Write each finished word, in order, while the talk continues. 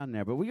on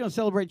there. But we're going to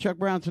celebrate Chuck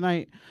Brown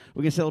tonight.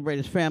 We're going to celebrate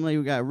his family.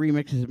 We got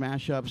remixes,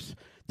 mashups.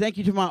 Thank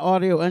you to my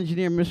audio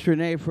engineer, Mr.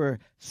 Renee, for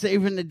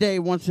saving the day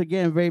once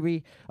again,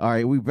 baby. All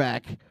right, we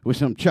back with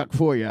some Chuck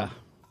for ya.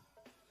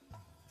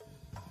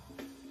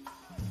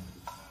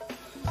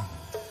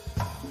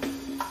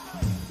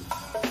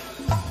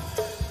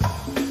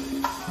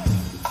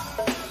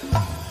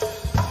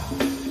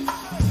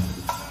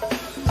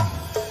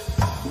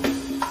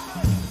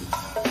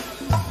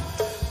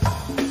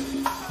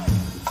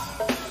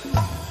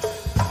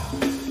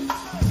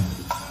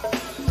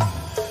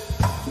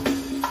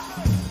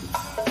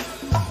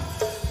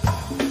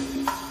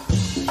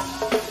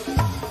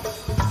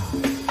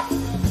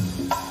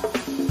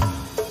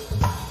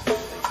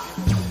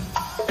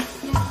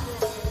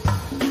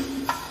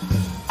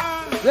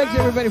 Thanks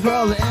everybody for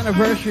all the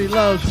anniversary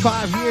loves.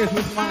 5 years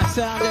with my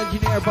sound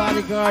engineer,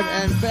 bodyguard,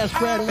 and best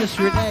friend, Miss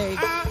Renee.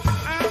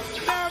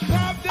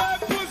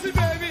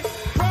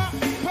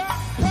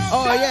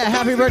 Oh yeah,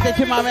 happy birthday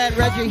to my man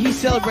Reggie. He's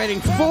celebrating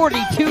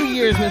 42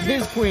 years with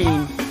his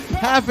queen.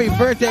 Happy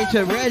birthday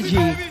to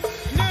Reggie.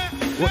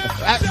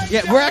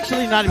 We're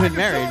actually not even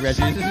married,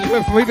 Reggie.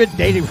 We've been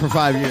dating for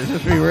 5 years,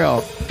 let's be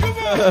real.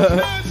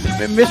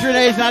 Miss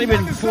Renee is not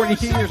even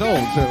 42 years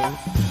old, so...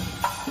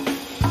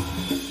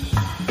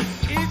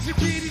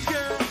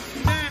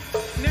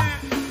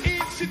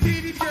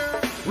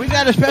 We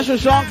got a special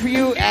song for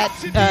you at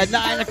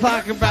 9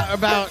 o'clock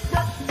about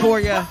for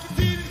you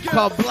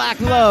called Black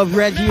Love,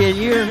 Reggie, and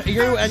you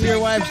and your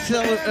wife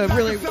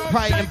really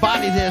probably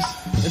embody this.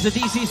 It's a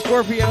DC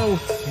Scorpio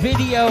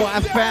video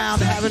I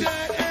found. I haven't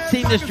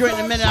seen this joint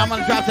in a minute. I'm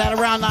going to drop that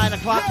around 9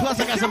 o'clock. Plus,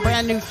 I got some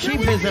brand new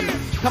Cheapism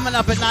coming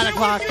up at 9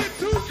 o'clock.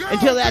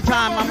 Until that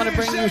time, I'm going to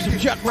bring you some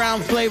Chuck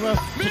Brown flavor,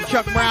 some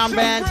Chuck Brown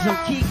band, some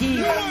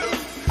Kiki,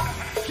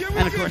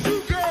 and of course,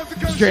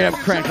 straight up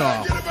crank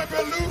off.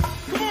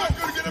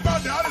 I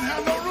didn't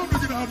have no room to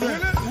get out there.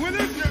 When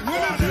is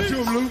it?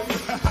 Too, Blue.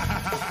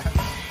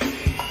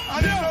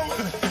 I didn't know.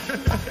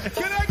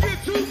 Can I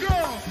get two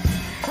girls?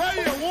 Right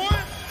here. 1,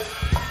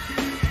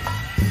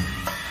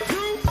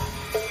 2,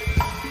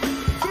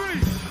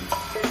 3.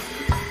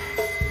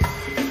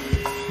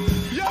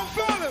 Young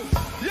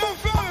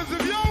fellas,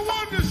 if y'all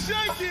want to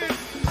shake it,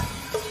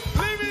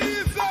 let me hear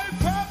you say,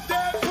 pop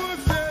that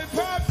pussy,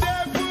 pop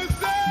that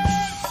pussy.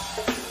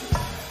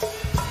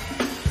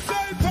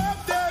 Say,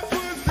 pop that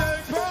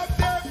pussy, pop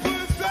that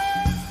pussy.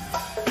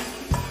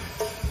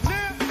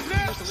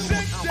 Now,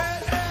 shake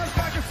that ass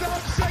like a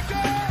salt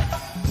shaker.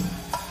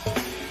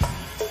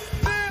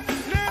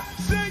 Now,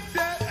 shake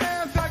that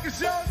ass like a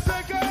salt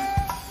shaker.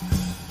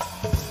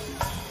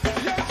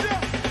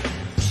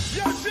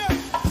 Yo,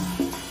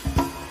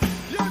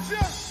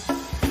 Chuck.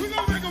 We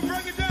gonna make 'em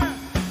break it down.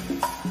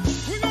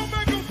 We gonna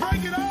make 'em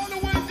break it all the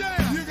way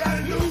down. You got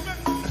it, Lou.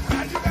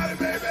 You got it,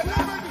 baby.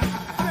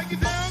 Take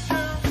it down,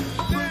 girl.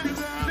 Take it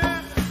down,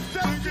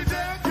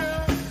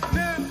 girl.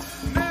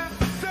 Now,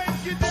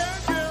 take it down,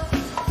 girl.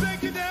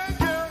 Take it down,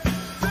 girl.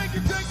 Take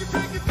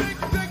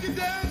it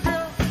down,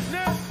 girl.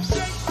 Now,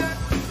 shake that.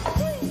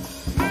 Woo.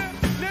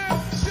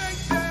 Now,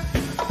 shake that.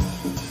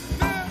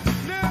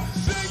 Now,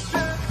 shake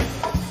that.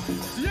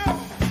 Yo,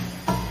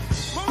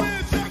 my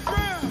man Chuck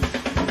Brown.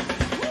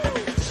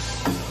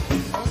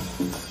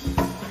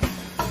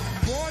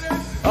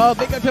 Oh,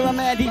 big up to my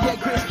man DJ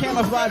Chris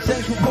Camouflage.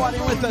 Thanks for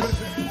partying with us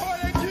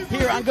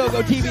here on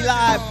GoGo TV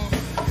Live.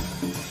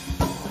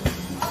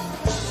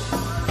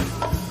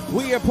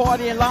 We are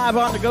partying live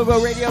on the GoGo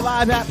Radio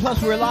Live app. Plus,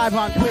 we're live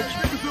on Twitch.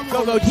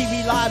 GoGo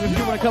TV Live. If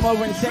you want to come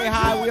over and say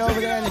hi, we're over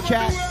there in the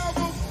chat.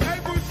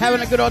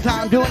 Having a good old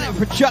time doing it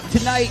for Chuck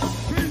tonight.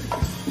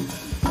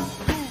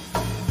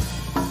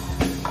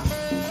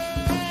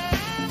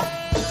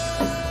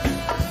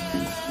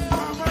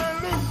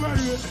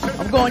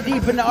 I'm going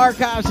deep in the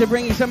archives to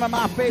bring you some of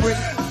my favorite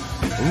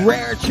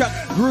rare Chuck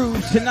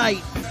grooves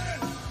tonight.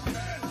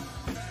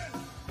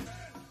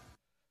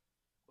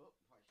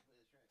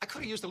 I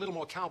could have used a little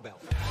more cowbell.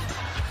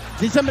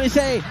 Did somebody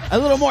say a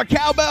little more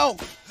cowbell?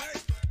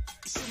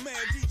 It's your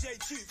man DJ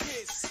Chief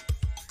Hits.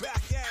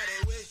 Back at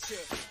it with you.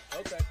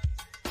 Okay.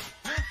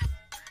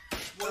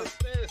 What's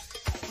this?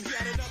 We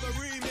got another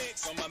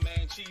remix. From my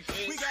man Chief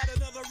Hits. We got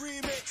another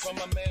remix. From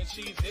my man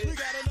Chief Hits. We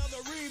got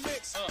another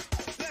remix.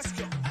 Let's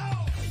go.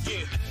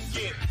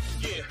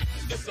 Yeah.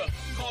 It's a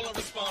call and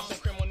response from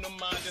criminal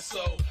minded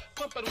soul.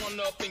 Pump it on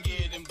up and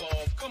get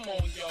involved. Come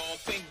on, y'all.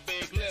 Think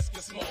big, let's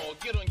get small.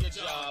 Get on your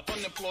job.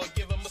 Unemployed,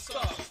 give them a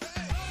start.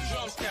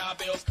 Drums,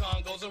 cowbells,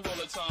 congos, and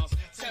roller toms.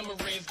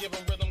 Tambourines, give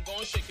them rhythm, go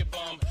and shake your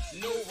bum.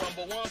 No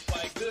rumble, one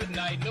fight, good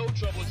night, no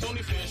trouble.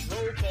 Tony Fish,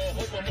 roll call,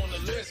 hope I'm on the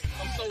list.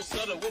 I'm so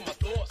subtle with my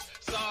thoughts.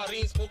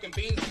 Sardines, smoking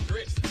beans, and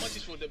grits.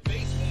 Munchies for the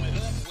bass, warming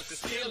up with the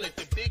skill at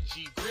the Big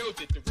G grilled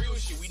it. The real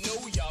shit, we know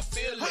y'all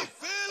feel it.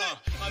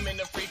 I'm in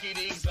the freaky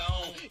dig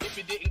zone. If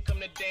you didn't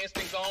come to dance,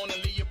 then go on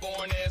and leave your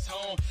boring ass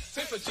home.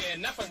 Temper jam,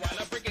 not for right,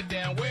 I break it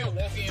down. We're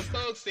walking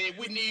thugs said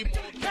we need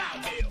more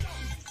cowbell.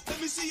 Let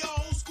me see your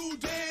old school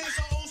dance.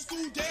 Old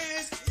school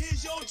dance.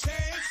 Here's your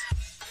chance.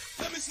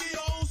 Let me see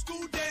your old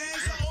school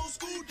dance. Old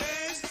school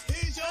dance.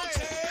 Here's your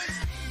chance.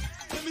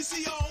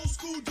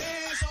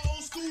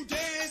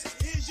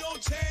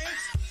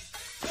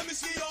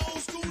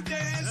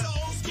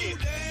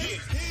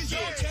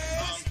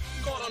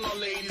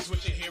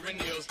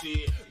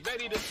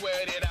 to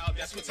sweat it out,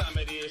 that's what time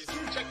it is.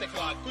 Check the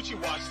clock, Gucci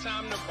watch,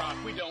 time to rock.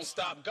 We don't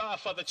stop,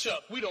 Godfather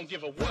Chuck, we don't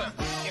give a what.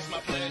 It's my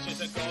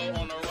pleasure to go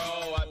on the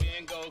road. I've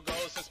been go-go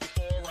since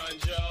before Run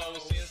Joe.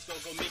 Since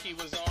Go-Go Mickey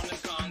was on the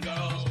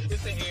Congo.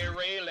 It's the air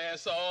raid,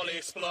 let's all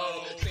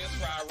explode. Since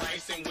fried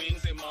rice and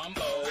wings and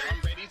mumbo,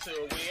 I'm ready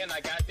to win, I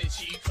got the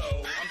cheat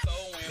code. I'm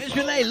throwing Miss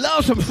Renee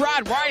loves some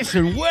fried rice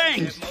and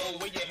wings.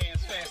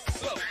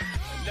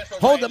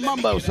 Hold the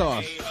mumbo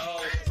sauce.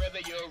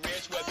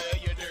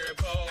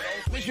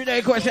 Miss Renee,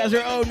 of course, has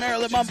her own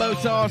Maryland mumbo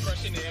sauce.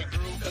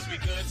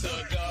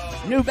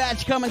 New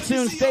batch coming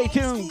soon. Stay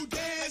tuned.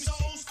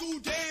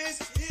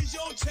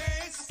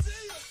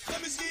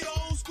 Let me see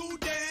old school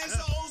dance,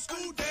 old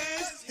school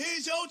dance.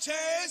 Here's your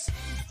chance.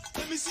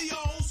 Let me see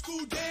old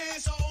school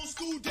dance, old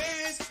school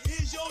dance.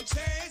 Here's your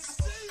chance.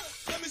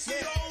 Let me see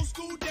old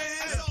school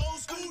dance, old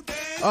school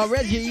dance. Oh,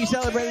 Reggie, you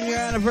celebrating your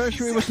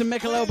anniversary with some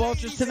Michelob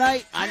Ultras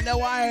tonight? I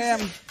know I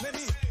am. Let me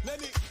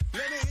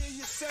hear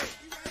you say.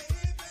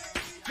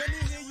 Let me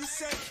hear you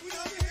say.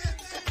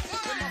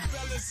 Where my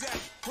fellas at?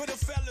 Where the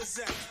fellas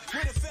at?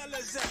 Where the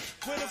fellas at?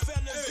 Where the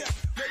fellas at?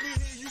 Let me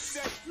hear you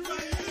say. Let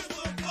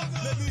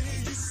me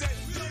hear you say.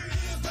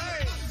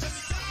 Hey,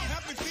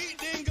 happy feet,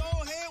 then go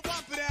ahead,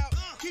 whop it out.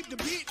 Keep the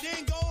beat,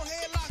 then go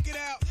ahead, lock it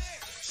out.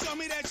 Show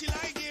me that you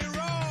like it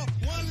raw.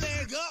 One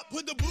leg up,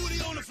 put the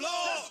booty on the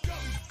floor.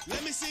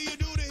 Let me see you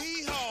do the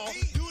hee-haw.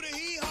 Do the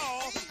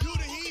hee-haw. Do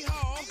the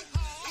hee-haw.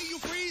 And you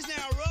freeze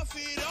now, rough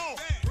it off.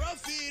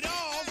 Rough it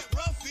off.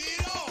 Rough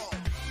it off.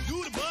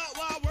 Do the butt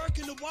while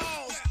working the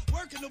walls.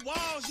 Working the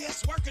walls,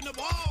 yes, working the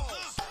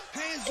walls.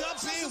 Hands up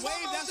and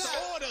wave, that's the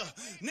order.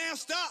 Now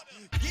stop,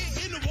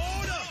 get in the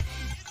water.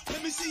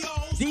 Let me see your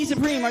old D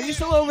Supreme, are you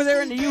still over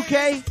there in the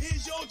UK?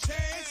 Here's your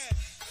chance.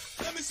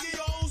 Let me see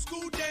your old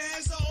school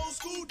dance, old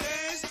school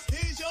dance.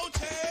 Here's your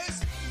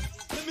chance.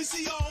 Let me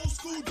see your old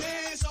school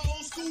dance,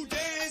 old school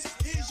dance.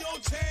 Here's your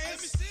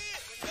chance.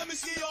 Let me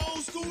see your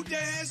old school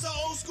dance,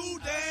 old school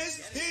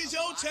dance. Here's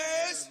your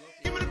chance.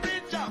 Give me the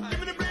bridge up, give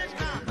me the bridge.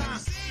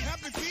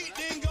 Happy feet,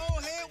 then go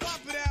ahead,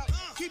 whop it out.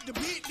 Keep the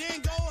beat,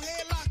 then go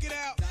ahead, lock it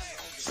out.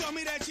 Show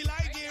me that you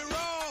like it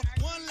raw.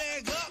 One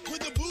leg up,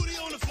 put the booty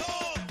on the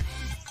floor.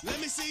 Let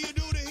me see you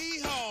do the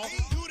hee-haw.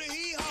 Do the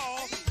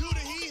hee-haw. Do the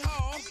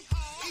hee-haw.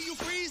 And you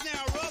freeze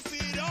now, rough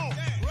it off.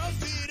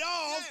 Rough it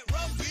off.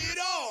 Rough it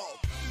off.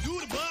 Do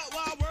the butt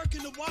while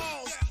working the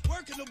walls.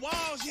 Working the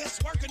walls, yes,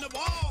 working the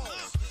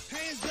walls.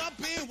 Hands up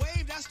and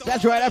wave, that's the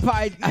That's right.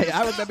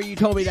 I remember you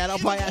told me that. I'll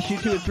probably ask you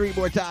 2 or 3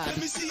 more Let me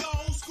times. see your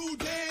old school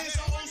dance,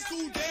 old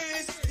school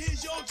dance.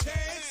 Here's your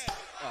chance.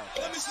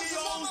 Let me see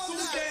your old school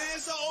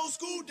dance, old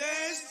school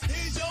dance.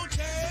 Here's your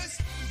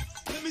chance.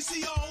 Let me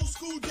see your old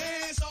school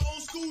dance,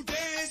 old school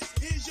dance.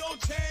 Here's your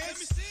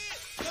chance.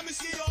 Let me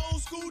see your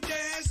old school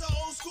dance,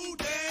 old school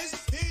dance.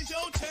 Here's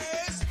your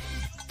chance.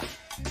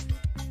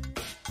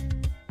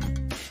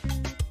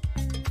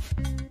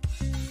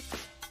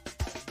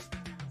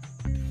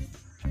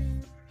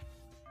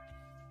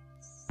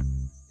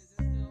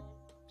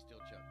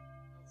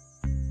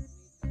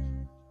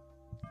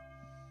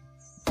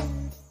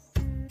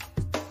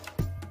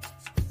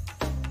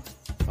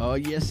 Oh,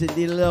 yes, it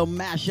did a little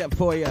mashup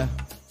for you.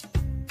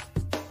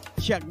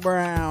 Chuck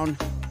Brown.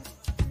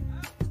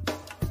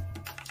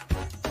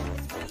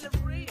 It's really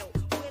real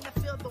when I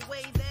feel the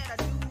way that I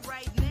do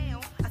right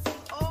now. I see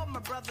all my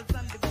brothers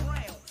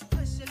underground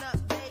pushing up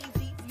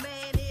Daisy.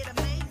 Man, it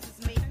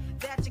amazes me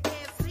that you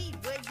can't see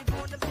where you're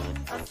gonna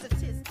be. A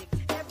statistic.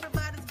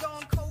 Everybody's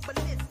going cold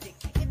ballistic.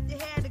 If you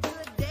had a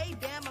good day,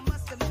 damn, I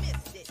must have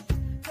missed it.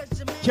 'Cause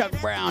your man, Chuck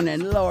Brown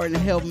and Lauryn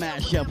Hill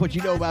mashup. What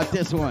you know about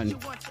this one? you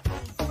want your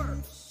own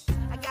first.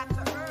 I got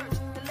the urge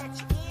to let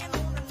you in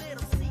on a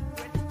little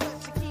secret.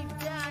 'Cause you keep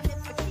dying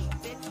if I keep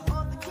it.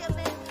 All the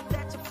killing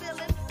that you're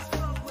feeling is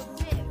from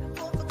within.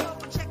 Pull the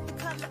cover, check the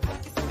color of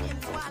your skin.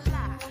 Why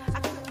lie? I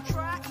couldn't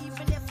try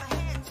even if I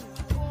had to.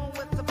 Going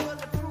with the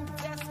bulletproof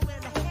vest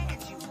when I had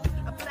you.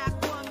 A black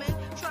woman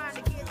trying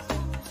to get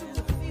through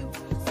to a few.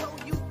 So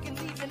you can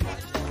leave the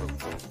next group.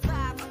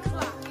 5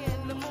 o'clock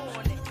in the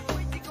morning.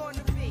 Where you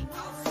gonna be?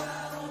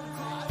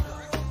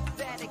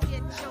 Better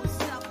get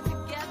yourself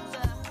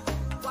together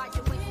while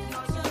you're wasting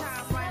all your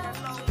time right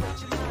along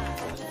with your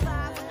mind.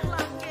 5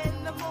 o'clock in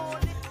the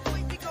morning,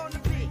 where you gonna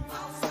be?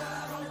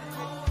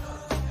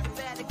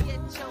 Better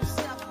get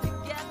yourself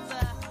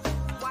together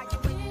while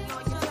you're wasting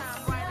all your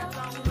time right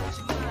along with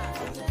your mind.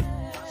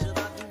 Should I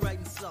be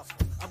writing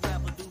something? I'd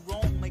rather do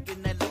wrong,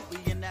 making that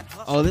loopy in that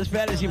hustle. Oh, this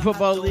fantasy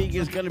football league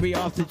is going to be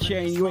off the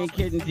chain. You ain't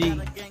kidding, D.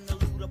 Got a gang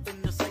of loot up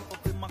in the safe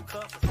up in my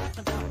cup.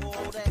 And for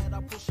all that,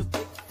 I push a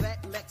big fat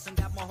Lex and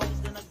got my hoes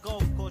in a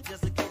golf course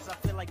just in case I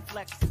feel like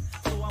flexing.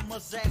 So I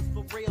must ask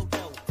for real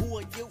though. Who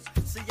are you?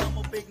 See, I'm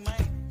a big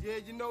man. Yeah,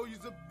 you know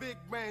you's a big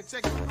man.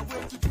 Check it. I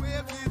went to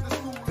 12 years of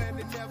school and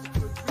they never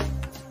could read.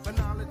 My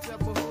knowledge of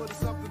my hood is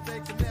something they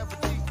can never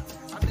teach.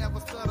 I never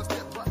stutter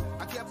step, but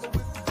I kept up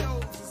with the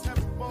Joes. It's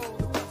heavy bowl,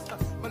 the buster.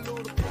 My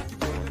little pinky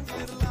finger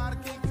did a lot of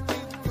kinky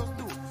things with your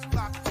stool.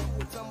 Lock to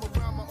it, some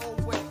around my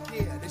old way.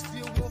 Yeah, they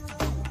still want to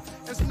do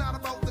it. It's not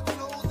about the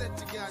clothes that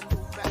you got in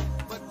your back,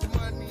 but the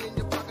money in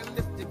your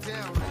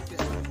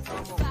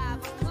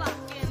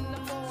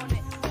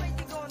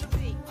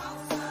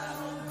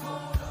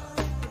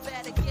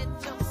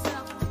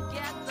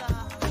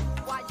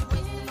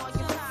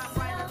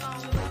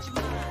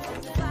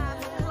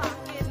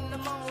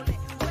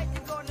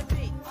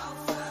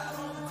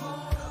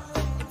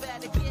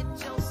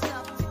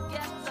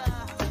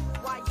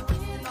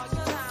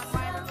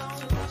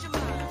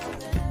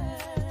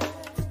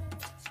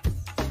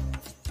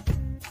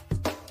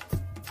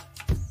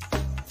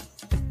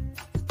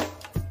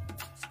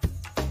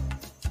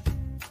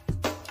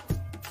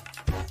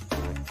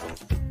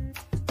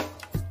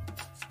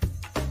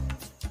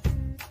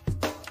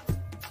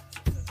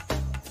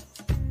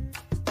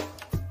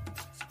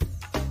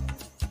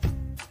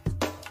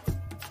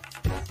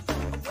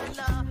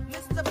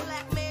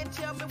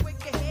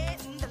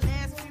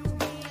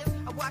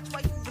watch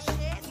while you were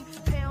shedding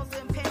pounds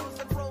and pounds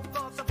of growth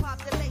of the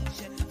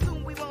population.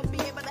 Soon we won't be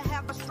able to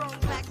have a strong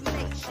black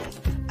nation.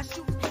 I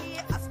shoot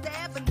here, I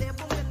stab, and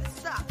never will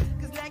stop.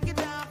 Cause now you're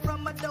down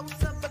from a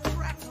dose of the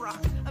crack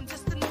rock. I'm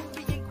just a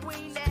Nubian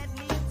queen that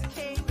needs a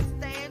king to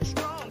stand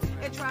strong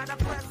and try to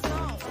press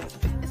on.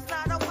 It's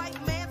not a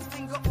white man's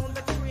finger on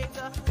the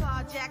trigger.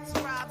 Carjacks,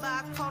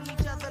 drive-bys, call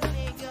each other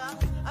nigga.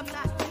 I'm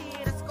not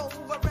here to scold,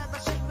 but rather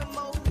shape and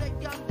mold a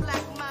young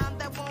black mind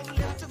that won't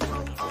live to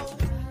grow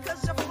old.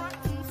 Cause you're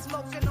frontin',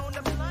 smoking on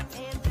the blunt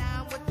and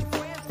down with your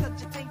friends.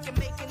 Cause you think you're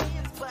making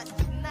ends, but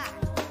you're not.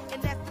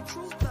 And that's the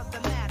truth of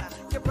the matter.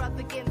 Your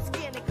brother getting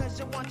skinny cause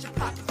you want your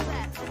pockets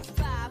fat.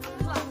 5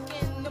 o'clock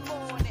in the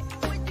morning,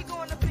 where you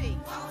gonna be?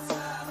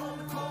 Outside on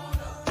the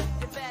corner.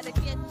 You better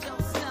get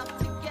yourself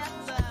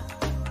together.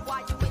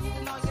 While you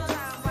wasting all your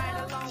time right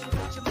along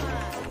with your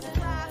mind.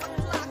 5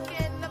 o'clock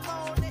in the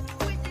morning,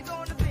 where you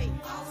gonna be?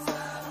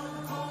 Outside on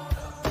the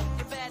corner.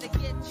 You better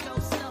get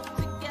yourself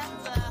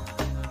together.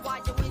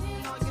 While you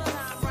wasting all your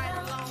time right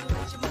along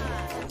with your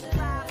mind.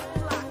 5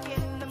 o'clock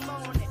in the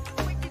morning,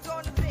 where you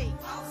gonna be?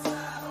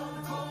 Outside on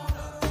the corner.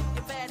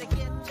 You better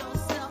get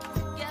yourself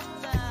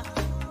together.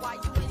 While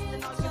you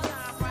wasting all your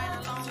time right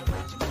along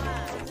with your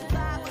mind.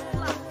 5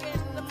 o'clock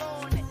in the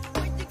morning,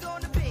 where you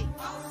gonna be?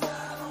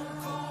 Outside on the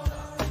corner.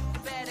 You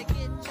better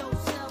get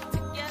yourself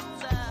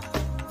together.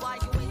 While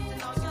you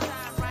wasting all your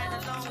time right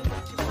along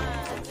with your mind.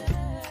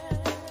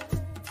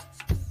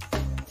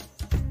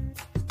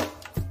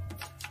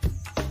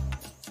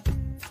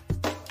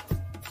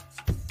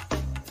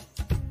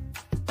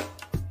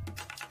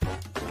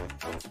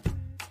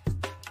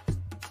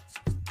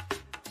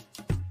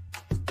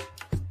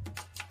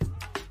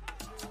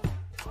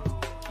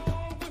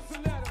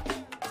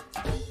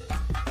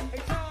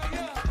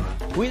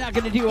 We're not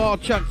going to do all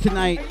Chuck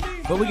tonight,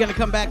 but we're going to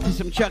come back to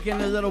some Chuck in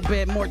a little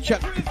bit. More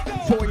Chuck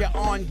for you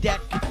on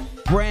deck.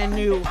 Brand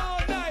new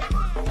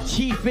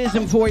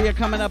Chiefism for you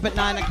coming up at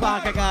 9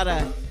 o'clock. I got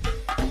a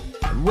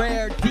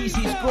rare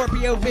DC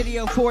Scorpio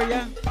video for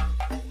you.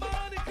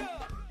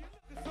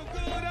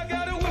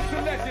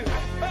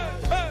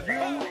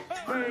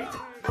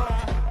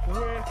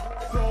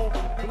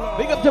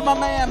 Big up to my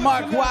man,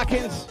 Mark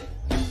Watkins.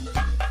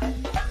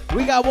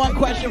 We got one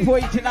question for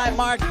you tonight,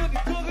 Mark.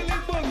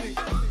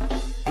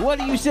 What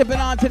are you sipping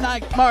on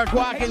tonight, Mark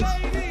Watkins?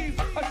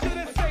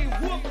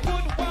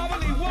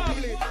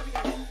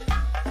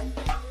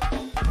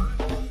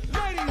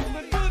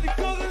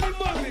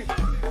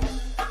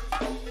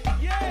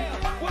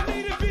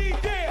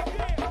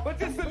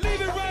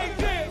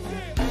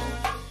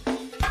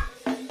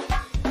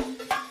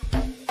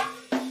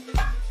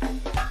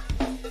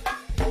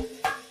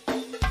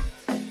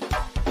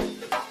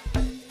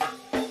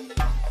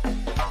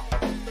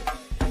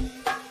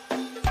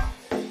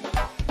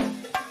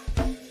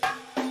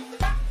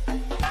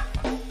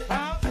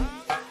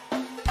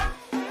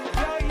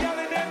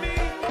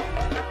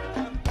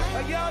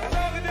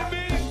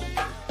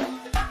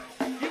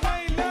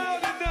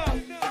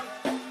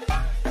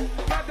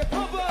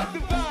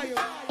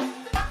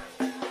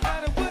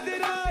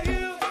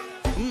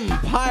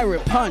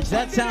 Pirate Punch.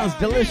 That sounds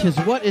delicious.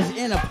 What is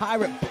in a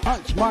Pirate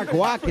Punch, Mark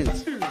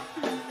Watkins?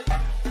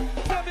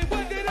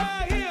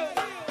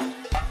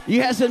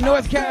 You had some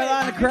North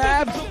Carolina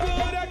crabs?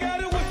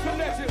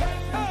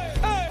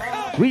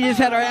 We just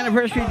had our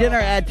anniversary dinner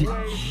at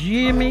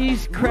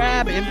Jimmy's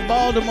Crab in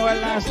Baltimore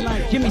last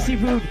night. Jimmy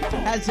Seafood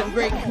had some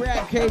great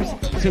crab cakes,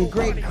 some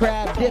great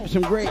crab dip,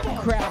 some great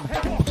crab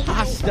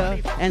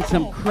pasta, and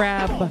some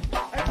crab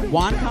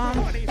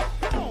wontons.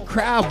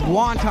 Crab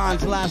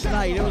wontons last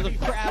night. It was a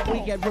crab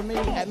weekend for me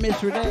at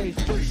Miss Renee's.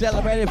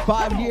 Celebrated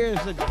 5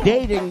 years of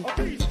dating.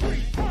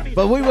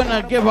 But we want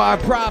to give our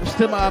props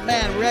to my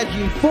man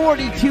Reggie.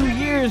 42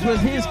 years with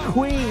his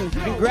queen.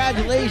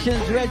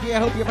 Congratulations, Reggie. I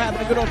hope you're having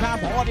a good old time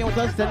partying with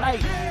us tonight.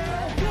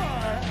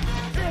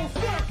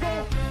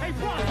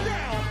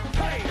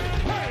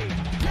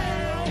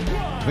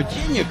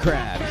 Virginia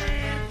crabs.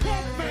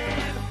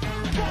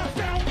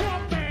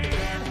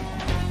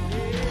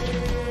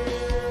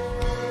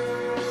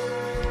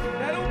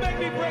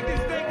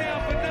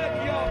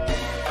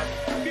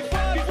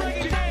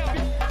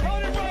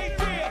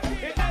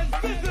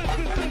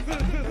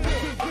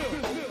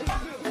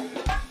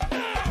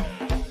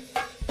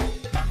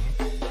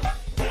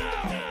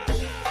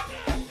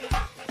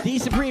 D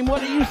Supreme,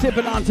 what are you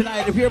sipping on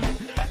tonight? If you're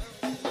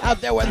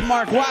out there with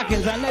Mark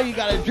Watkins, I know you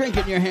got a drink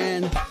in your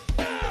hand.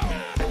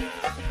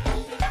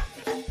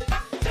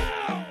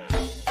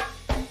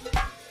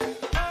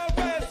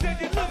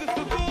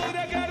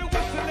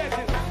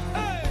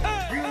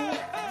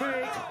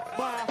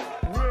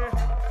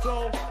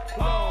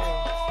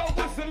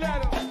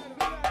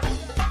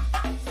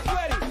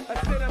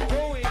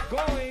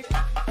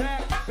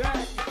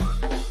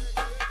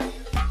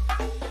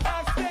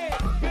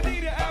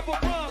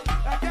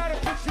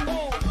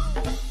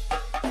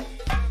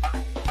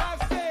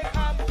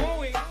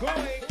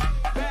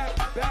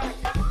 Back.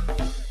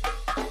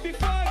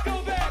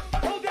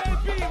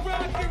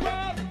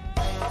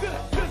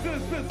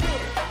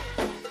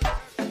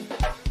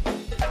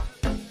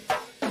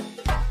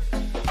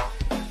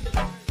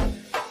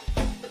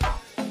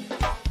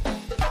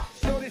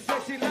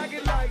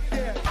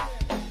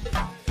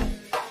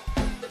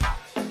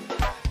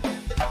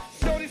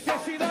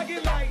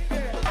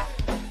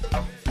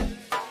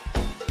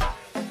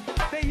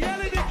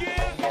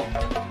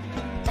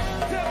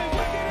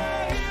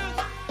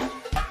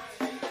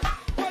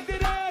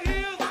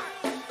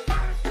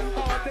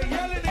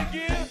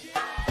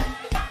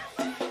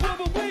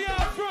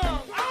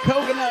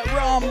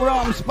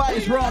 rum,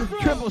 spice rum,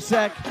 triple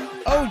sec,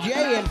 OJ,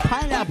 and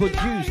pineapple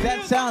juice.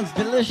 That sounds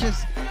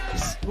delicious.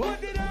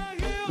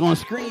 Gonna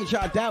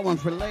screenshot that one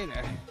for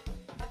later.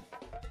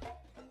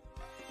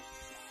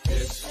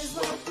 This is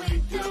what we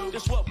do.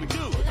 This what we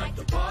do. We like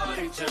to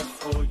party just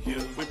for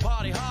you. We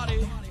party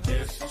hardy.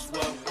 This is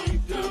what we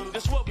do.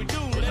 This what we do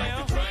we now.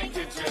 Like to drink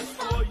it just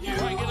for you.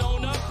 Drink it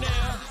on up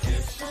now.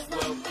 This is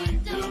what we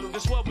do.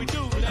 This what we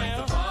do we now.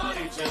 Like to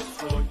party just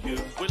for you.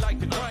 We like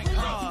to drink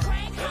hard.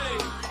 Hey,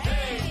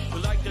 hey. We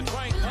like to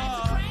drink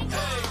hard.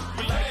 Hey,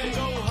 we like to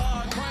go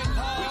hard. Drink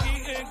hard. We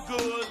eating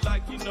good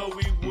like you know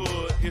we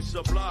would. It's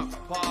a block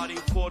party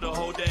for the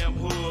whole damn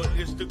hood.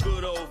 It's the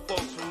good old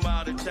folks from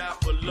out of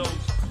Tapalos.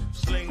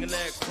 Slinging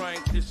that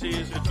crank, this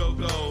is the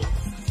go-go.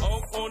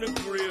 Off on the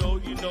grill,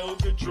 you know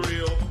the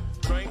drill.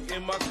 Drink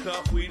in my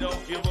cup, we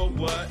don't give a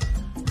what.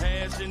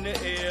 Hands in the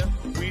air,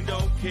 we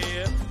don't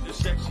care. The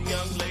sexy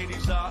young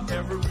ladies are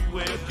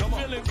everywhere. Come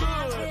on. Feeling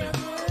good.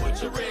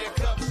 Put your red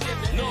cups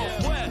in the air.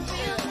 Northwest.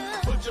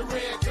 Put your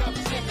red cups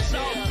in the air.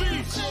 South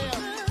Beach.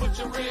 Put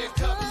your red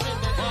cups in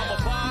the air. Mama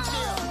Box.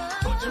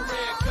 Put your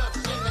red cups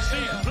in the air.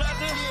 Steve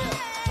Pleasant.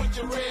 Put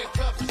your red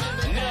cups in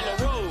the air. Nella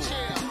Road.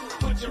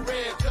 Put your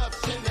red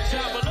cups in the air.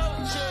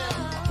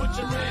 Put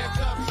your red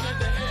cups in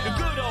the air. The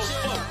good old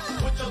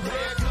folks. Put your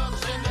red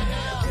cups in the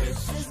air. This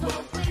is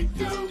what we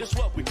do. This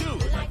what we do.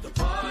 We like to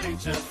party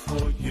just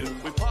for you.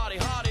 We party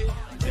hardy.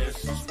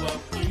 This is what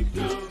we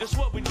do. This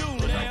what we do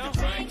we now. Like to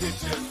drink it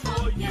just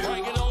for you.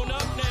 Drink it on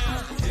up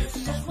now. This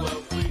is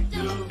what we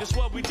do. This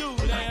what we do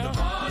we now. Like to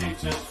party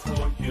just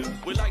for you.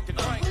 We like to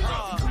drink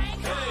hard.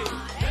 Hey,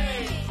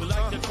 hey. We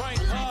like to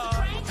drink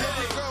hard.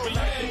 Hey, we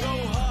like to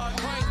go hard.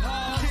 Drink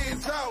hard.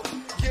 Kids out,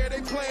 yeah,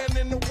 they playing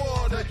in the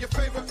water. Your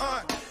favorite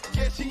aunt,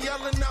 yeah, she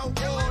yelling out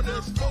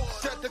orders.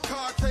 Set the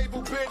card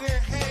table, bid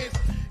in hands.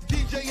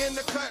 DJ in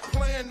the cut,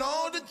 playing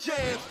all the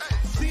jams.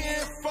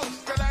 Seeing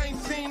folks that I ain't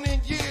seen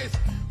in years.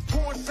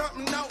 Pouring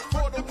something out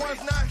for the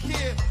ones not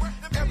here.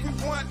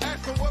 Everyone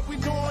asking what we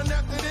doing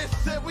after this.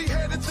 Said we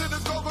headed to the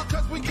go-go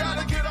cause we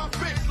gotta get our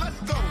fix. Let's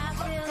go.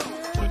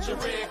 Put your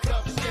red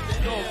cups in the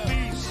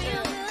Northeast.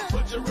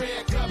 Put your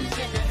red cups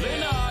in the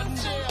Leonard.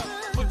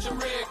 Put your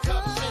red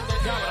cups in the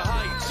Capitol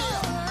Heights.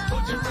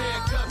 Put your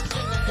red cups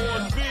in the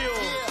Fordsville.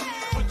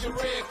 Put your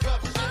red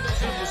cups in the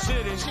Central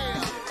City.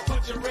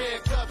 Put your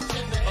red cups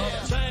in the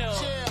Uptown.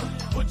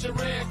 Put your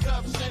red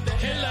cups in the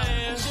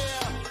Inland.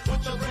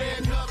 Put your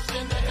red cups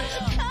in the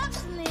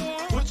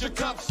air. Put your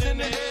cups in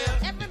the air.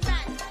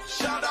 Everybody,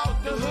 Shout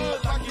out the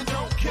hood like you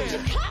don't care.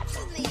 cups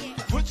in the air.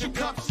 Put your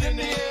cups in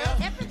the air.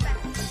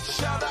 Everybody,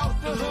 Shout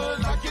out the hood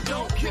like you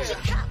don't care.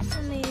 cups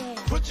in the air.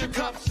 Put your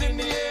cups in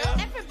the air.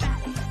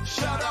 Everybody,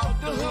 Shout out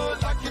the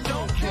hood like you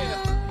don't care.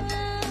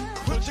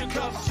 Put your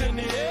cups in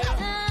the air.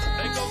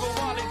 They go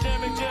Wally,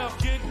 Jam and Jeff,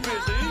 get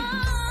busy.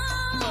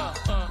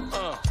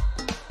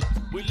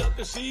 We love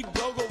to see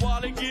Go-Go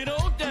Wally get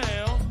on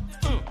down.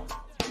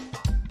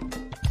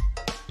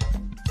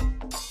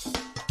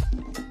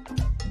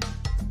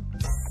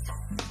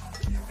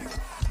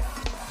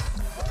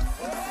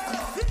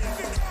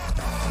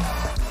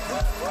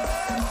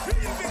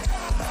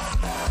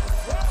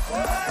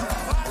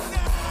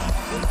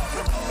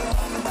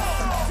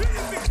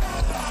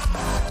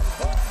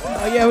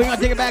 Oh yeah, we're gonna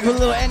take it back with a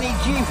little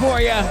NEG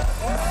for ya.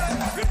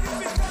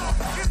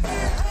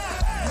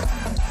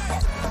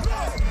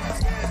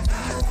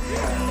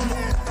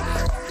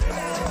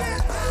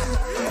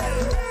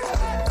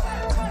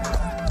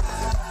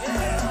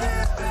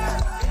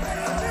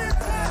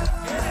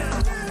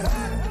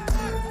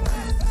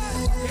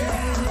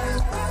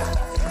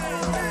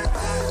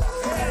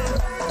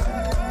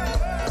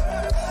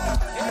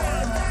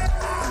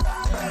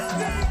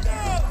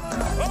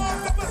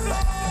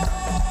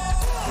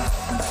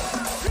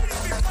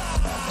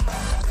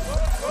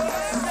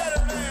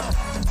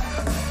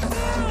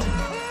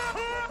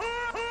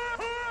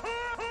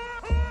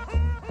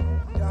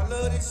 Y'all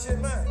love this shit,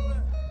 man.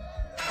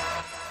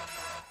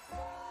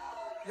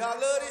 Y'all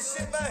love this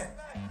shit, man.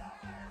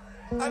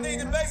 I need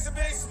the bass to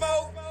be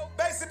smoke,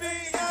 bass to be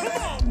young.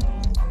 Come on.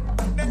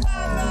 Now,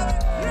 y'all love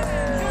it.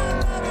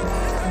 Y'all love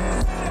it.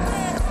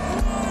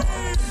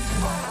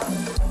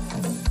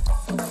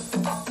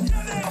 Give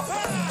me that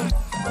pie.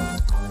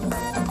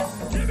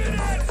 Give me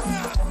that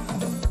pie.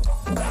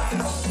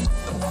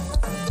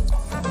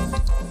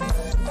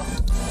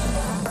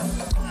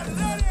 I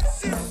love that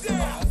shit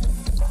down.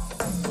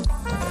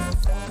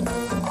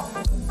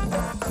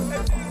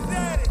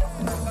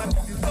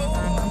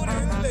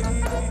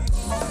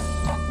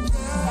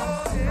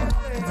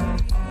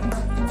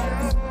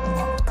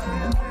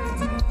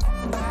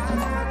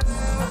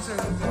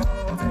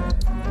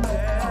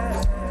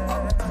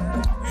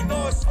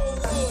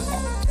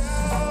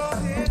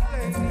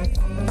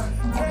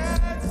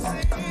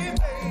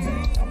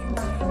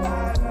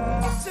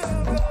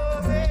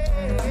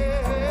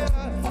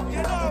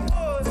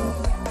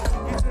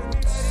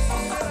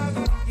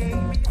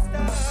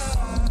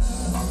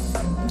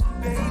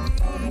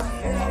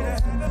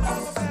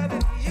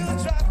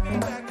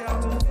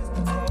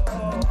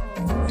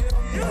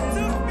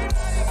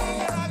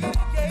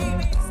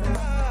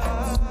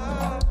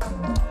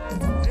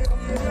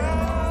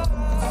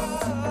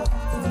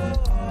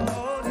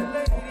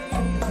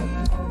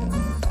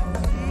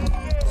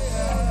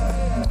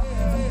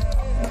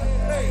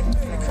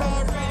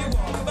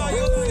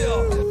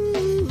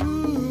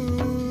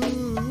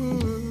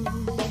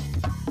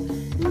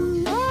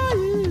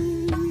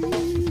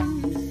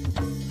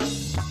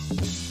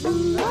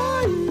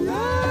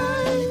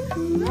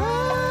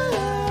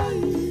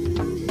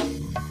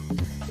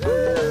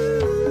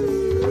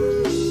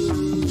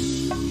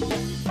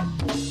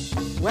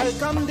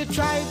 Welcome the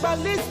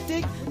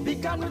tribalistic,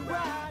 begun with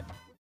pride.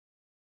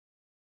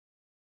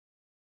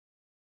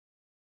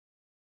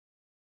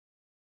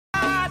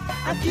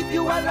 I keep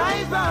you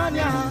alive on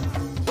ya.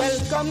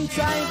 Welcome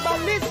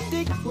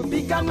tribalistic, we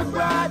begun with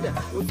pride.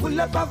 We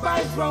full up a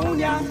vibe round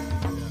ya.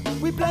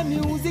 We play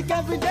music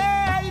every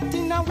day, it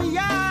in our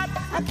yard.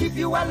 I keep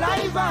you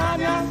alive on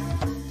ya.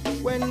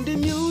 When the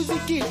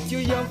music hits you,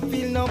 you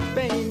feel no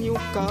pain. You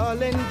call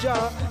and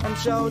jar and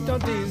shout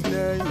out his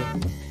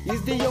name.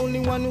 He's the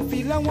only one who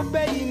feel our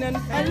pain and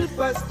help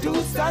us to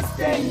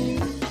sustain.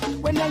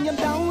 When I am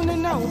down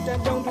and out, I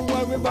don't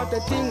worry about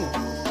a thing.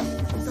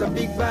 It's a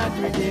big bad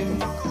rhythm.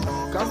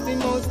 Cause the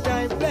Most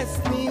High bless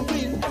me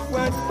with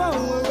words,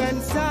 power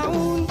and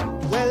sound.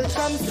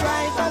 Welcome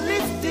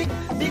tribalistic,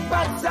 big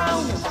bad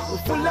sound. We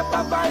full up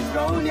a vibe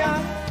round ya.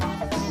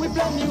 We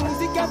play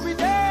music every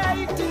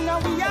day, it in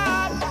our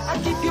yard. I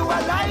keep you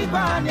alive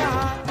on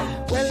ya.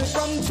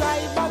 Welcome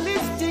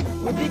tribalistic,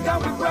 we big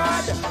and we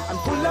broad, and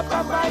full up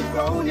a vibe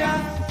round ya.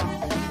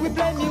 We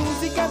play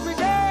music every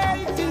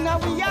day, it in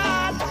our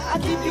yard. I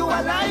keep you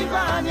alive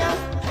on ya.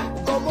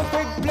 Go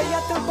quick, play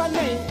at the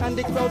ballet, and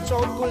the crowd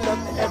shout pull up.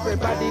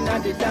 Everybody now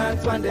the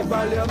dance when the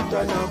volume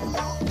turn up.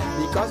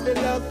 Because they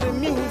love the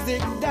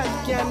music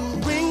that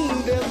can bring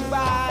the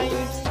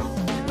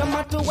vibes. No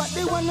matter what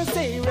they wanna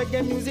say,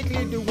 reggae music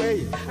lead the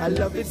way. I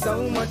love it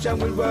so much I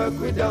will work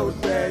without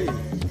pay.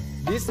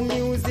 This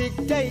music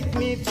take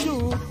me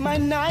through my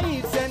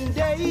nights and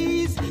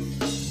days.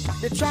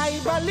 The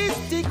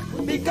tribalistic,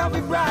 big and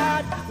we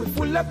broad, we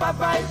full up a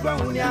vibe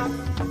round ya.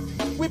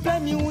 We play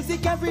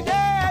music every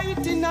day,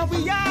 it in our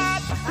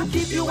yard, and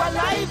keep you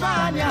alive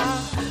on ya.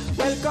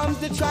 Welcome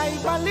the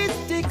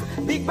tribalistic,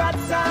 big bad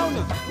sound,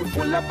 we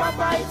full up a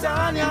vibes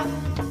on ya.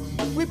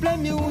 We play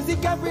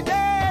music every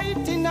day,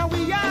 it in our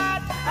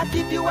yard, I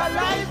keep you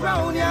alive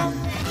round ya.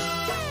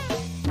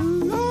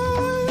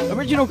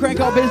 Original Crank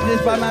Call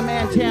Business by my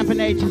man Tampa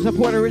Nate. To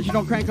support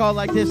original Crank Call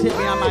like this, hit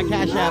me on my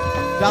Cash App,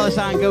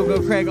 $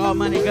 Go Craig. All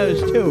money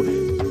goes to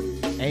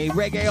a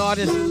reggae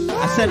artist.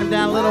 I sent him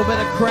down a little bit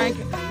of crank,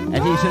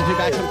 and he sends me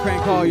back some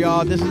Crank Call,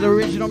 y'all. This is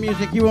original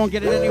music. You won't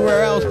get it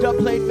anywhere else. Dub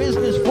plate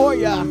business for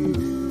ya.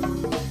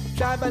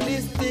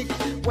 Tribalistic,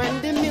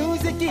 when the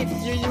music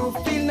hits you, you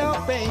feel no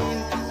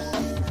pain.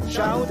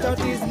 Shout out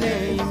his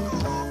name.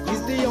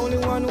 He's the only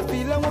one who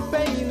feel our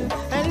pain.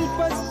 Help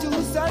us to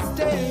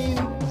sustain.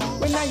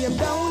 When I am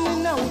down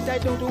and out, I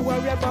don't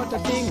worry about a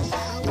thing.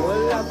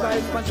 All I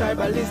vibe my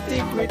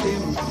tribalistic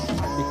rhythm.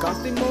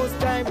 Because the Most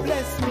High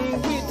bless me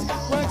with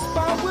words,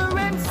 power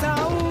and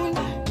sound.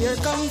 Here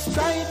comes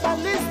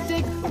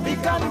tribalistic,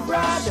 big and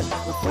broad.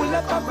 We full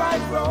up a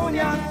vibe round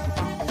ya.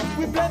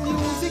 We play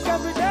music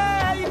every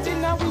day, it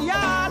in our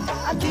yard.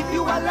 I keep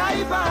you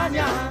alive on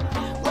ya.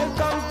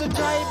 Welcome to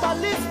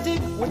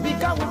tribalistic, we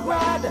big and we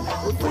broad.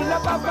 We full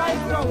up a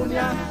vibe round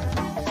ya.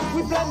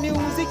 We play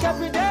music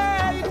every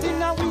day, it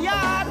in our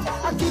yard.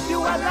 I keep you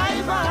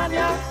alive on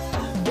ya.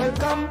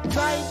 Welcome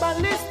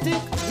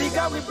tribalistic, big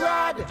and we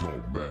broad.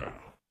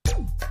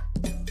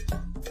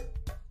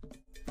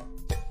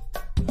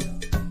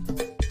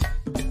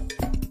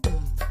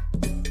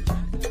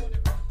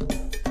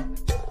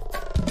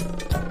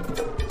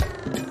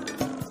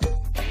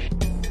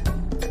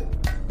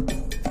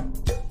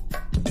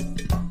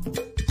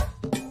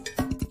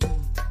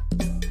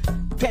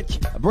 Catch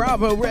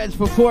Bravo Reds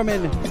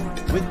performing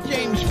with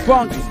James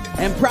Funk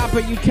and proper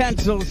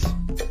utensils.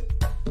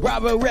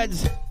 Bravo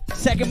Reds,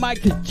 second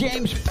mic to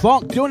James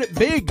Funk, doing it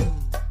big.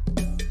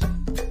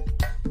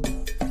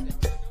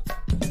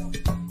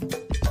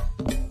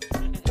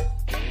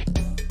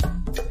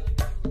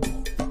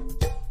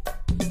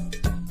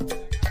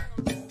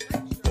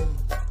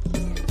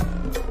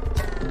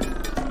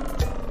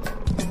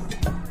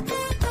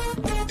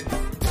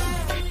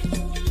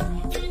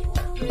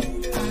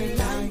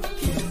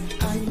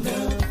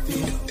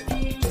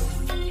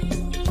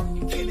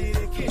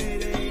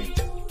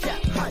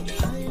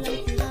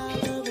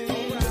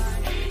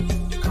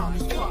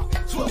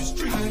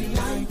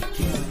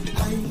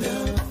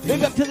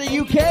 Big up to the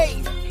UK.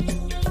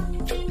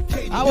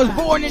 I was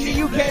born in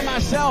the UK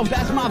myself.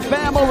 That's my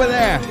fam over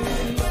there.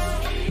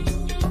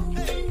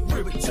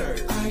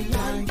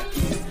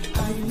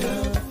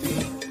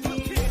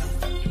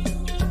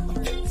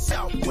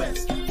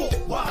 Southwest,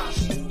 Fort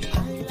Wash.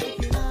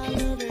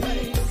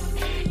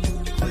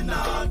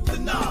 Glenard.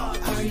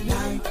 I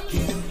like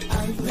it, I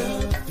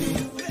love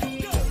it.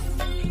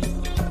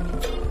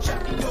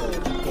 Chapel,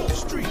 Wall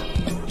Street.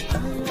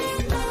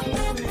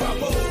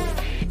 Bravo.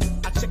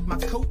 I check my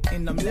coat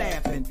and I'm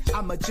laughing.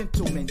 I'm a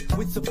gentleman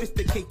with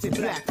sophisticated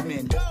black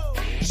men.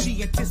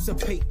 She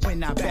anticipate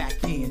when I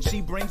back in.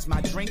 She brings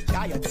my drink,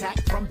 I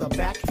attack from the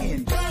back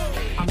end.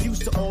 I'm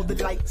used to all the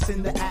lights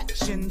and the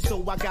action,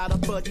 so I got a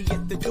buddy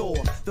at the door.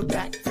 The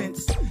back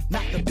fence,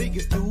 not the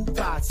biggest dude,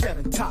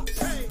 5'7" tops.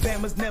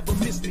 Bama's never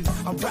miss me,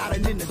 I'm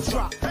riding in the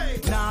drop.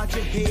 Nod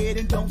your head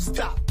and don't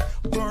stop.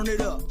 Burn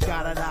it up,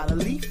 got a lot of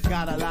leaf,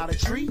 got a lot of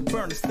tree,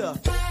 burn the stuff.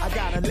 I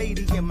got a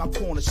lady in my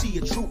corner, she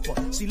a trooper.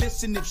 She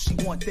listen if she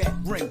want that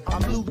ring,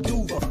 I'm Lou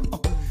Duva.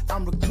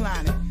 I'm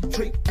reclining,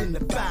 draped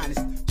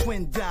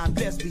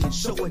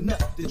a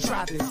nut to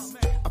try this.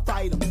 I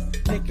fight 'em,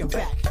 neck and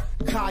back,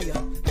 Kaya,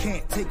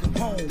 can't take 'em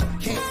home,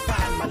 can't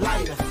find my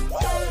lighter.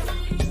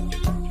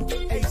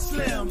 Hey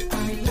Slim,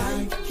 I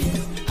like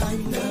it, I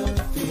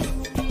love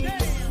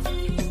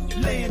it.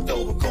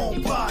 Landover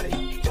gon'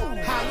 party.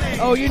 Highland.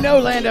 Oh, you know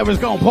Landover's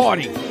gonna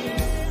party.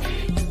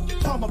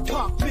 Palmer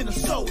Park,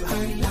 Minnesota.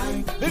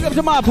 Big up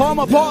to my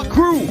Palmer Park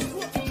crew.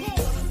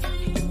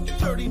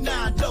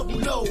 39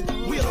 double O,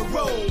 Wheeler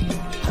Road.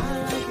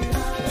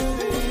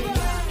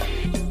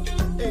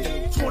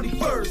 Hey,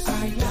 21st.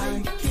 I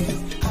like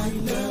it, I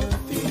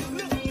love it.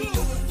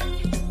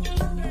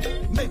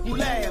 Maple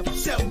Lab,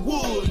 Seven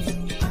Woods.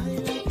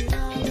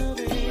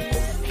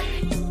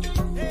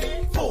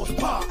 Forest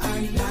Park.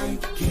 I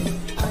like it,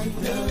 I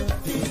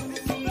love it.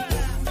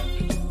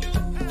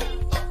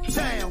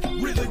 Uptown,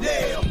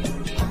 Riverdale.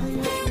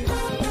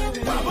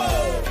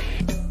 Bravo.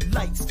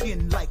 Light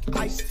skin like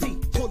iced tea.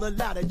 Pull a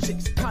lot of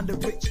chicks, kinda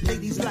rich,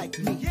 ladies like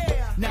me.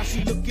 Now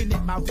she looking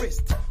at my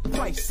wrist,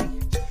 pricey.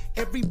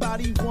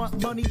 Everybody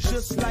want money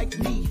just like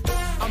me.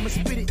 I'ma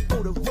spit it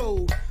for the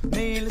road,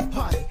 man, let's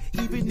party.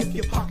 Even if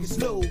your pocket's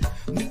low,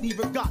 meet me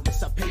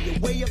regardless. I pay your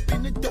way up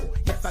in the door.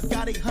 If I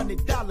got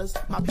 $800,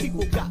 my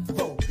people got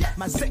four.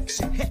 My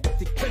section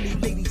hectic, plenty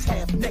ladies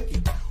half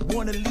naked.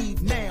 Wanna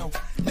leave now,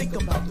 think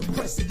about the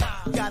present.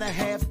 Gotta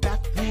have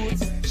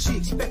backwoods, she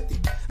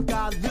expected.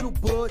 Got a little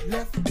bud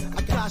left,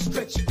 I got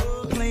stretchy.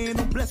 Playing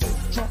on blessings,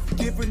 drunk,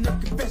 giving her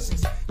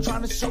confessions.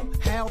 Trying to show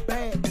how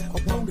bad I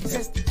want to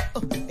test it.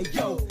 Hey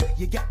yo,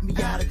 you got me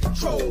out of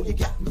control. You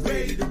got me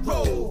ready to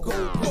roll.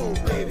 Go,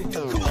 baby,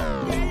 come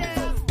on.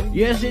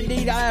 Yes,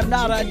 indeed, I am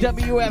not a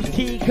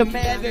WFT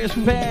Commanders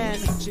fan.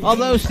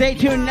 Although, stay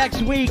tuned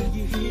next week.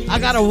 I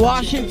got a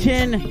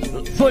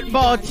Washington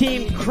football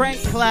team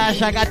crank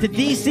clash. I got the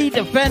DC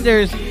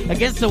Defenders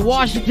against the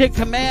Washington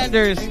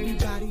Commanders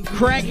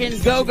cranking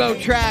go-go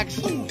tracks.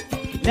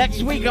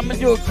 Next week, I'm going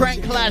to do a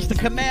crank clash. The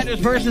Commanders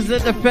versus the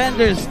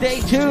Defenders. Stay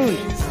tuned.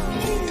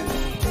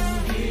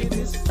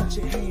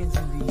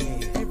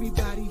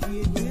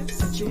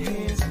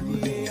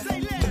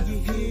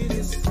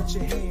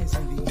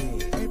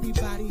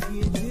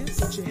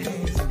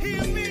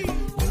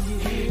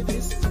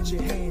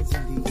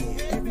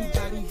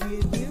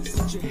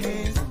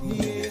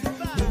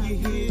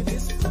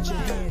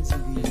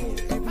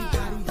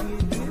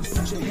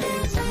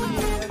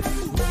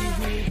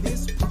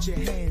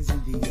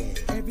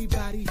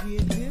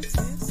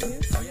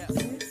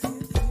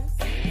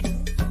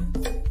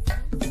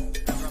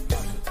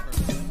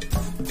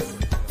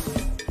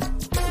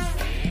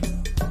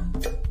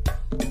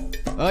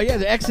 Oh yeah,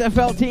 the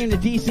XFL team, the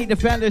DC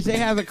Defenders, they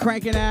have a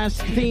cranking ass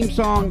theme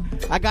song.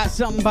 I got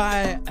something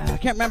by, I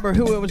can't remember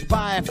who it was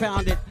by, I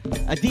found it.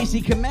 A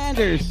DC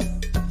Commanders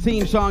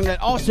theme song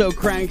that also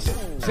cranks.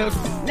 So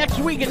next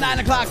week at 9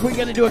 o'clock, we're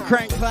going to do a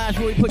crank clash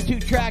where we put two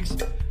tracks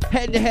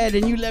head to head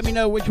and you let me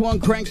know which one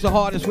cranks the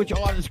hardest, which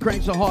artist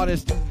cranks the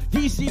hardest.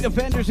 DC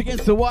Defenders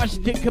against the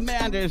Washington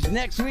Commanders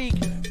next week,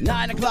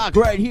 9 o'clock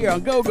right here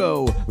on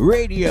GoGo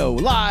Radio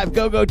Live,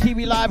 GoGo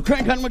TV Live,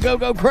 Crank on with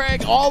GoGo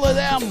Craig, all of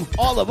them,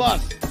 all of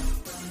us.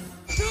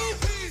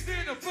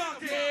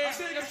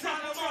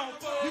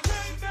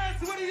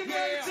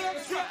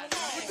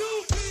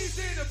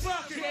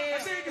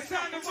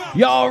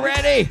 Y'all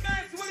ready?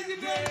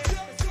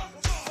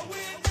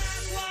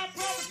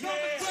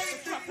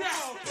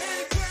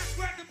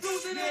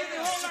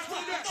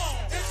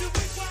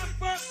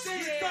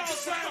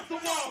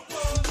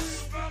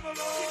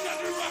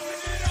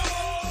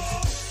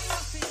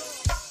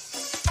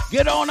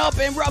 Get on up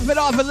and rough it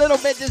off a little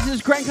bit. This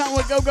is Crank On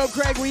with GoGo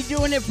Craig. We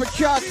doing it for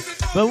Chuck,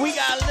 but we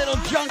got a little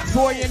junk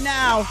for you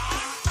now.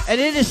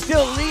 And it is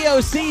still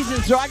Leo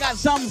season, so I got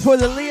something for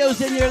the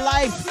Leos in your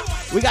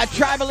life. We got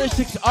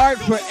Tribalistics art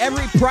for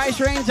every price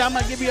range. I'm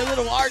going to give you a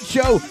little art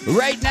show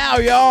right now,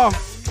 y'all.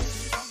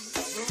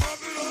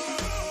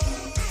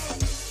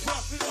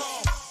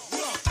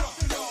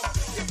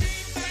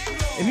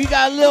 If you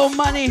got a little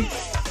money,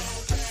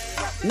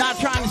 not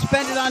trying to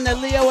spend it on the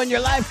Leo in your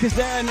life because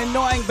they're an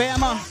annoying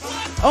Bama,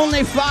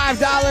 only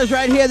 $5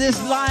 right here.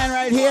 This line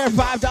right here,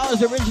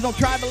 $5 original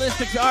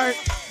Tribalistics art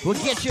will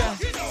get you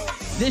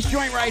this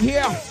joint right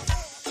here.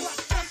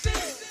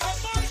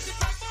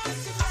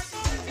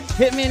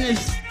 Hit me in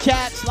this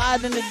chat,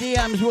 slide in the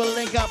DMs, we'll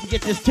link up and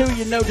get this to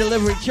you, no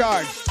delivery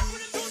charge.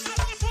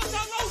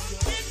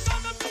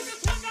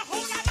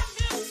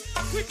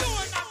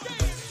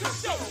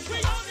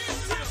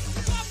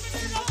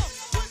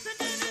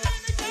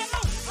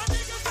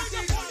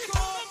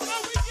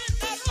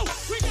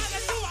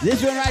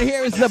 This one right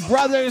here is the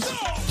Brothers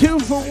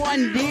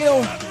 2-for-1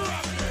 deal.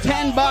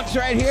 $10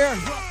 right here.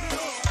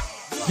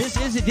 This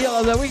is a deal,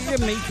 although we can give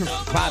them each for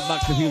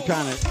 $5 if you're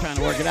trying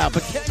to work it out.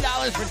 But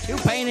 $10 for two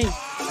paintings,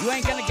 you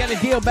ain't gonna get a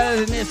deal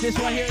better than this. This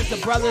one here is the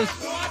Brothers.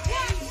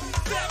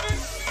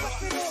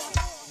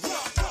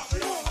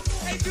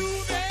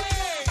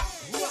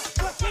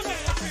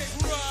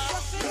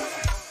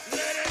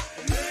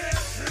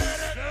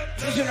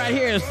 This one right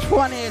here is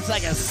 20. It's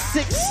like a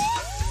 6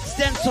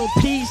 stencil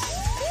piece.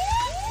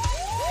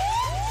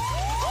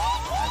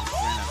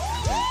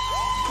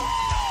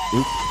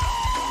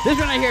 This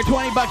one right here,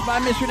 $20 by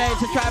Miss Renee.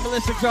 It's a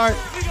tribalistic art.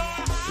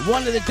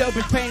 One of the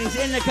dopest paintings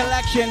in the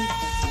collection.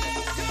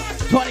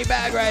 20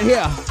 bag right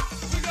here.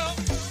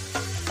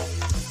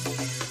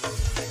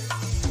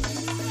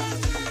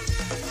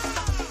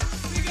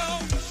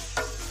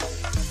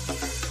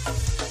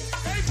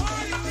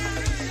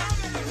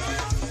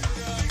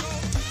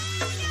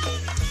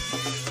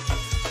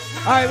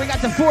 All right, we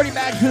got the 40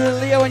 bags for the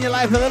Leo in your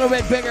life. A little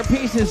bit bigger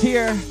pieces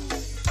here.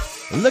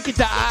 Look at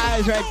the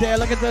eyes right there.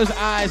 Look at those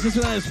eyes. This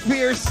one is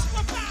fierce.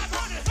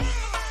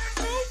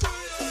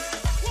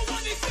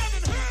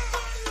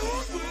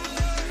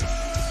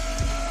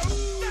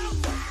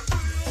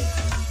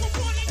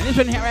 And this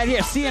one here, right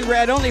here, Seeing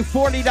Red, only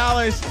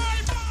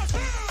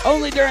 $40.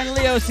 Only during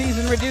Leo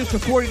season, reduced to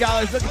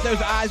 $40. Look at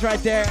those eyes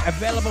right there.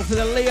 Available for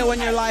the Leo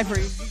in your life, or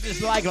you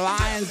just like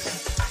lions.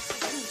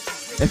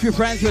 If you're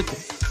friends with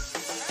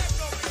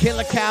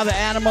Killer Cow, the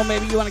animal,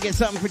 maybe you want to get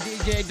something for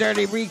DJ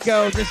Dirty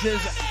Rico. This is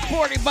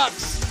 $40.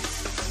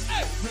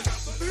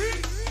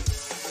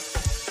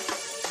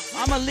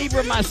 I'm a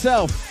Libra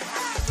myself.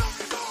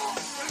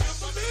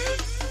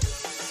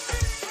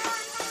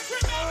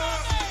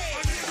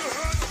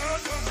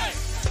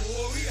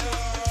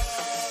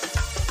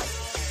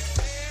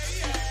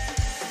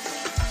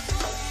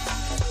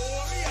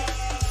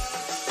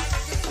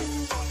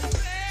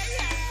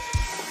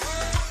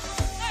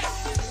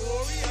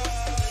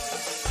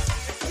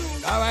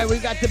 All right, we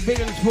got the big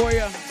ones for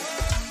you.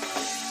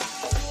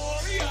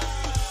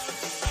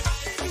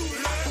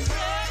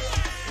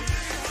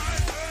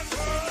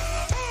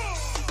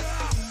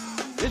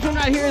 This one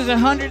right here is a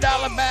 $100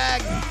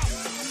 bag.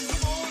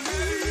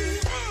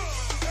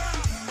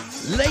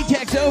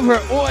 Latex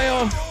over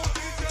oil.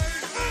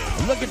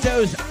 Look at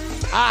those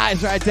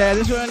eyes right there.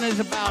 This one is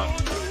about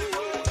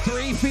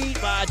 3 feet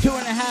by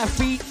 2.5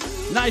 feet.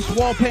 Nice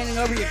wall painting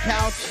over your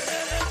couch.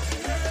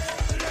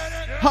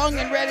 Hung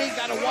and ready,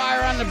 got a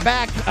wire on the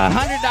back,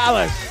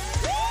 $100.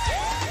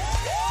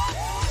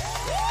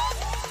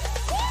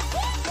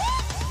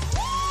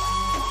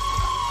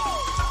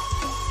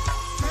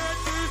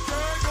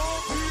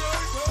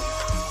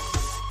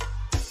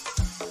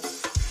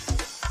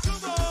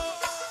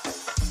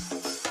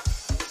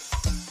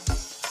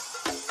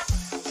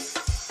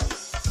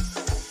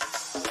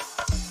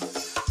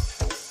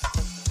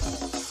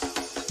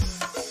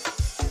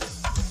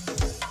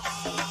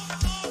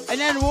 And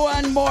then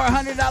one more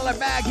 $100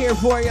 bag here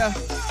for you.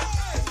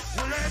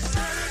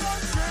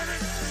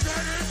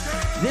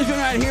 This one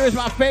right here is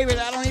my favorite.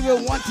 I don't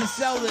even want to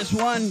sell this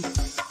one.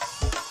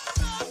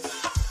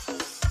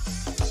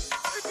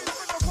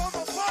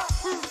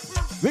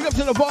 Big up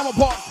to the Balmer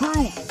Park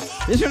crew.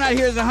 This one right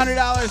here is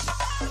 $100.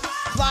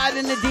 Slide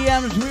in the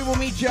DMs. We will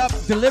meet you up.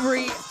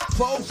 Delivery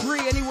for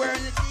free anywhere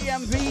in the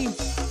DMV.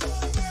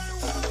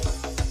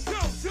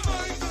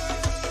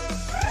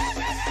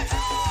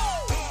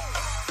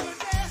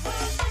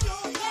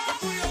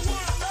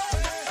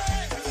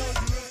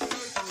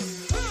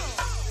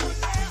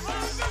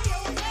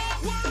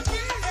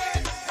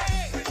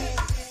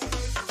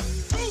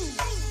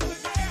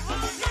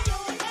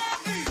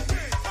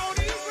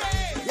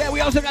 We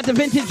also got the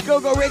vintage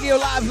Go-Go Radio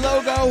Live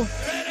logo.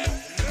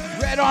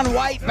 Red on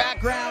white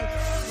background.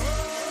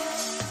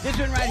 This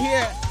one right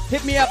here.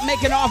 Hit me up,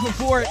 make an offer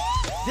for it.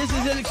 This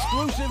is an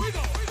exclusive.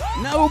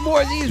 No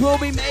more of these will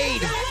be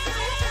made.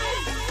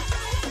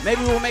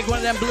 Maybe we'll make one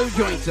of them blue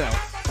joints though.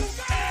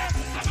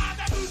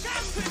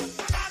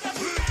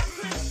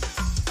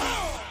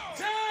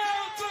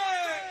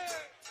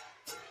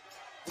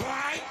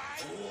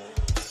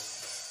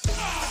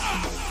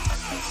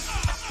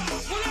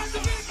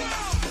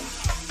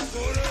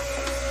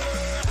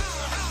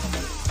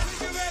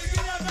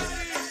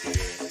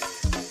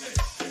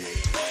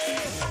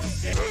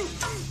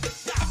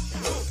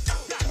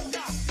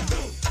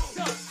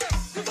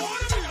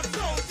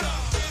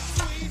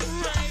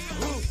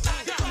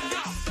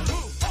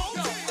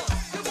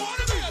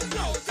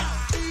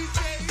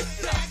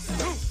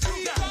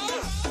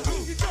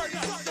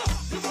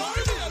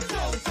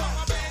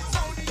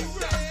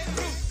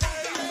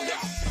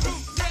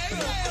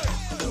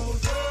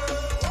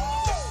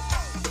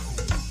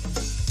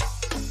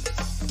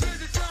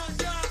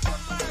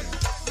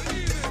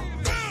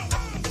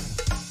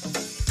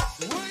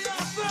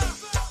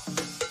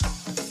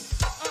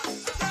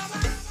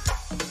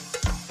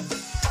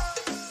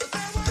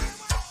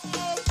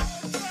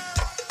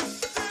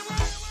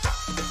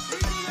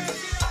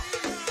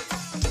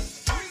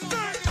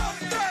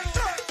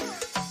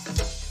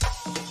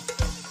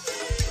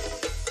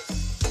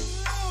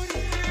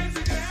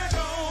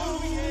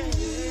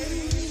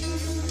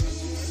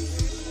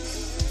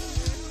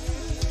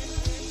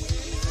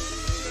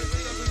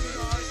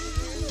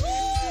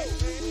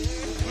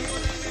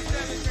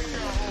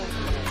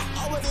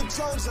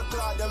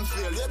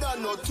 You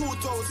don't know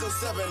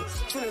 2007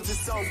 Trinity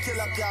Sound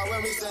Killer Car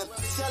when we said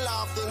sell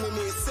off thing we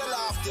need, sell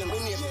off thing we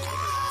need.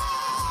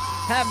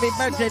 Happy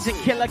birthday to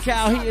Killer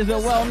Cow. He is a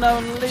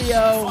well-known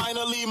Leo.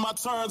 Finally, my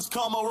turns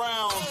come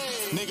around.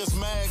 Niggas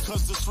mad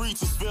cause the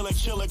streets is feeling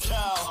Killer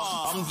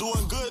Cow. I'm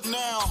doing good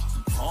now.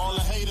 All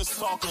the haters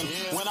talking.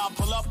 When I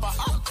pull up,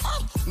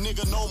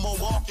 nigga, no more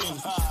walking.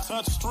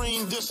 Touch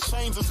screen, this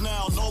changes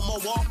now, no more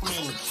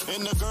Walkman.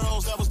 And the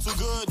girls that was too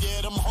good,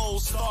 yeah, them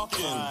hoes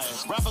stalking.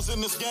 Rappers in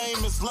this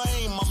game is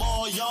lame, I'm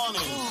all yawning.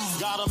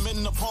 Got them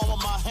in the palm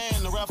of my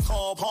hand, the ref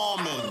called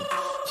palming.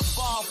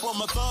 Far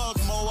from a thug,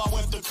 Mo, I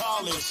went to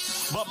college.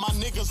 But my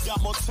niggas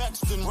got more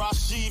text than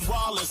Rasheed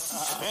Wallace.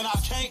 And I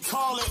can't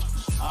call it,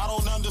 I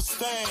don't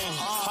understand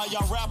how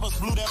y'all rappers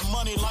blew that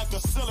money like a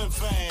ceiling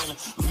fan.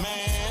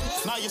 Man,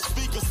 now your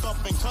speakers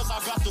thumping, cause I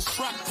got this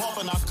track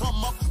pumping. I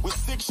come up with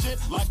sick shit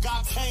like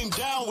I came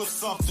down with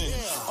something.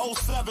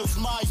 07's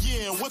my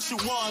year, what you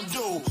wanna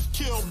do?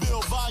 Kill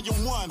Bill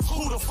Volume 1,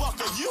 who the fuck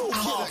are you,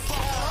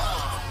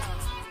 motherfucker?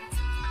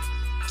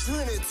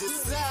 Trinity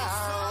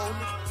Sound.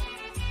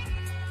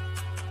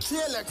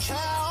 Killer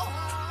Cow.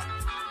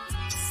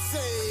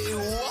 Say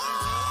what?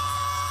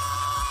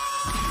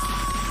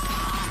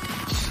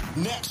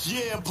 Next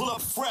year, pull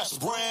up fresh,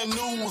 brand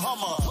new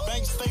Hummer.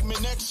 Bank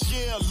statement next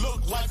year,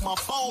 look like my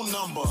phone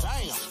number.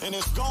 Damn. And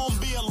it's gonna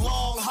be a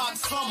long, hot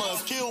summer.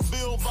 If Kill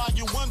Bill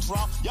Volume 1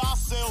 drop, y'all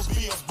sales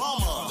be a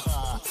bummer.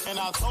 And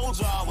I told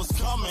y'all I was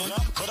coming,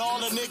 but all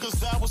the niggas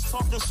that was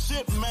talking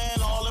shit, man,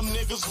 all them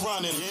niggas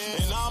running.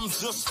 And I'm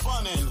just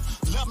funning.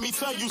 Let me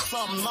tell you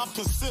something, I'm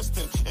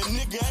consistent. And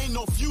nigga, ain't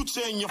no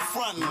future in your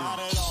frontin'. Not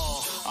at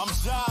all. I'm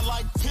jive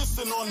like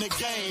pissing on the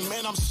game.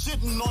 Man, I'm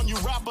shitting on you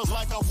rappers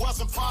like I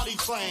wasn't potty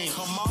trained.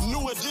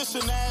 New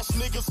edition ass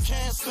niggas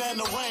can't stand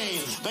the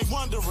rain. They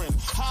wondering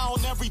how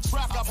on every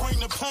track I bring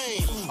the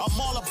pain. I'm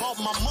all about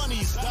my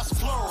monies, that's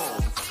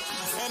plural.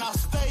 And I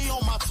stay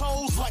on my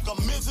toes like a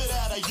midget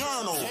at a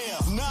urinal.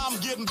 Now I'm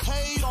getting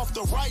paid off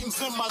the writings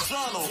in my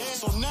journal.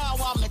 So now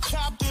I'm the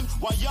captain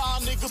while y'all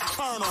niggas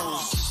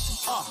colonels.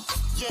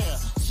 Yeah,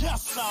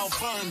 yes, I'll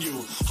burn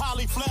you.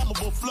 Highly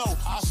flammable flow,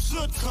 I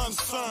should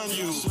concern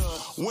you.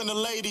 When the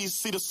ladies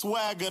see the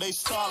swagger, they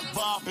start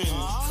bopping.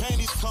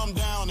 Panties come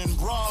down and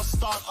bras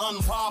start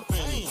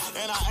unpopping.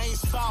 And I ain't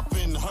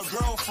stopping, her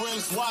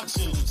girlfriend's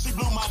watching. She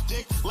blew my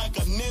dick like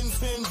a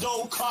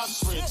Nintendo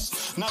cartridge.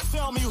 Now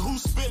tell me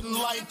who's spitting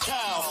like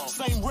cow.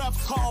 Same rep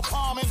called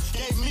Palmin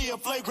gave me a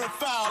flagrant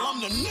foul. I'm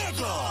the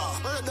nigga.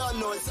 You don't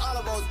know, it's all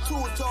about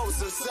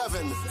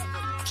 2007.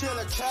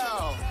 Killer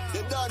Cow,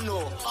 you don't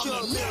know.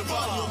 Kill Bill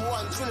Volume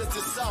 1,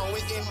 Trinity Sound.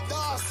 We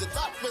endorse it.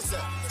 That was it.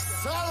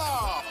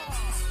 Salah.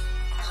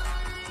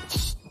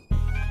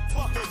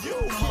 Fuck are you,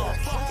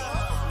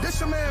 motherfucker? This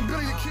your man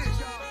Billy the Kid.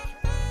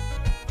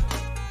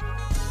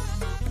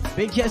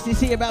 Big Chesty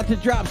C about to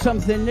drop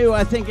something new,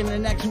 I think, in the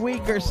next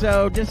week or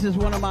so. This is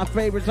one of my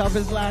favorites off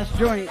his last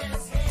joint.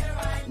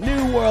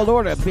 New World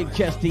Order,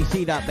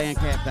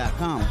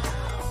 BigChesTC.bandcamp.com.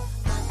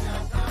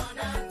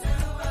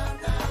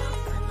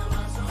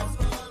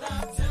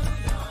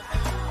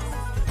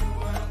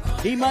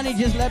 E-Money,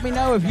 just let me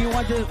know if you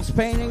want this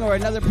painting or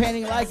another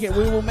painting like it.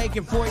 We will make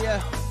it for you.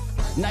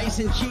 Nice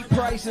and cheap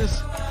prices.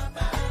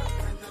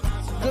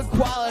 Good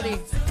quality.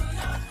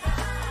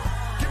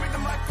 Give me the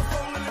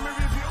microphone and let me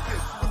review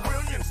this. The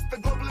brilliance, the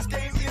globalist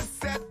game is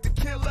set to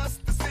kill us.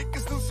 The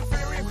sickest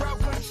Luciferian crowd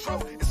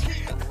control is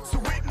here. So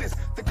witness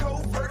the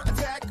covert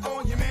attack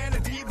on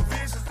humanity. The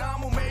vicious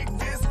I'm gonna make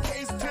this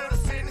case to the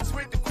sentence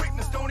with the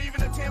quickness. Don't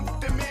even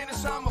attempt to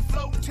diminish. I'ma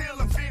float till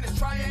I'm finished.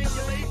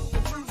 Triangulate the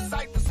truth,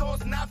 cite the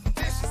source, not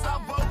fictitious. I'll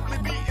vocally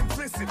be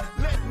implicit.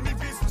 Let me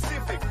be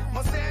specific.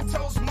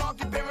 Monsanto's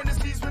market bearing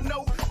disease with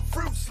no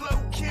fruit. Slow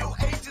kill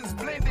agents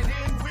blended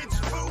in with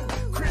food.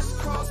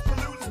 Crisscross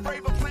pollutants,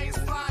 braver planes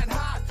flying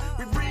high.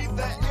 We breathe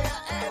the air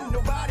and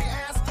nobody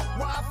asks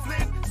why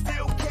Flint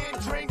still can't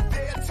drink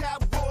their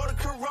tap water.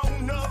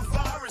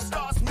 Coronavirus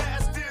starts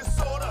mass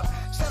disorder.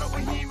 Shadow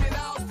bohemian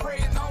owls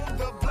preying on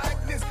the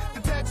blackness.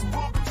 The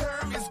textbook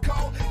term is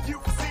called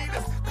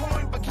Euclides,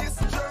 coined by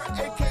Kissinger,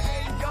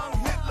 aka Young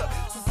Hitler.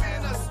 So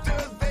sinister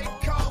they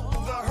call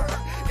the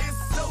herd. It's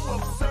so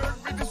absurd,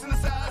 reducing the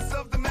size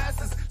of the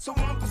masses. So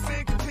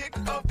 1% can pick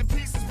up the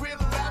pieces with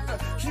laughter.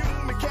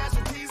 Human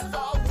casualties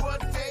are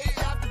what they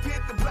have to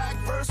pit the black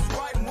versus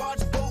white and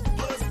watch both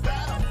bloods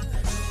battle.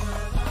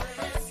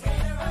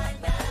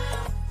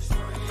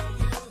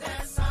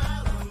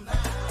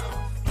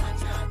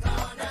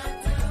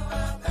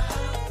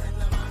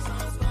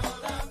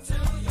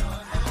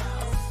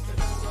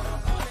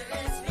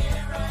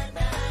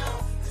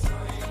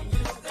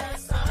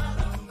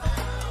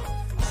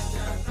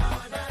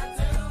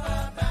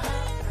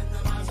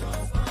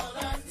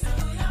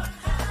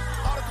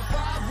 Article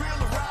 5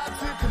 will arrive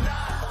to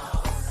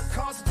connive.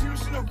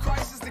 Constitutional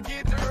crisis to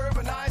get the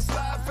urbanized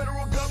life.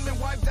 Federal government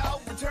wiped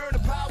out, return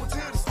of power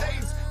to the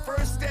states.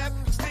 First step,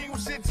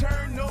 extinguish it,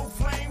 turn no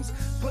flames.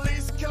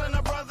 Police killing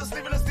our brothers,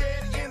 leaving us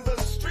dead in the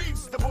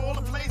streets. The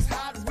boiler place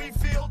hot, we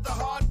feel the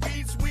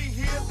heartbeats. We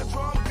hear the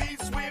drum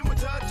beats when we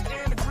touch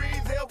and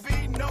agree. There'll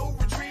be no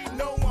retreat,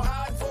 no more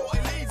hide for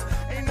elites.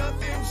 Ain't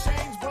nothing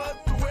changed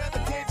but the weather,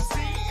 can't you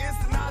see? It's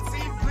the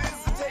Nazi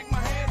blizzard, take my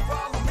hand,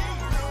 follow me.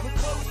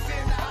 The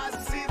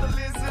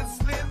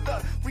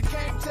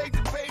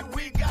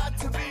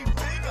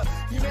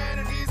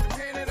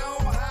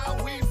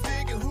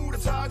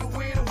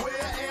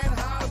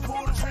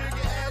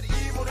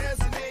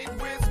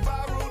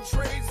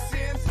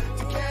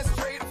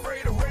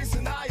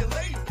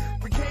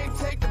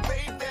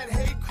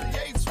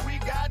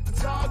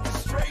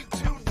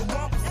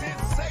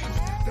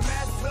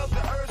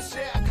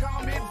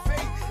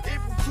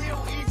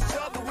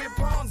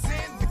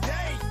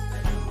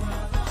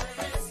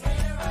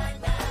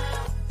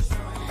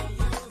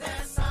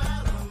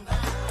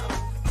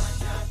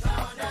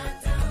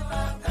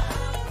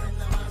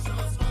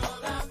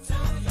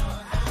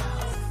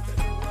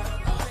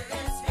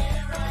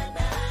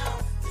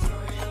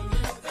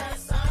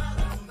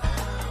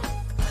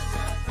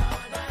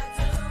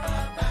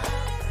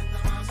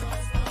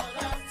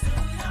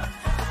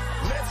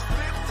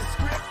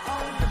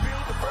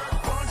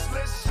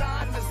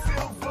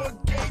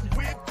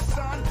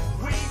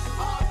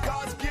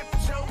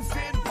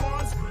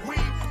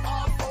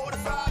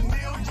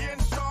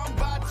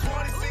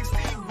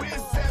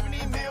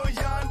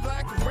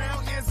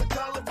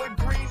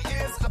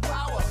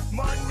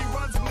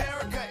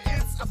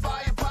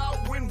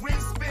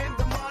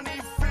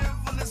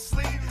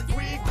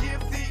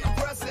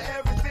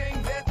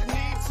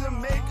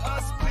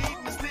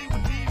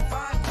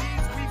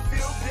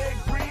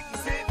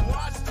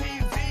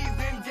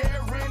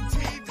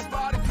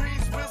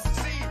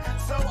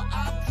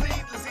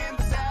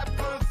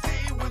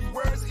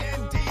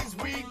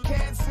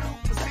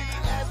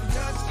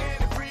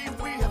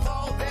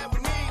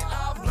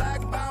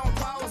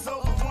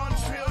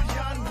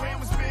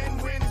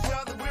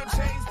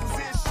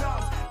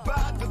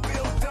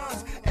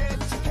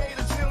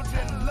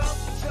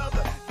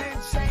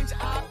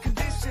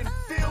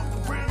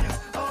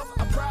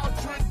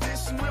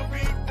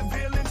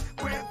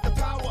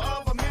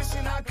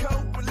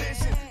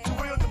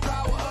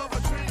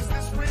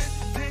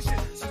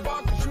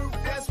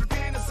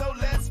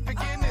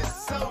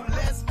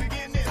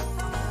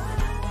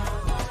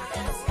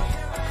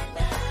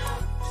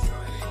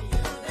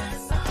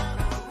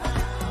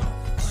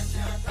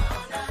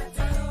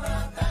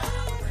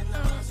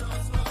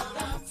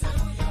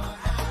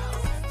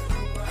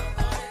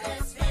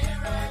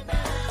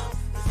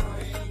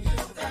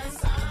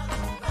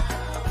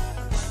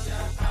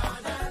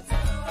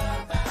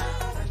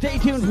Stay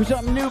tuned for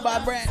something new by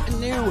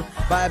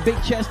Big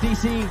Chest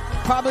DC.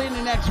 Probably in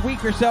the next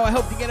week or so. I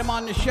hope to get him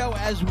on the show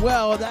as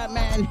well. That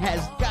man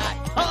has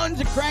got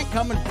tons of crank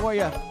coming for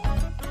you.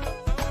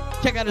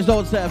 Check out his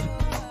old stuff.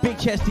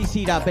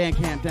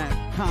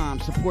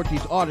 BigChestDC.bandcamp.com. Support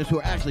these artists who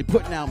are actually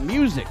putting out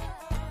music.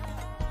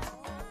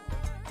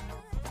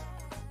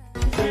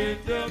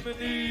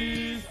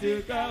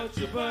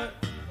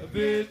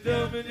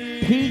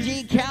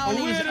 PG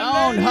County's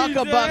own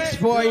Huckabucks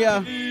for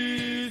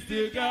you.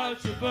 Stick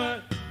out your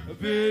butt,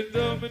 bend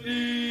on my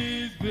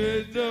knees,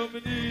 bend on my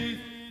knees,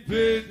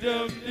 bend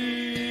on my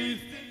knees.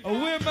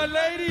 Oh, where my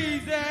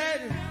ladies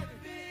at?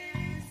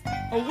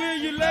 Oh, where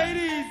you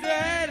ladies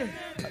at?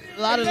 A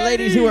lot of the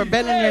ladies who were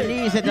bending their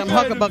knees at them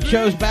Huckabuck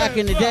shows back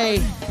in the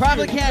day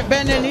probably can't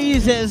bend their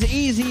knees as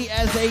easy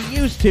as they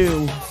used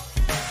to.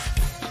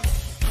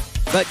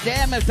 But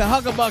damn if the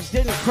Huckabucks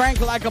didn't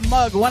crank like a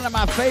mug. One of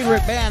my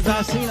favorite bands.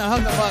 I've seen the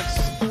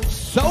Huckabucks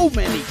so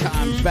many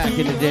times back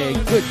in the day.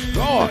 Good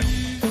God.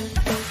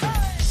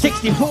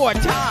 64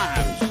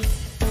 times.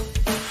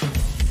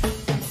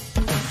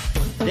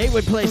 They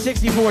would play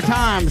 64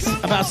 times,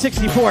 about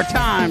 64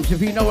 times, if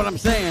you know what I'm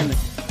saying.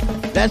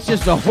 That's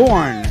just a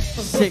horn.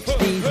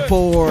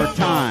 64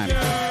 times.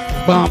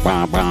 Bum,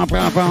 bum, bum,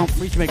 bum, bum.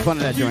 We should make fun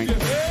of that joint.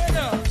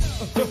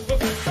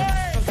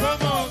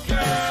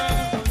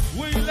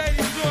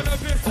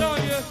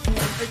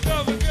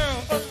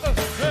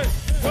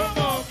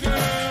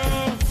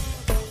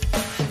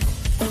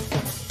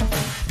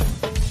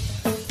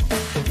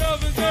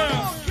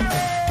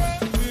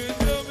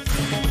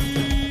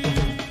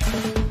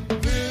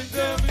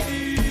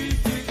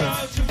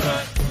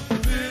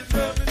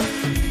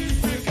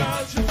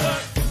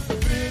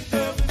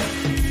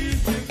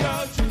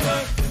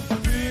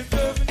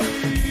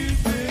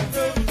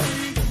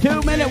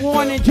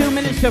 Warning, 2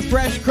 minutes to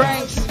fresh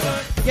cranks.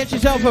 Get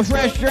yourself a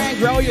fresh drink,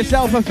 roll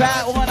yourself a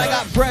fat one. I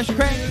got fresh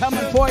crank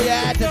coming for you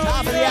at the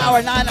top of the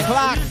hour, 9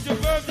 o'clock.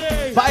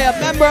 By a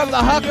member of the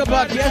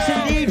Huckabucks. Yes,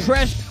 indeed,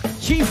 fresh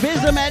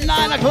Chiefism at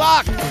 9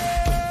 o'clock.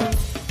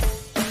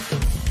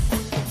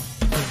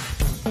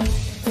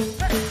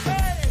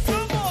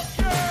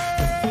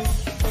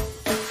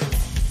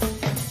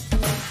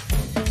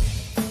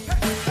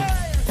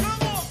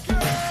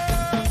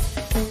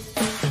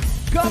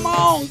 Come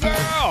on,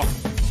 girl.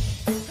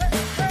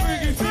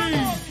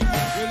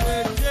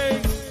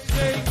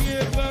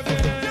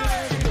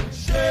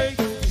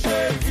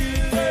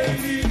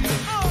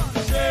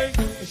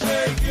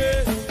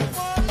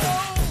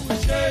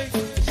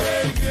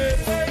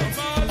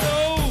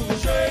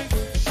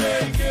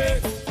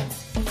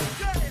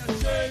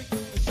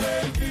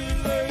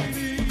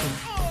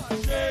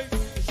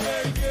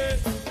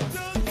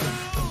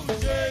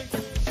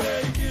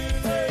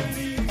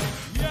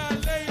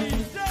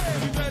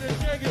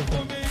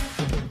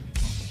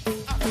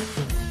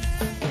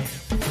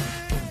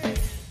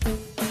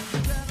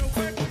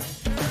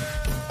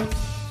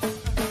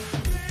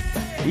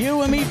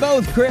 You and me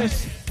both,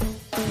 Chris.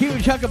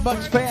 Huge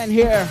Huckabucks fan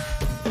here.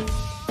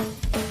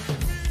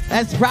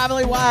 That's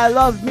probably why I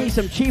love me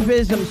some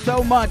Chiefism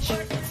so much.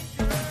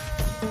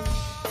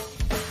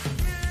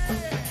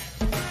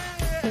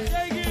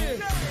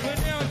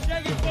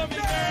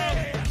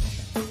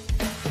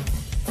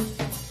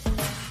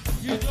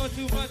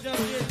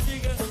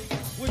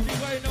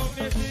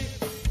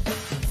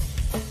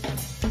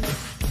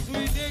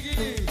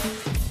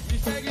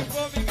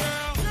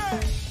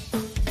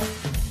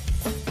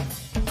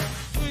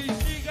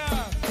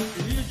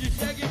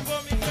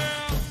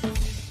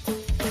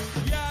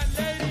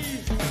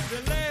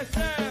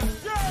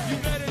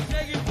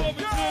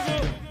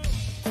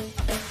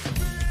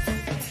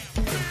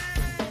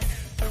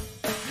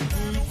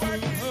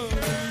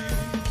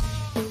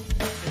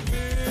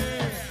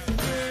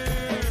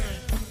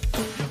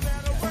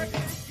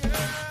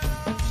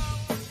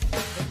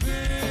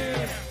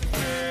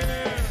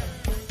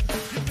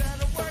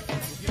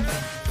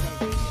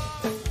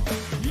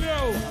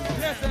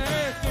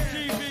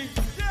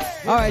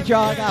 All right,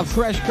 y'all, I got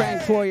fresh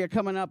crank for you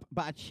coming up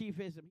by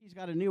Chiefism. He's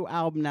got a new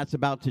album that's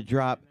about to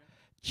drop.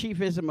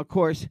 Chiefism, of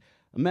course,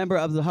 a member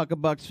of the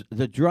Huckabucks,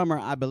 the drummer,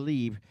 I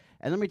believe.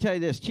 And let me tell you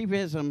this,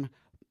 Chiefism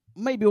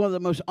may be one of the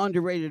most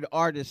underrated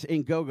artists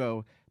in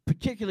go-go,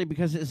 particularly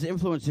because his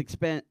influence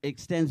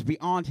extends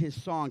beyond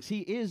his songs. He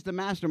is the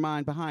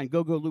mastermind behind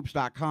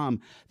GoGoLoops.com,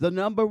 the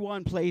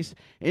 #1 place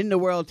in the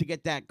world to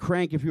get that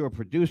crank if you're a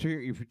producer,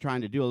 if you're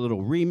trying to do a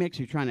little remix,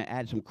 you're trying to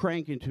add some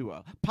crank into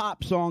a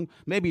pop song,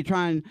 maybe you're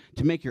trying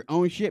to make your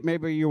own shit,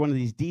 maybe you're one of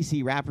these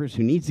DC rappers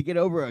who needs to get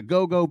over a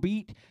go-go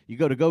beat. You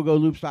go to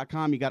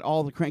GoGoLoops.com, you got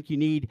all the crank you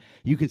need.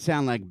 You can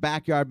sound like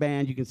Backyard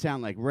Band, you can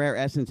sound like Rare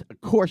Essence,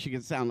 of course you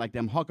can sound like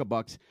them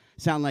Huckabucks,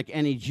 sound like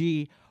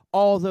NEG,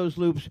 all those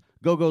loops,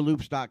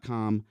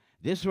 GoGoLoops.com.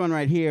 This one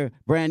right here,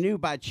 brand new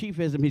by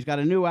Chiefism. He's got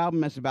a new album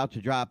that's about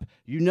to drop.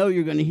 You know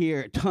you're going to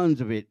hear tons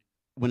of it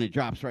when it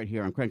drops right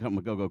here on Crank Up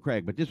with Go-Go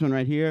Craig. But this one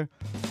right here,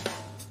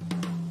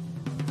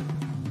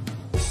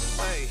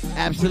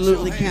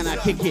 absolutely cannot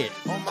kick it.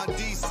 All my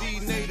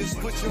DC natives,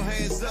 put your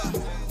hands up.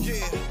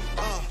 Yeah,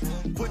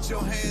 put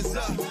your hands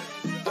up.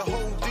 The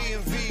whole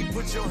DMV,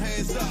 put your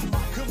hands up.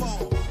 Come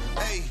on,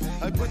 hey,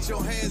 put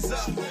your hands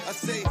up. I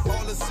say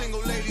all the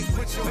single ladies,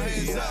 put your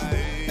hands up.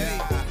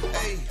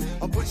 Hey,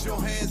 put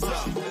your hands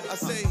up. I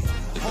say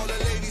all the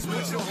ladies,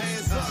 put your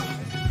hands up.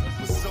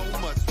 With so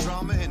much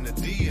drama in the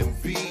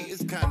DMV,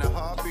 it's kinda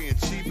hard being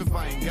cheap if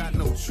I ain't got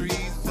no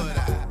trees. But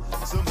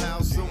I somehow,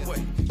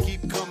 someway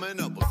keep coming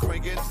up with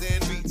cranking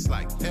and beats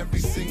like every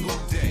single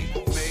day.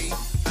 May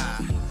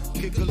I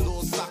kick a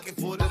little socket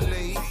for the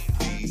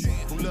ladies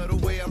who love the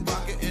way I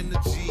rock it in the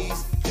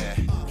G's. Yeah,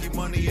 keep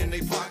money in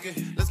they pocket.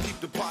 Let's keep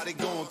the party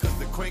going, cause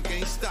the crank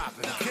ain't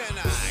stopping. Can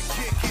I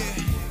kick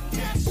it?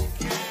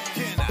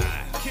 Can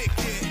I kick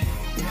it?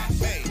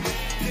 Hey,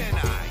 can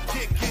I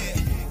kick it?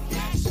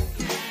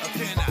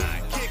 Can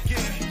I kick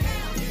it?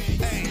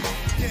 Hey,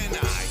 can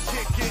I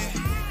kick it?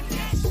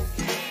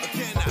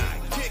 Can I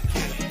kick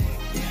it?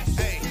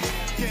 Hey,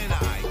 can I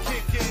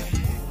kick it?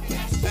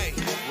 Hey,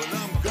 well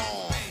I'm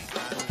gone.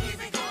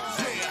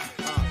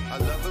 Yeah, I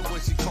love it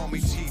when she call me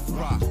Chief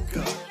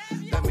Rocker.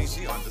 That means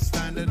she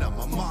understand that I'm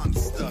a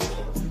monster.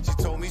 She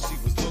told me she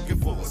was looking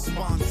for a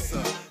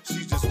sponsor.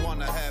 She just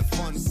wanna have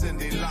fun,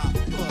 Cindy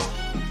Lauper.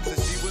 Said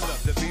she would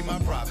love to be my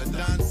private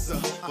dancer,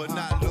 but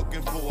not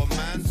looking for a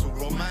man to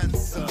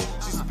romance her.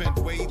 She spent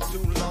way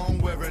too long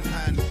wearing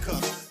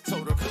handcuffs.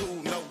 Told her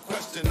cool, no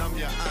question, I'm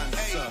your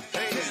answer.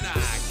 Hey, can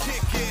I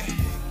kick it?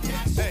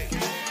 Hey,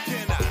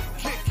 can I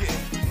kick it?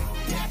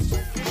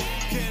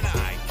 Can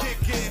I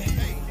kick it?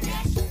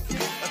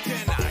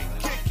 Can I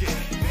kick it?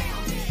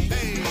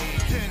 Hey,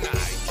 can I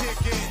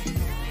kick it?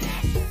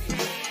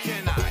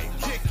 Can I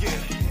kick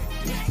it?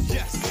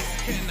 Yes,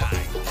 can I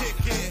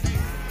kick it?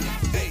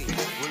 Hey,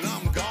 well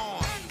I'm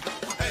gone.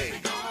 Hey,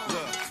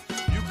 look,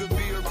 you could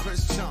be her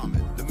Prince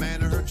Charming, the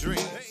man of her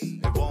dreams.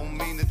 It won't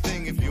mean a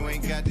thing if you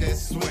ain't got that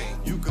swing.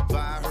 You could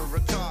buy her a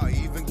car,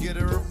 even get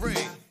her a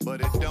ring,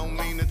 but it don't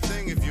mean a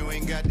thing if you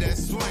ain't got that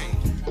swing.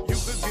 You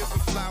could give her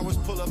flowers,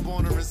 pull up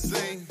on her and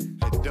sing.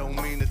 It don't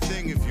mean a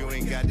thing if you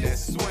ain't got that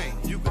swing.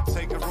 You could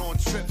take her on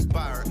trips,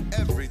 buy her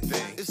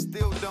everything. It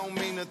still don't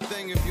mean a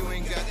thing if you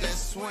ain't got that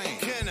swing.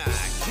 Can I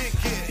kick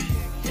it?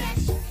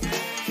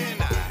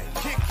 Can I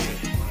kick it?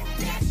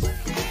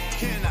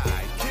 Can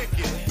I kick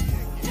it?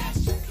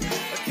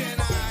 Can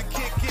I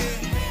kick it?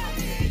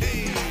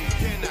 Hey,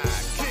 can I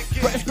kick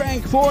it? Fresh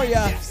crank for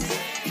ya.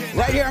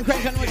 Right here on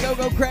Crank on with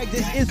Go Craig.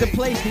 This is the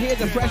place to hear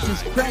the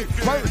freshest crank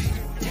first,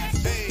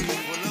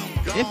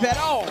 if at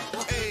all.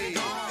 Hey,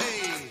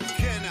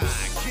 can I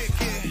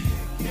kick it?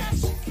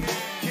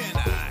 Can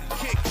I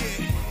kick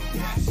it?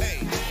 Hey,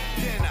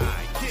 can I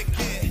kick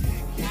it?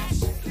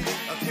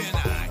 Can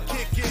I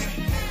kick it?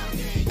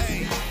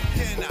 Hey,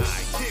 can I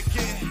kick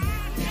it?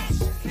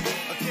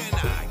 Can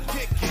I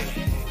kick it?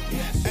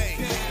 Hey,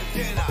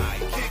 can I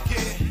kick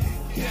it?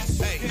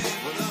 Hey,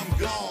 well I'm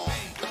gone.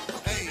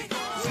 Hey,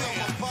 till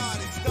my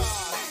party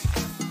starts.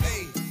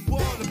 Hey,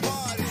 where the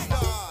party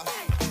starts.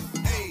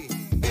 Hey,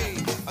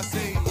 I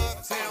say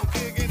uptown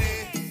kicking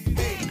it.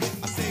 Hey,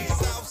 I say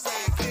south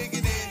side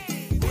kicking it.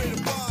 Where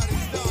the party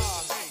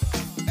starts.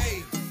 Hey,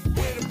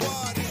 where the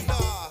party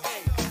starts.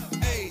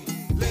 Hey,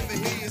 let me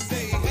hear you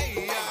say hey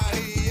ya,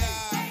 hey ya.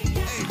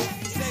 Hey,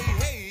 say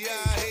hey ya,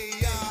 hey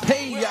ya.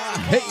 Hey ya,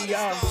 hey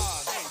ya.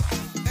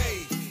 Hey,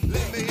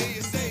 let me hear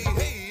you say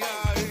hey ya,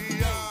 hey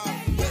ya.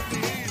 Let me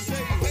hear you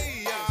say hey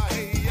ya,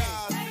 hey ya.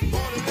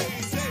 All the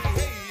ladies say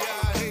hey ya,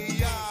 hey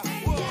ya.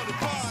 Where the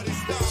party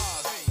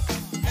starts.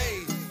 Hey,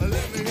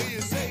 let me hear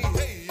you say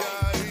hey ya,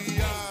 hey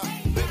ya.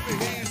 Let me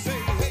hear you say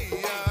hey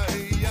ya,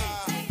 hey ya.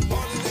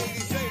 All the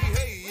ladies say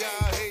hey ya,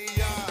 hey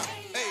ya.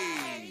 Hey.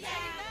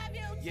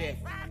 Yeah,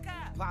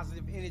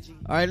 positive energy.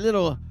 All right,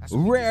 little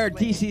rare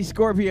DC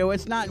Scorpio.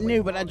 It's not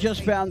new, but I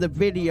just found the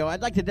video.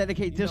 I'd like to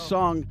dedicate this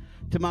song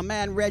to my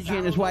man Reggie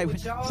and his wife,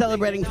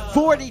 celebrating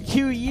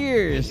 42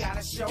 years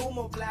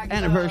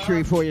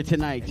anniversary for you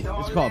tonight.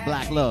 It's called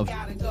Black Love.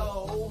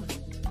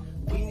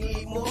 We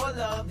need more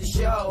love to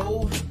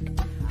show.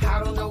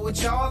 I don't know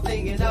what y'all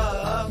thinking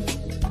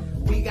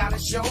of. We gotta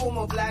show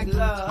more black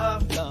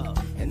love.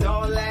 And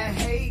all that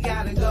hate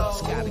gotta go.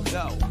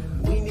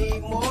 We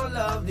need more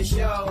love to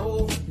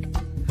show.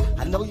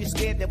 I know you're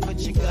scared to put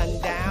your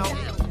gun down.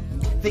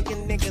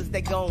 Thinking niggas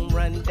they gon'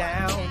 run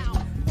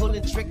down.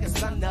 Pulling triggers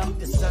sun up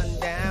to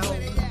sundown.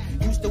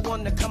 Used to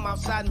want to come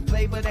outside and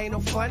play, but ain't no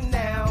fun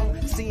now.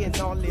 Seeing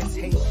all this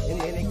hate and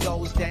then it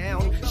goes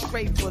down.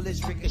 Straight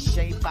bullets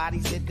ricochet,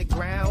 bodies hit the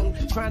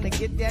ground. Trying to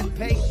get that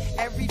pay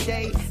every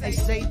day. They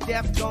say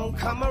death gon'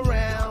 come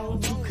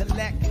around to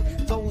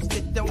collect those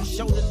that don't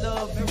show the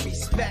love and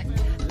respect.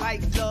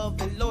 Life,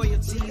 love, and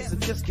loyalty is a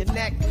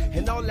disconnect.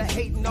 And all the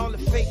hate and all the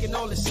fake and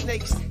all the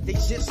snakes, they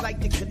just like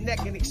to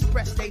connect and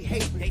express they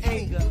hate, they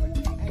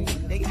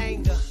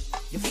anger.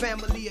 Your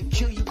family will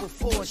kill you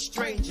before a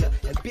stranger.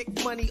 And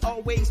big money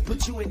always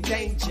put you in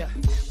danger.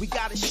 We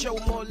gotta show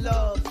more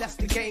love, that's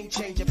the game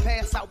changer.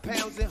 Pass out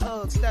pounds and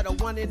hugs instead of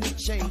one in the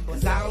chamber.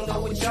 'Cause I don't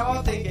know what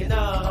y'all thinking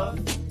of.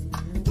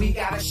 We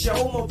gotta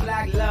show more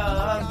black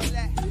love.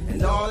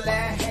 And all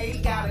that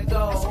hate gotta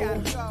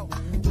go.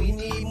 We We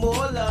need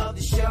more love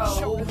to show. I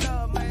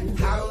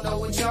don't know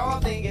what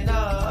y'all thinking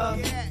of.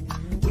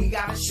 We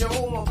gotta show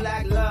more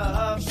black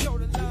love.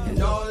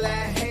 And all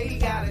that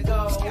hate gotta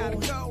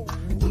go.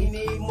 We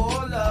need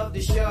more love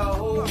to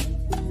show.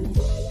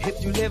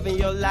 If you live in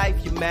your life,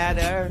 you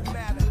matter.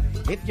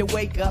 If you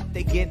wake up,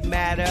 they get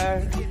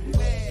madder.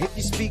 If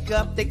you speak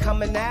up, they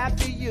coming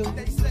after you.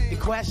 The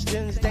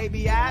questions they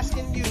be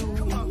asking you.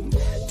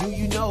 Do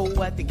you know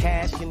what the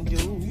cash can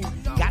do?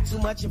 Got too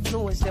much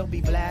influence, they'll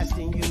be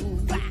blasting you.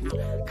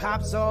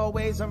 Cops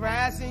always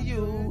harassing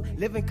you.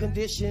 Living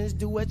conditions,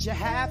 do what you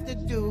have to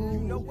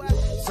do.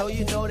 So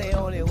you know they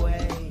on their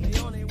way.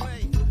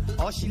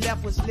 All she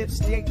left was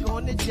lipstick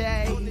on the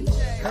J.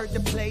 Heard the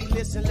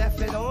playlist and left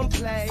it on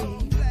play.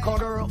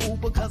 Called her a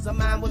Uber cause her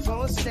mind was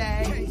on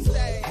stay.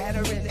 Had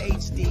her in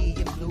HD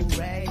and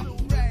Blu-ray.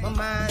 My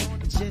mind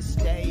just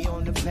stay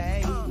on the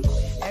page.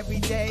 Every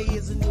day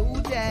is a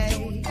new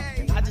day.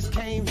 I just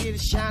came here to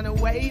shine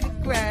away the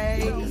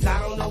gray. Cause I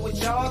don't know what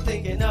y'all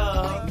thinking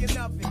of.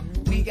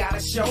 We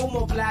gotta show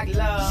more black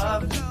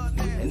love.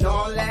 And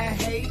all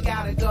that hate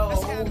gotta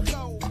go.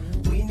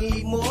 We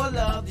need more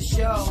love to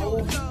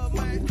show. I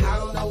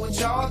don't know what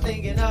y'all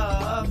thinking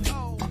of.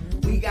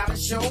 We gotta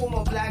show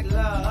more black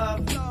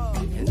love.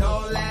 And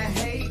all that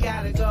hate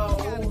gotta go.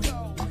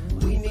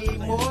 We need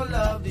more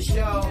love to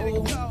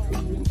show.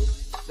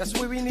 That's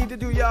what we need to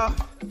do, y'all.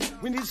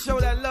 We need to show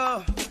that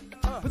love.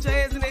 Put your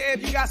hands in the air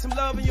if you got some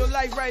love in your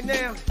life right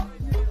now.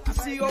 I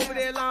see you over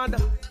there,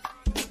 Londa.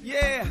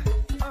 Yeah.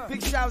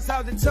 Big shouts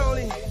out to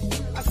Tony.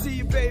 I see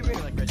you, baby.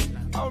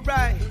 All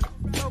right.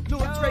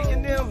 Louis Drake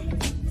and them.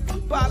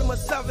 Bottom of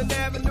 7th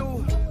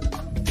Avenue.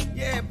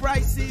 Yeah,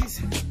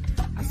 Bryce's.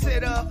 I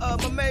said,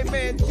 my main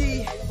man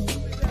D.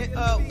 And,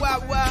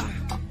 Wawa.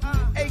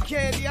 Hey,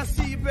 Candy, I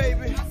see you,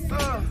 baby.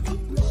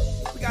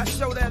 We gotta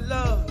show that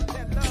love.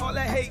 All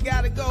that hate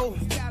gotta go.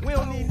 We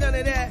don't need none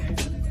of that.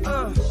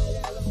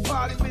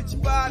 Party with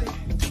your body.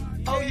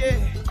 Oh, yeah.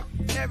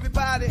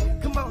 Everybody,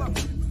 come on.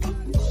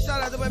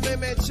 Shout out to my main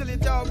man, Chili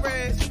Dog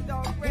Reg. He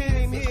ain't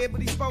even here,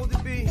 but he's supposed to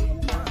be.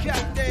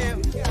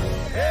 Goddamn.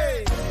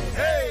 Hey,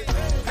 hey,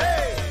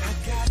 hey. I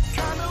got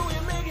Conno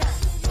in me,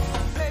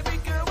 baby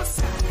girl, what's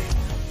happening?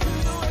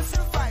 You know it's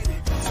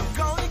invited, so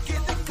go and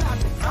get the clock.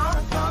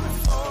 I'm coming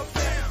for a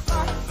bam,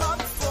 pop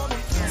it for me.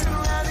 Turn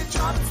around and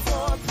drop it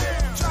for a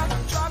bam,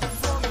 drop it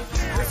for me.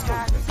 I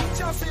got the beach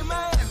house in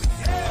Miami,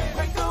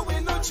 break the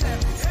window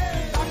champions.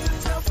 Lots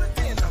of town for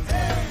dinner,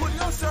 put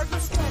no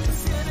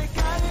circumstances. Yeah, they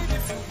got it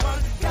if you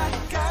want, got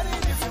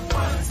it if you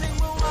want. Sing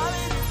with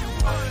wallet if you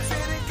want,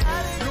 say they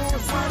got it if you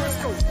want. Let's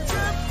go.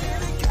 Jump in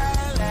the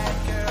Cadillac,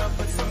 girl,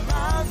 put some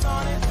miles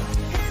on it.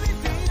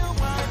 Anything you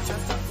want,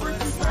 just to put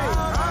this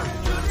on.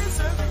 You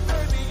deserve it,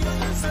 baby, you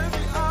deserve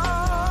it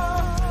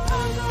all.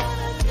 I'm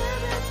gonna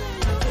give it to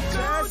you.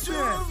 Gold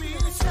jewelry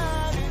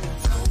shining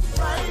so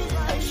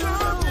bright.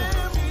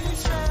 Strawberry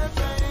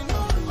champagne,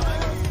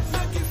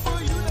 looking for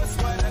you, that's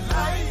what I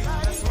like.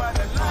 That's what I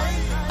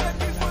like.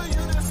 Looking for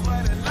you, that's what I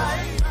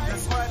like.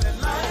 That's what I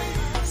like.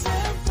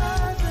 Set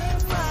fire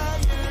and fire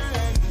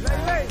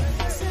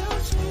and still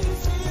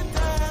cheesy and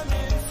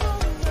diamond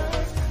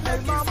fingers.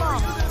 Looking for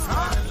you, that's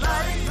what I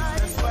like.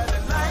 That's what I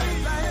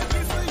like.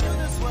 Looking for you,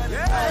 that's what I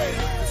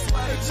like. That's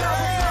what I like.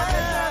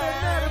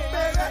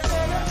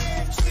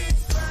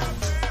 Cheeks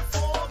clapping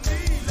for me,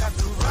 left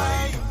to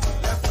right,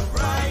 left to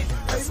right.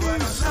 That's what I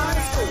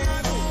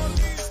like. All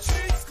these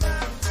cheeks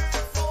clapping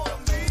for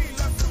me,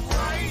 left to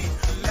right,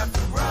 left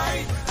to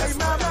right. That's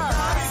what I like.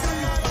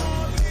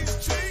 All these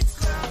cheeks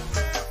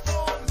clapping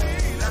for me,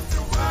 left to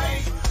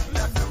right,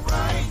 left to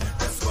right.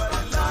 That's what I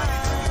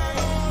like.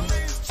 All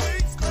these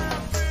cheeks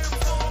clapping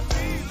for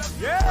me, left to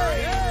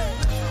right,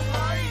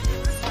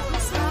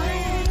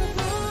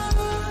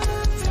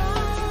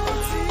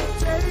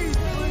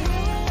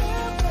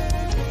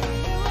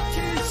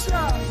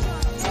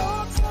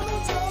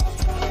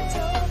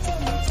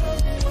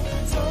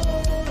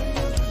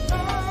 to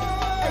right.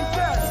 That's what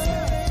I like.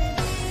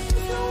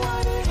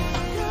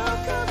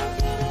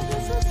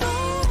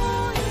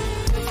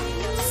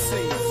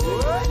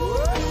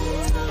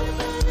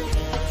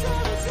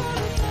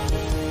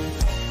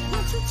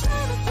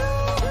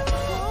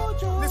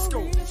 Let's go.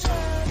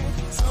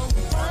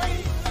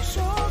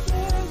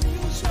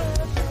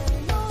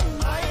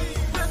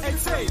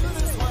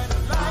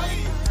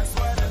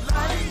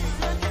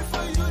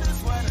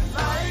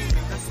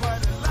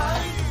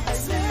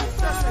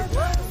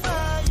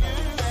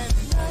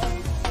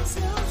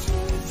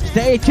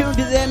 Stay tuned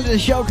to the end of the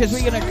show because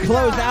we're going to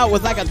close out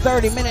with like a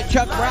 30-minute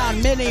Chuck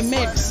Brown mini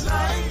mix.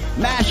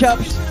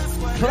 Mashups,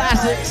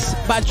 classics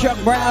by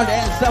Chuck Brown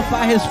and stuff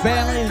by his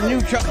family. The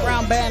new Chuck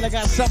Brown band, I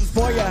got something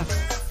for you.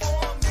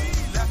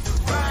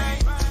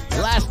 The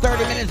last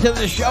 30 minutes of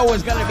the show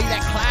is going to be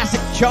that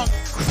classic Chunk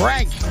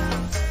Crank.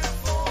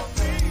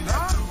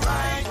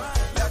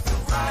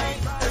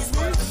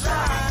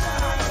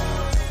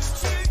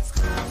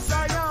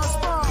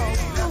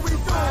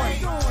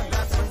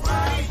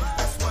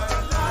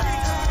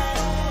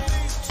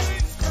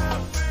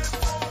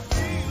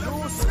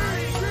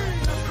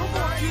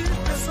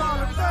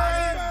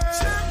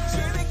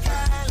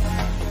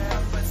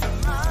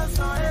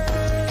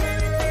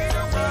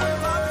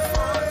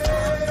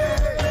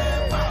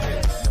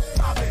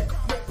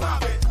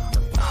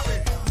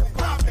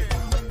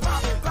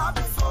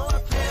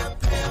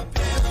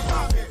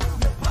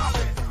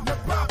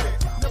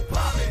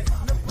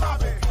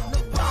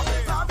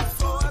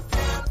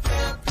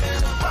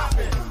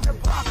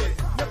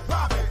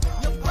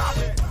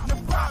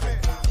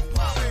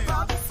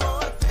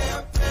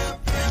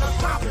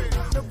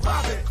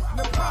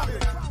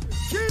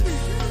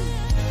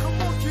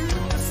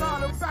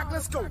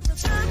 let's go. Jump to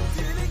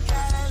the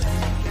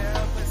Cadillac,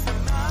 girl, put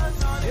some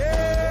miles on it.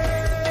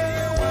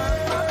 Yeah,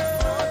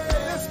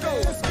 let's go,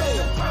 let's go.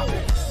 Pop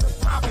it,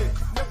 pop it,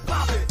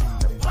 pop it,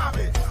 pop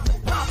it,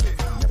 pop it,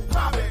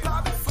 pop it,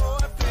 pop it for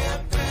a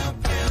pimp,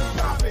 pimp, pimp.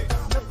 Pop it,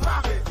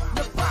 pop it,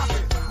 pop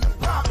it,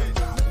 pop it,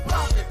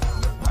 pop it,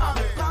 pop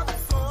it, pop it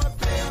for a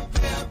pimp,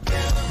 pimp,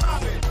 pimp.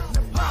 Pop it,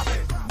 pop it,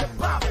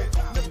 pop it,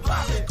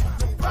 pop it,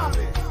 pop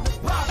it,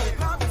 pop it,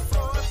 pop it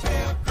for a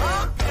pimp,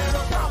 pimp, pimp.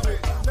 Pop it,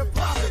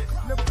 pop it,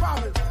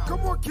 pop it.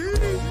 Come on,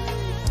 Kitty.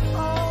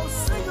 Oh,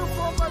 sing it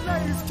for my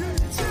ladies, Kitty.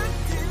 Jump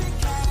to the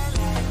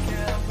Cadillac,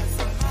 girl, put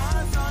some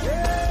miles on it.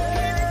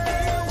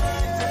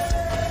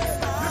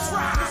 Let's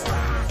ride.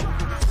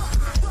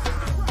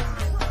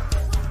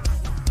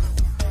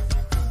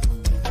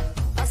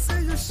 I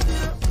see you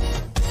shit.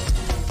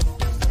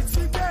 It's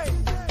your day.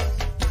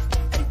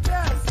 Hey,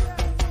 Jazz.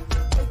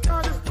 Hey,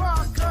 Curtis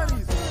Bar,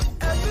 Cuddies.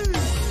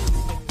 Elise.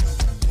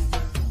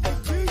 Hey,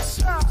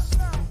 Keisha.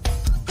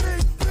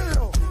 Big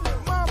Deal.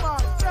 Mama,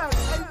 Jack.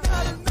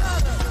 Hey,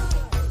 Nada.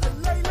 And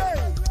Lele.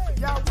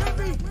 Y'all with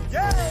me?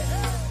 Yeah.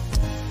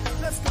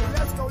 Let's go,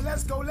 let's go,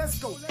 let's go, let's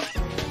go.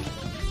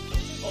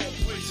 All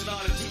praise and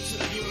honor due to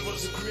the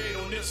universal creator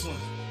on this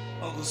one.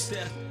 Uncle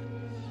Steph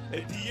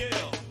and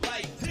DL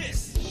like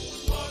this.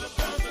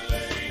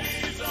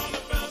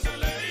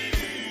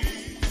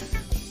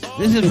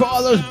 This is for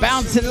all those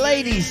bouncing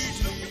ladies.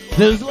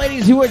 Those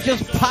ladies who are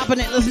just popping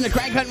it. Listen to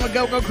Crank Hunting with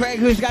Go-Go Craig,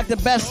 who's got the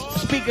best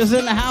speakers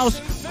in the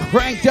house,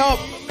 cranked up.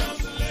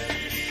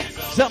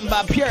 Something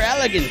about pure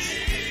elegance.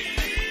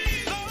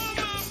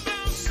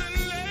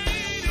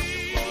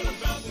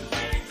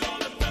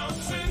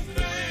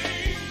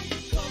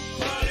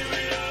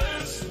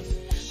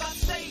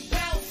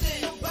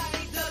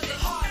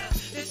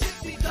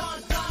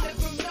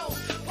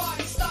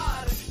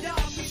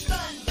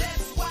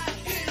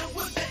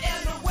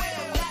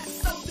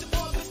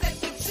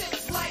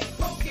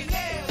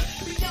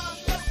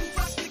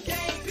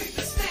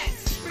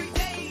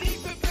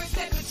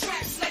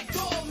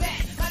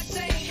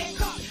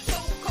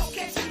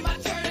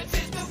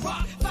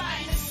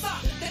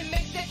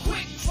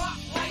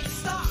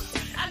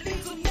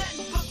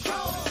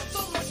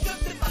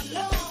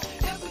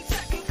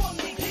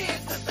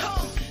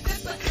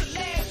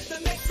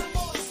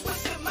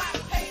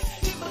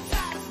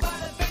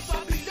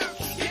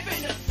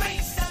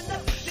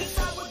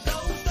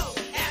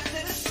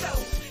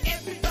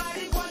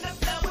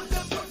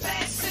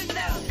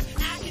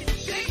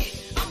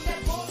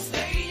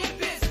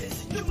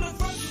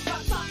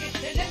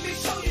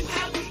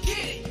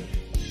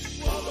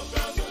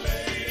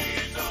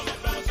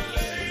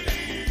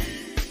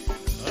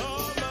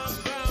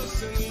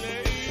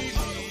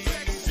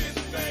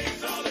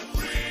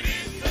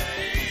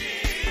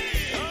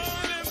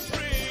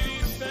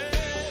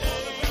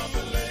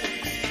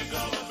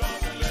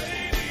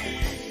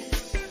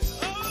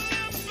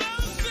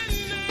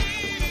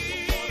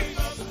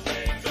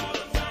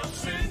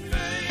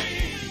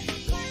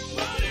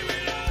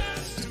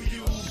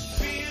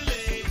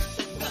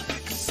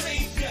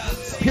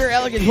 Pure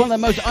Elegance is one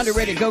of the most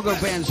underrated go-go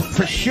bands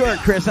for sure,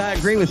 Chris. I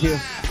agree with you.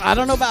 I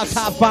don't know about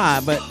top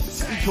 5, but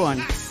each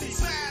one.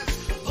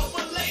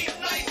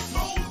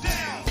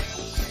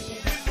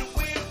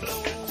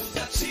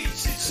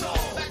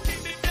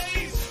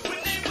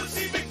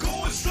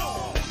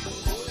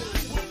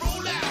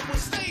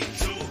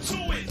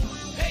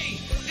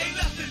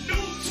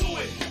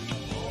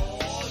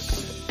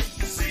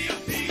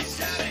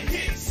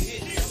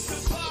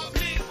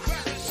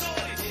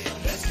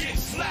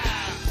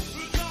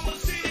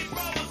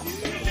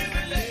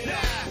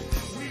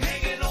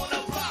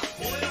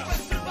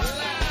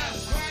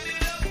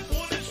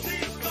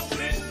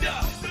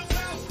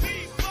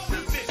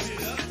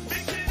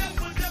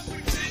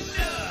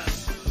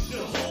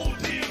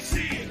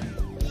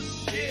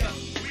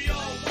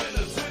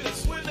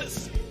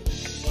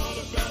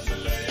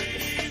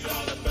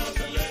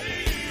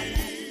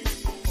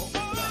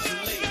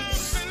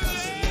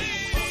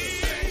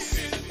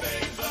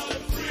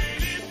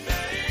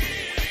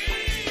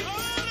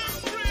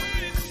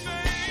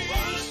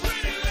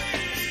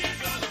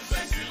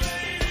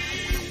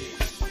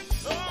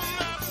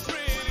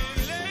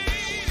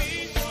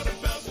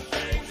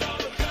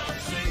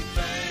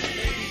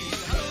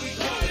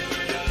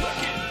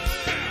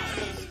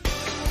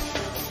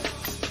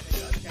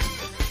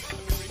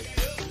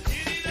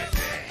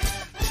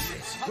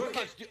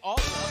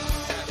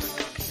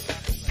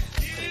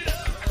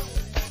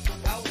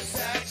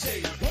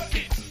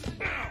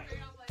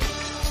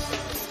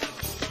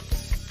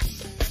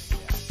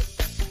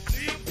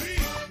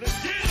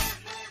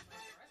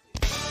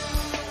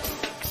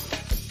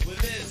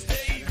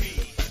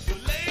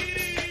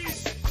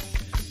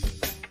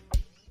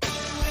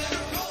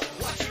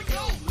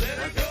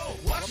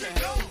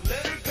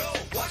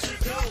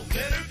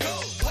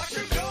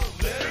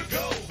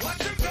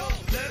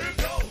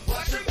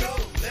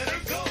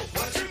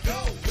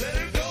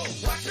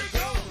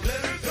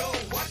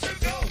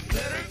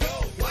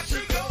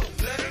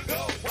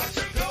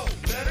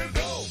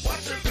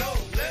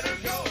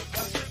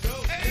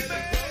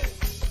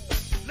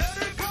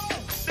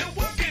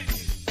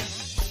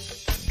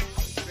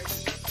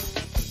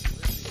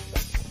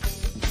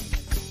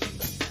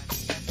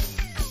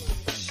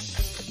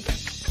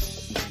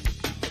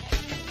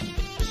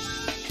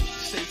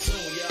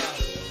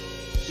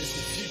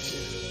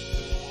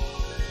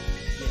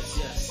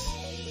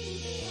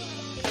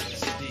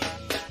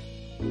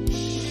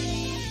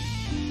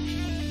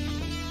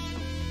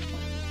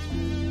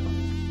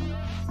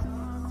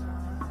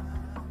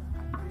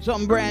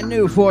 Something brand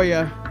new for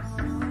you.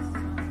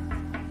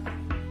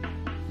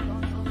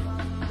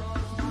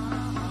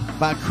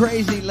 By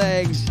Crazy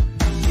Legs.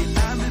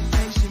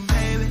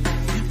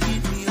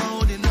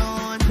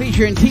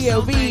 Featuring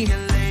T.O.B.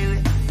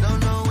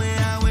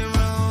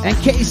 and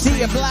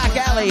KC of Black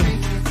Alley.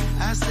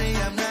 I say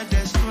I'm not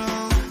that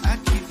strong. I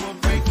keep on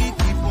breaking,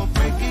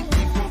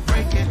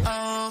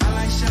 I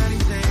like shiny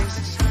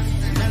things,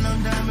 and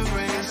I'm diamond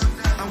rings.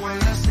 I want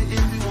lust and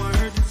everyone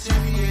heard the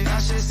TV. I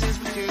shed 6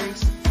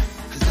 kings,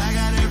 cause I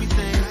got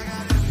everything.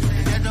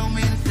 And that don't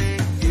mean a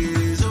thing.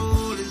 It's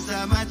all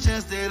inside my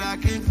chest that I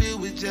can feel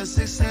with just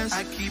success.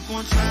 I keep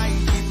on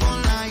trying, keep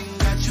on lying.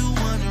 Got you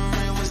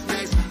wondering what's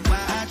next. Why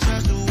I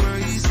trust the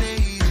word he say,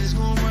 he just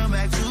gon' run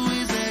back to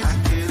his ex. I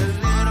get a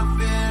little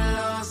bit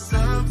lost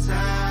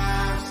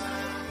sometimes.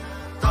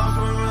 Thoughts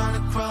will run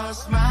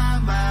across my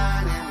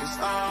mind, and it's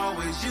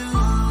always you.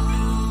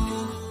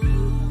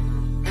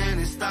 And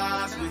it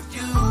starts with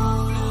you,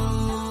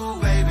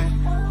 baby.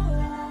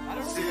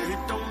 Said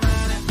it don't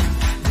matter,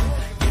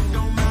 it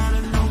don't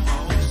matter no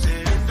more.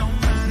 Said it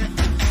don't matter,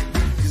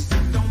 cause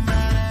it don't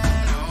matter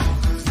at all.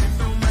 Cause it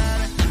don't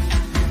matter,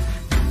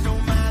 it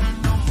don't matter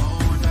no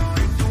more. No,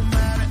 it don't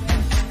matter,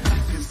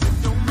 cause it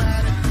don't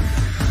matter.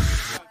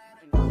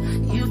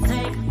 You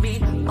take me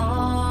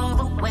all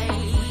the way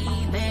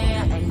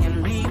there, and you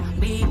leave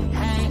me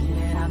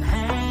hanging. I'm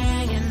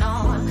hanging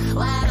on.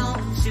 Why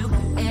don't you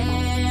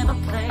ever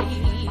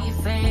play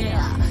fair?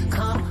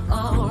 Come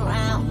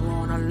around,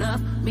 wanna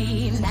love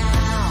me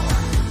now.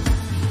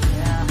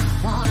 Yeah,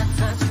 wanna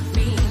touch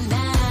me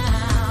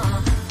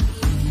now.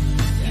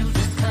 You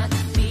just cut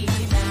me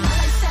down. I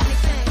like shiny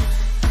things,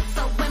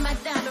 so when my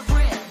diamond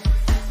ring,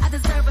 I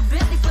deserve a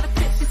Bentley for the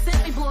pitch you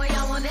sent me, boy.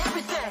 I want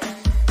everything.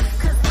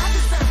 Cause I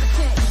deserve a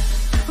king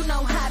who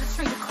know how to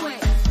treat a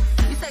queen.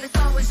 You say it's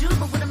always you,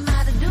 but what am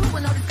I to do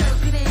when all these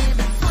girls get in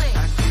between?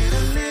 I get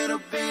a little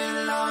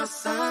bit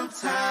lost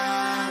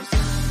sometimes.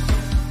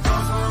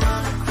 Thoughts will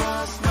run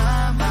across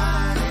my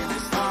mind, and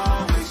it's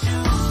always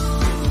you.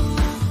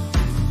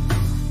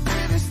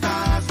 And it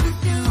starts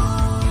with you,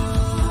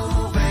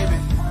 baby.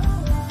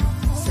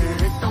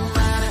 Said it don't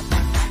matter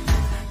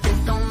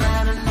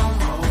no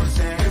more.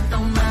 Said it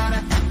don't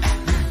matter,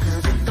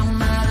 cause it don't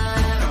matter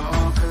at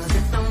all. Cause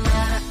it don't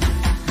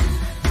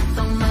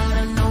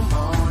matter no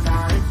more.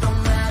 Nah, it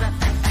don't matter,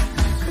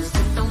 cause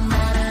it don't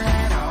matter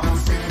at all.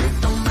 Said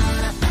it don't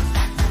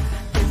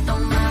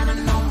matter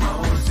no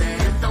more.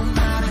 Said it don't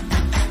matter,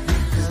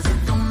 cause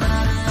it don't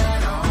matter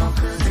at all.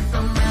 Cause it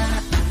don't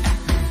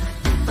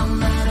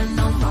matter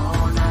no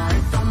more. Nah,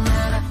 it don't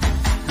matter,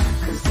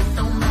 cause it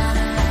don't matter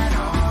at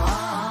all.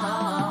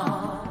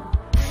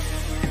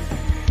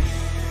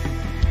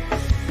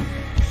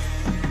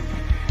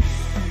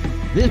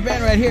 This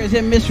band right here is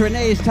in Miss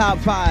Renee's top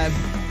 5.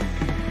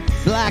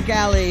 Black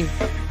Alley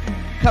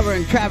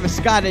covering Travis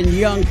Scott and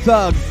Young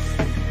Thug.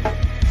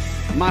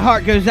 My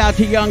heart goes out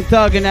to Young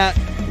Thug and that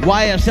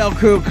YSL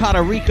crew caught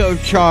a RICO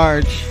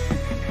charge.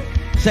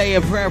 Say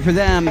a prayer for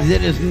them.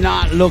 It is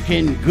not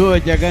looking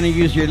good. They're going to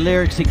use your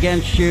lyrics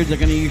against you. They're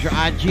going to use your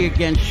IG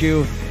against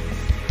you.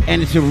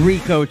 And it's a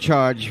RICO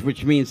charge,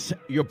 which means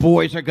your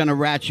boys are going to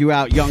rat you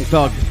out, Young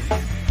Thug.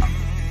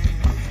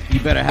 You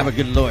better have a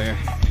good lawyer.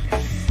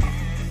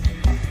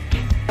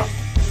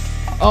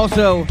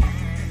 Also,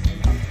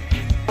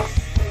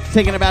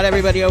 thinking about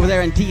everybody over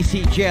there in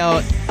DC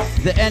jail.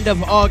 The end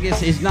of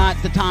August is not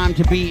the time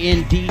to be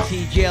in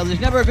DC jail. There's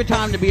never a good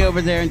time to be over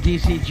there in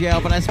DC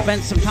jail, but I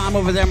spent some time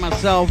over there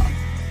myself.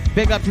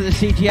 Big up to the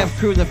CTF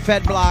crew, the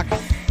Fed Block.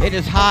 It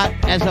is hot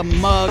as a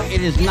mug.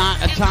 It is not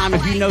a time.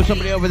 If you know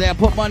somebody over there,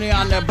 put money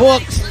on their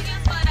books.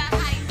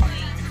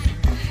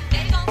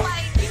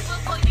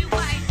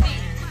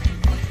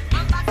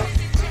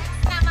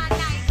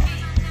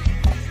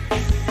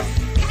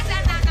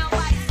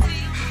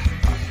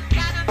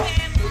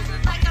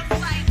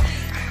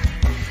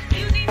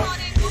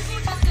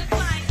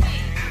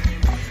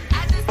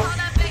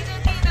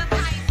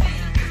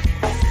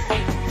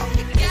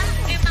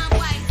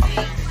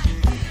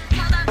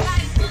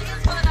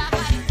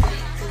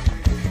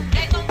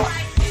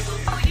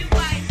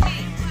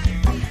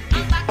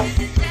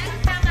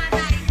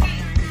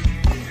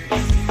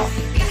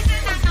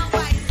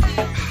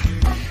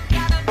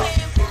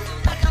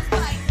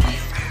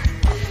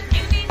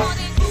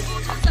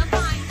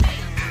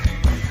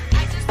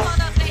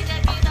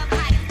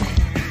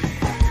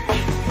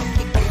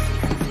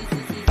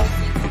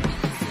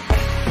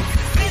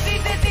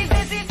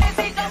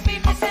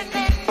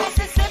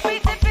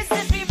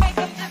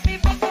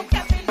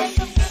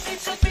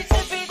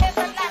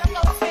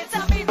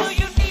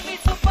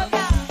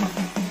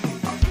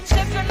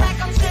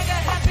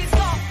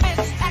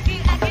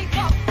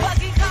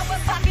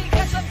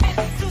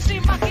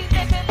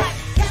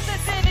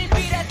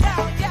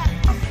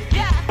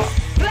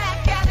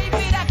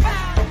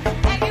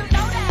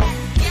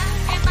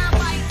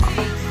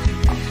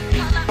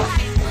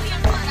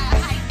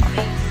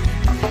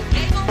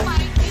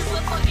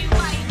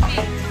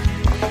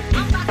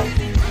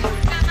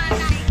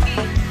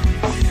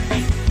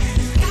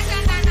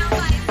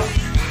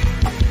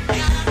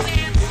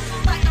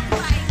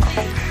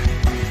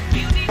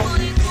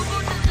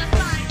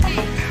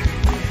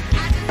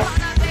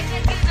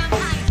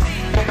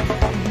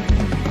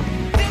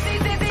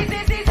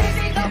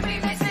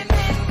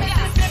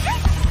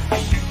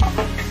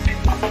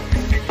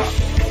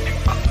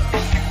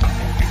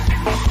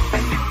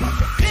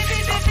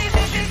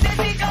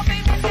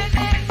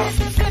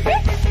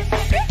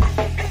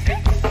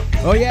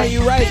 Oh yeah,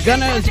 you're right.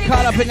 Gunna is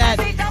caught up in that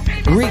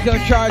Rico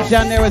charge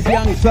down there with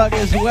Young Thug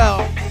as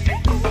well.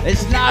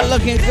 It's not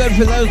looking good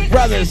for those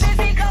brothers.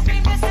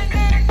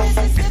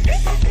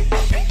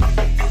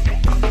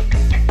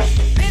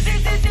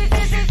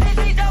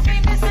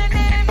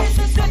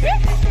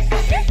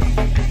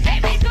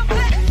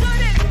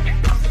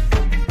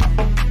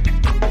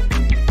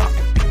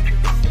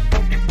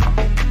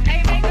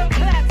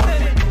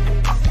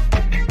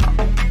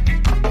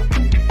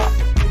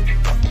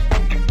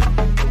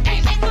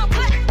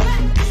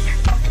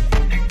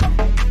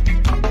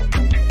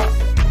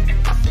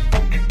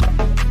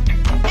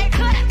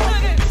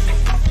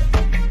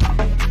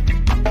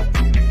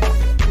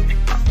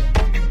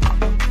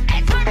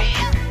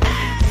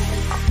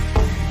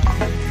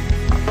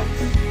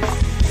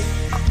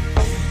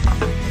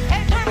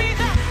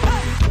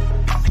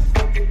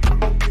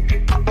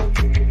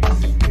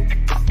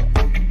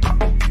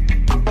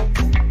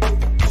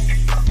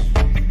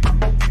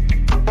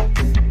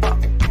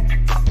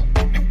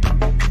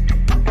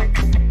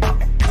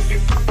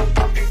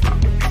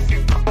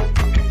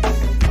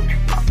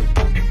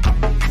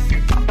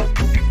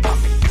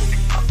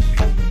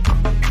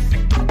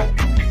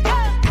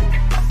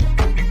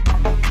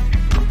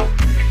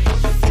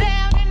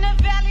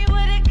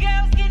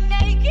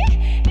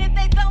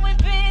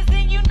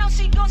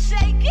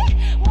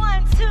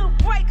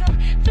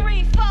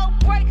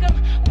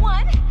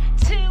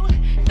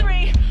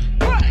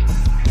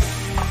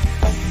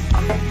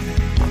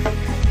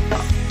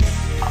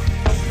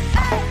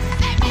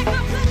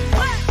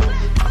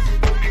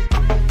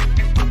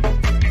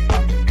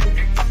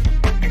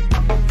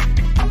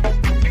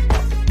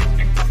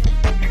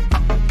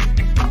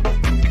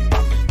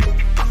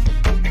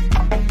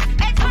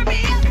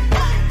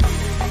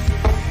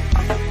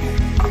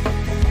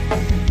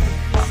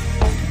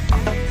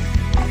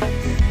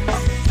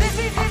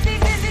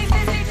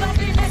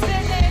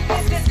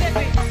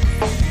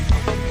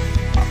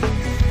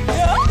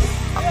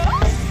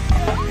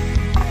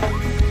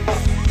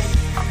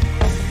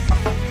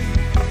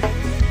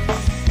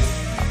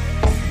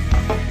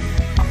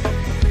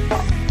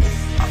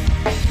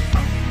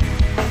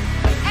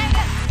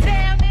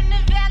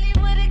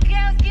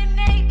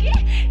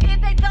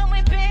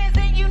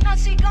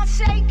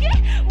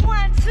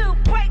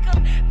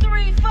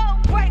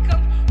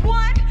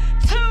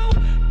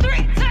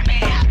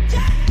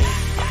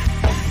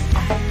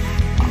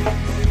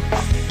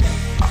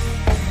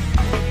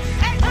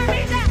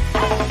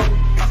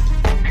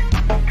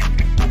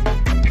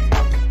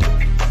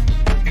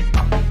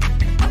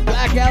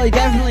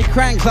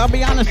 Cranks. I'll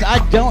be honest,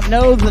 I don't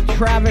know the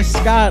Travis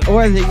Scott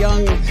or the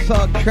Young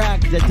Thug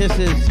track that this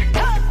is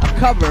a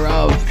cover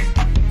of,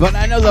 but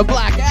I know the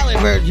Black Alley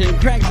version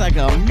cranks like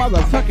a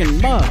motherfucking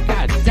mug.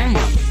 God damn.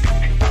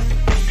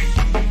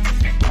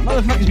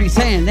 Motherfuckers be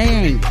saying they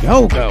ain't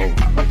go-go.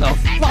 What the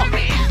fuck?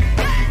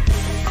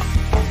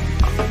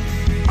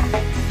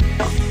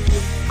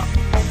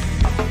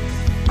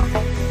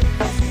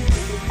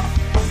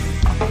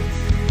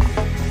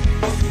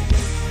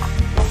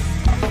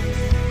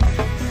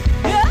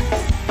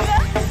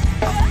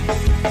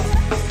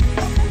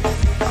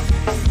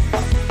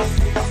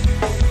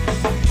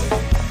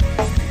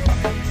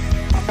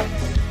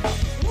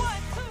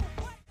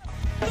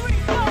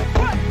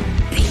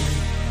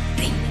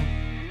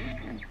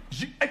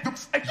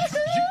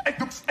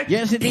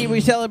 Yes, indeed,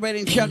 we're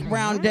celebrating Chuck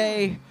Brown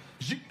Day.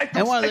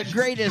 And one of the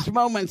greatest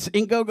moments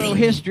in go-go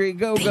history,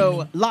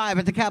 Go-Go live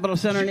at the Capitol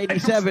Center in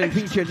 87,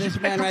 featured this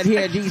man right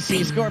here,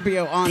 DC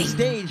Scorpio, on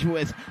stage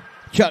with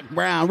Chuck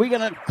Brown. We're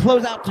going to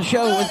close out the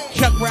show with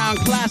Chuck Brown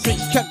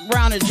classics, Chuck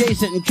Brown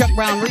adjacent, and Chuck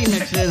Brown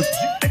remixes.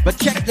 But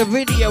check the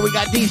video. We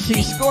got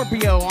DC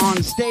Scorpio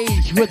on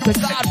stage with the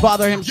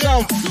Godfather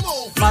himself,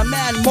 my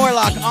man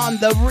Morlock on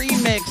the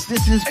remix.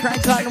 This is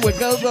Crank Hunter with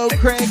Go-Go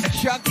Craig,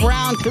 Chuck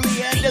Brown to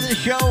the end of the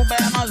show,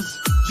 Bamas.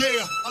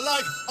 Yeah,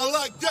 I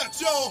like that,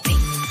 y'all.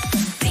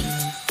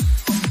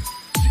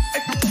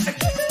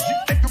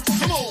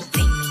 Come on.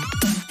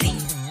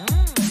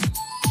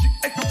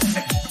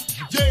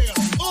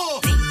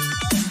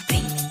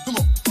 Yeah, come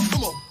on.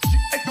 Come on.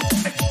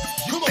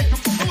 Come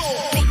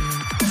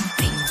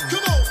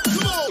on.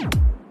 Come on.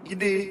 You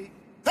did.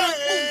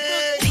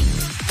 Hey.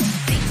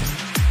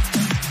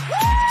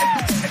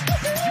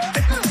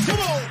 Come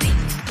on.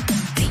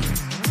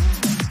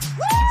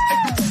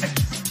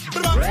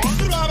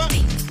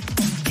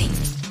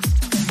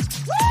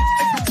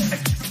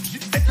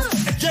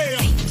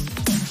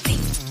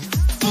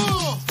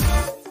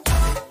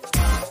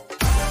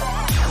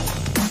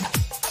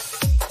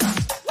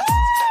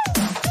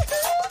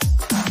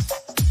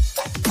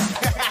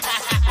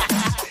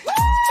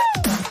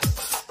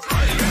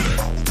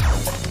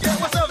 Yeah,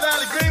 what's up,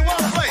 Valley Green?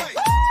 Welcome.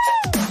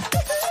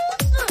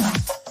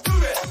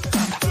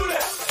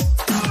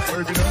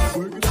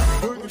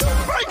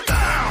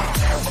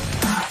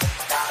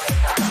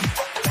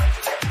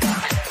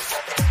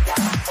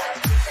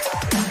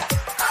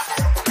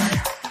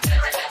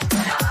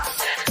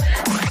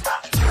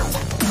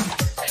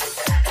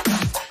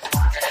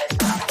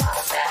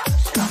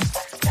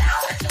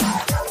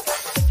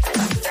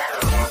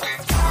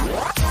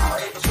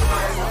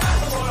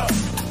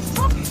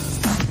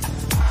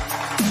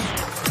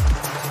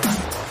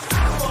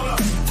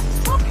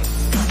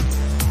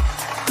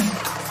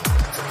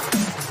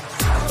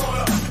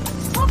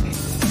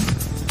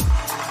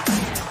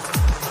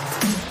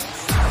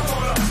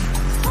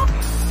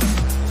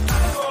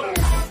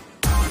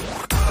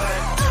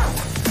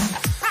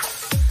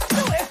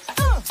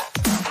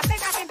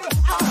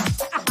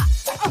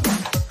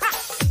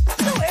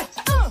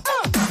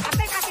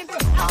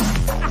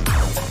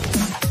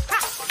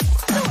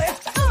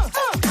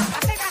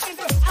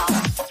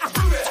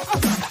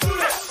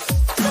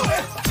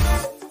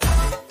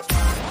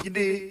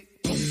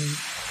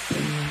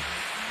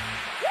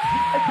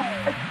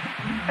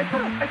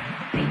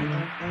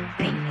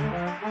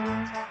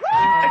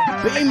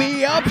 Bring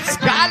me up,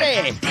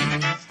 Scotty.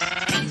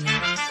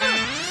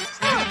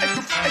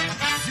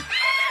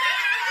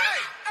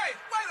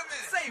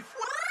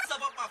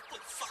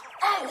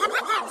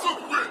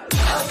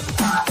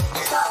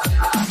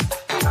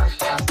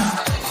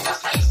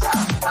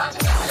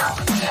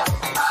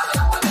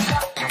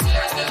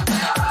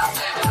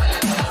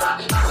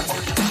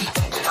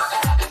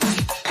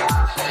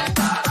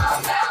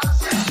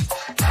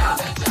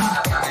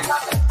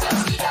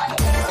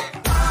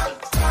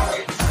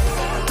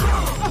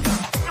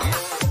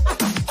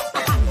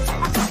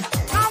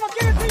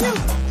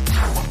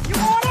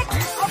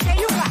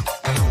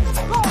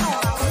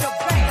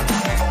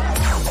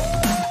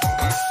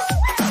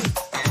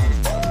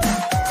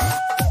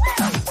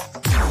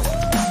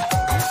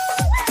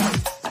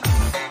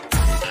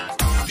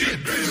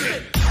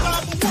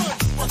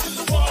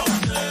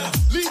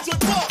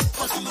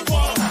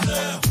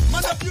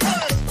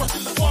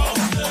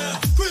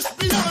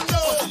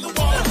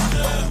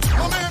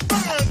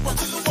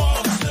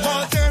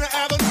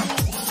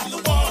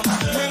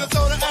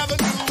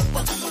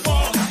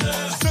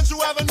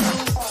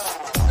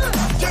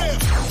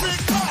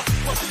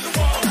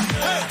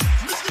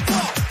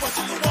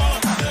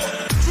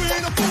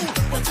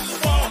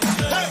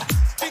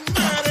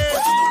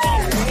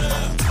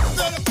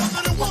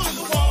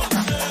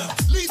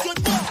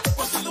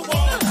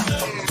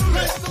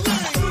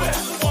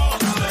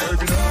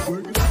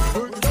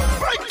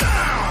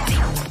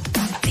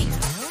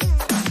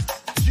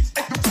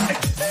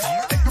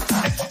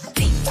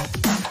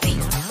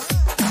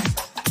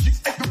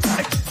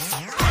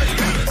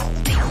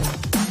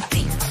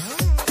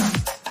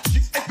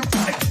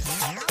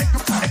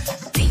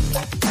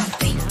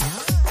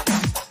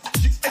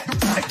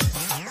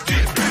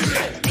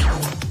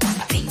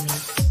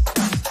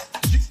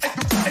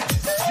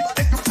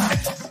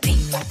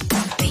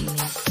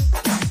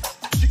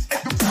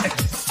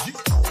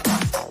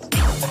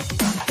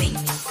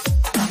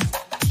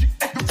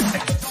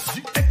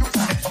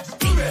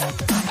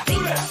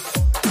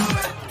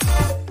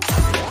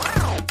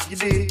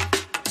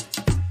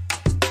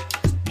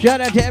 Shout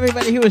out to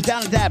everybody who was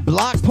down at that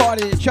block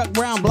party, the Chuck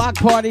Brown block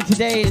party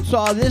today, and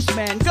saw this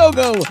man,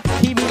 Go-Go,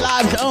 TV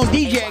Live's own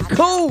DJ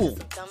Cool,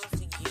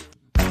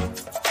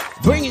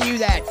 bringing you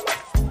that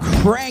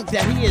crank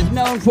that he is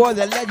known for.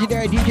 The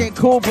legendary DJ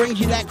Cool brings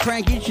you that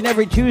crank each and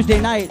every Tuesday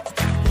night,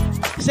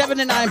 7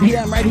 to 9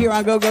 p.m. right here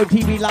on Go-Go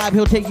TV Live.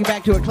 He'll take you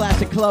back to a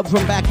classic club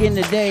from back in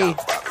the day.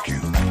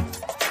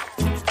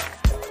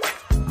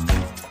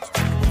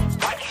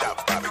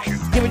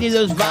 Giving you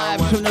those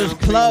vibes from those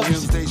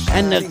clubs,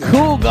 and the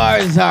Cool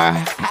Guards are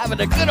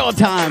having a good old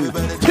time.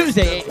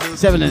 Tuesday,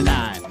 7 to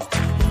 9.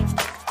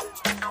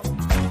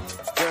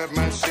 Grab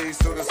my shade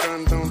so the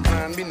sun don't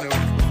blind me, no.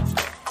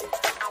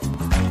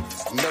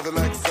 It's nothing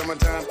like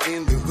summertime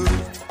in the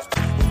hood.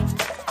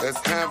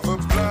 Let's have a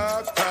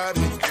block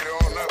party. Get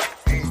on up,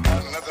 ain't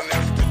got nothing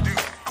else to do.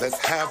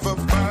 Let's have a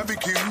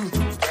barbecue.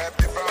 Grab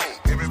your phone,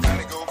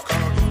 everybody go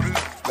call the blue.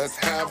 Let's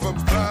have a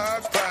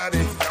block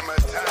party.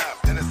 Summertime,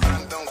 then the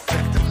sun don't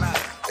set tonight.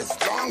 As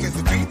long as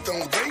the beat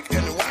don't break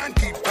and the wine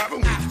keep popping,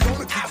 we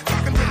gonna keep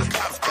rocking till the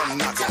cops come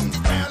knocking.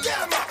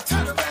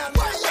 Turn around,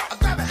 way up,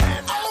 grab a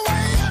hand all the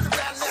way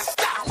around now.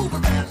 Stop, move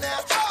around now.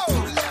 Oh,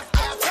 left,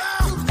 out,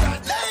 to the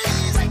right,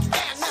 ladies, take your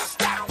hand now.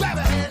 Stop, grab a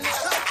hand now.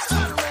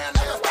 Turn around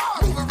now,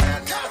 move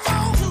around now.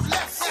 To the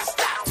left,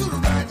 stop, to the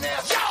right now.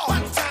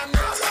 One time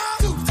now,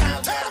 two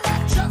times, turn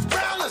about, Chuck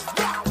Brown, let's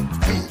rock.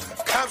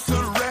 Cops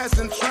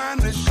harassing, trying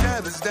to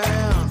shut us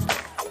down.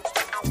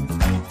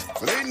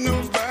 But ain't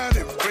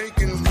nobody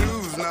breaking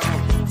rules now.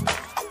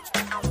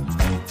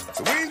 So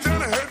we ain't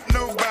trying to hurt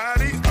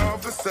nobody,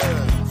 officer.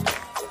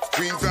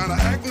 We ain't trying to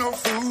act no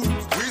fool.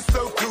 We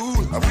so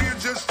cool. We're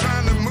just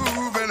trying to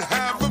move and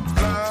have a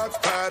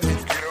block party.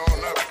 Get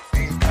on up,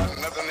 ain't got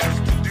nothing else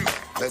to do.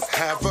 Let's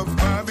have a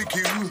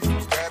barbecue.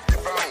 Grab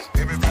your phone,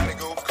 everybody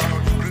go call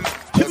the blue.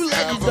 Two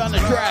legends on the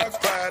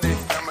track. Party,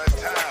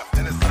 summertime,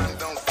 and the sun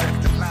don't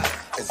set tonight.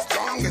 As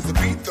long as the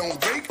beat don't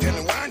break and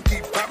the wine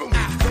keep popping, we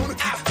gonna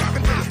keep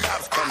rocking till the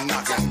cops come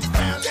knocking.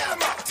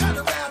 Turn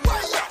around,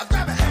 way up,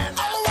 grab a hand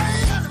all the way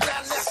around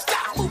now.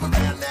 Stop, move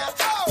around now.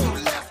 Oh,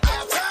 left,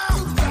 out, to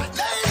the right,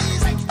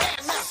 ladies, take your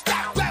hand now.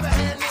 Stop, grab a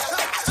hand now.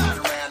 Turn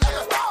around now,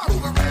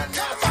 move around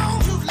now.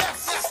 To the left,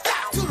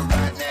 stop, to the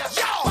right now.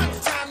 One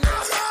time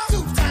now,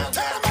 two times,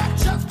 turn about,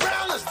 Chuck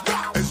Brown, let's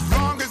rock. As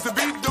long as the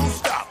beat don't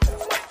stop,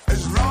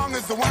 as long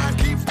as the wine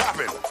keep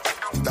popping,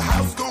 the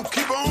house gon'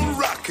 keep on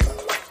rocking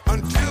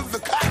until the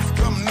cops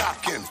come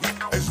knocking.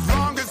 As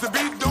long as the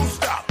beat don't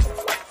stop,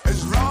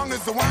 as long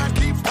as the wine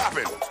keep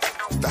popping,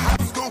 the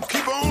house gon'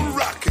 keep on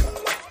rocking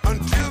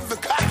until the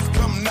cops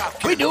come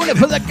knocking. We're doing it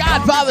for the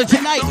Godfather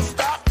tonight.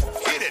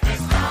 Hit it.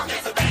 As long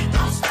as the beat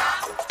don't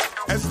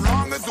stop, as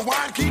long as the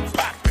wine keep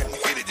popping,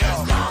 hit it,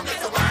 y'all. As long as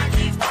the wine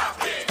keep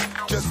popping,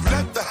 just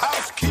let the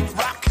house keep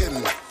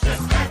rocking.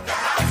 Just let the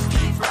house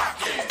keep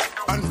rocking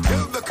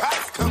until the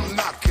cops come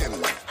knocking.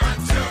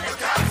 Until the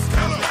cops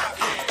come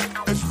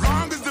knocking. As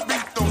long as the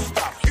beat don't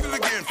stop, hit it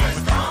again.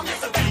 As long as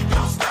the beat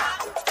don't stop,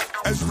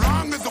 as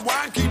long as the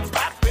wine keep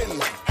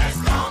popping, as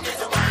long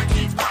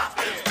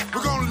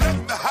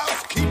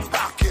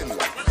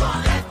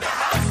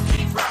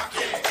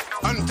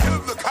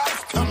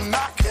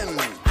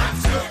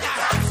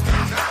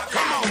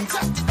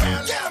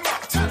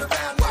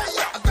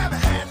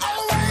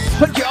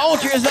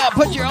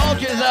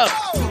up.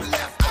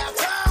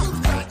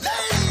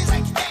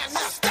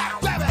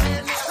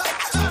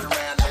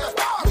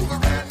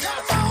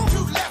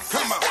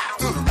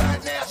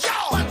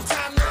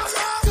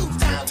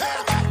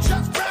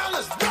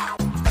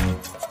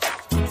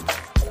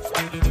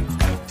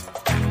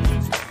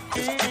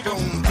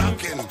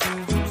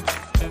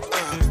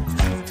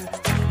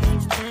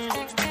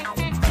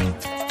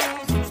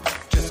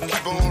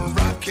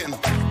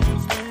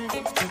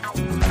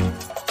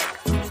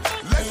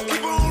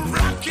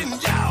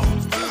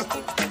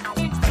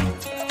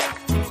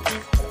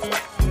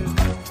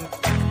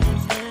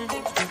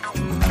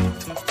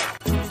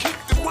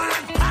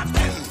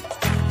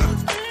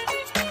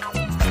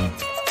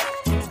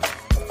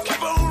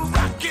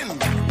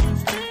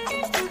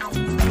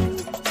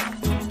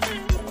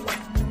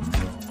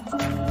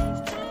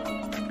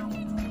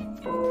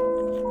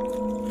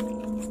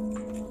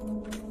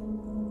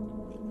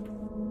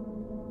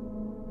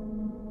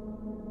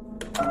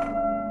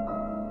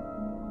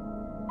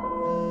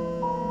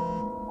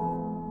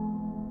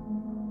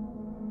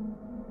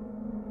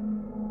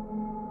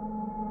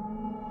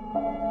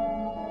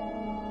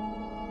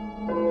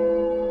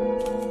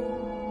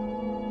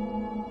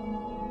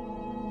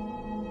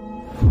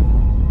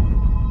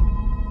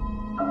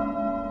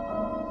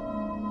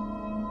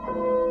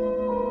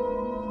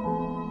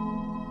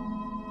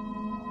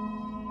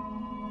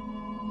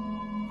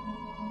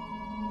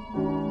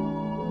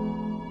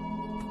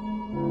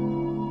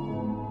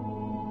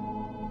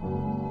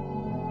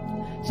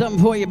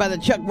 Something for you by the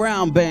Chuck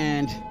Brown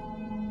Band.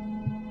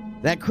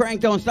 That crank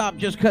don't stop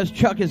just because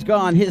Chuck is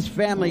gone. His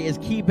family is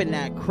keeping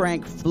that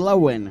crank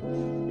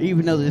flowing.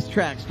 Even though this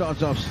track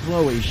starts off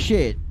slow as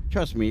shit.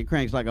 Trust me, it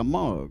cranks like a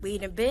mug. We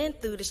done been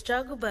through the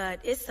struggle,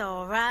 but it's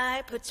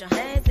alright. Put your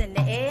hands in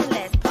the air,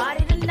 let's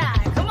party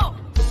tonight. Come on.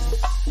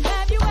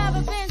 Have you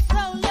ever been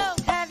so low?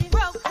 Have you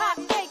broke heart,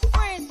 fake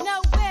friends,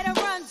 nowhere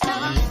to run to?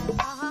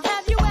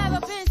 Have you ever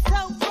been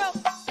so broke?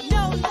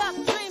 No luck,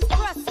 dreams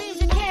crushed,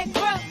 seems you can't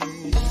grow.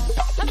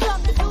 I'm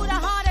talking to the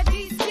heart of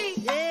DC.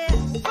 Yeah.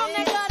 From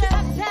that gutter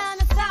uptown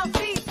to South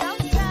Beach.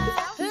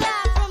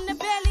 Live from the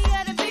belly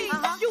of the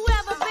beast. You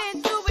ever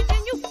been through it,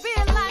 then you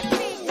feel like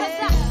me. 'Cause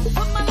I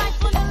put my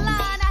life on the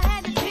line, I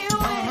had to deal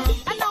with it.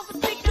 I know for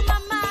speaking my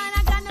mind,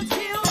 I got no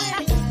chill with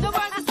it. The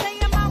words I say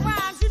in my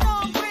rhymes, you know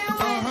I'm real.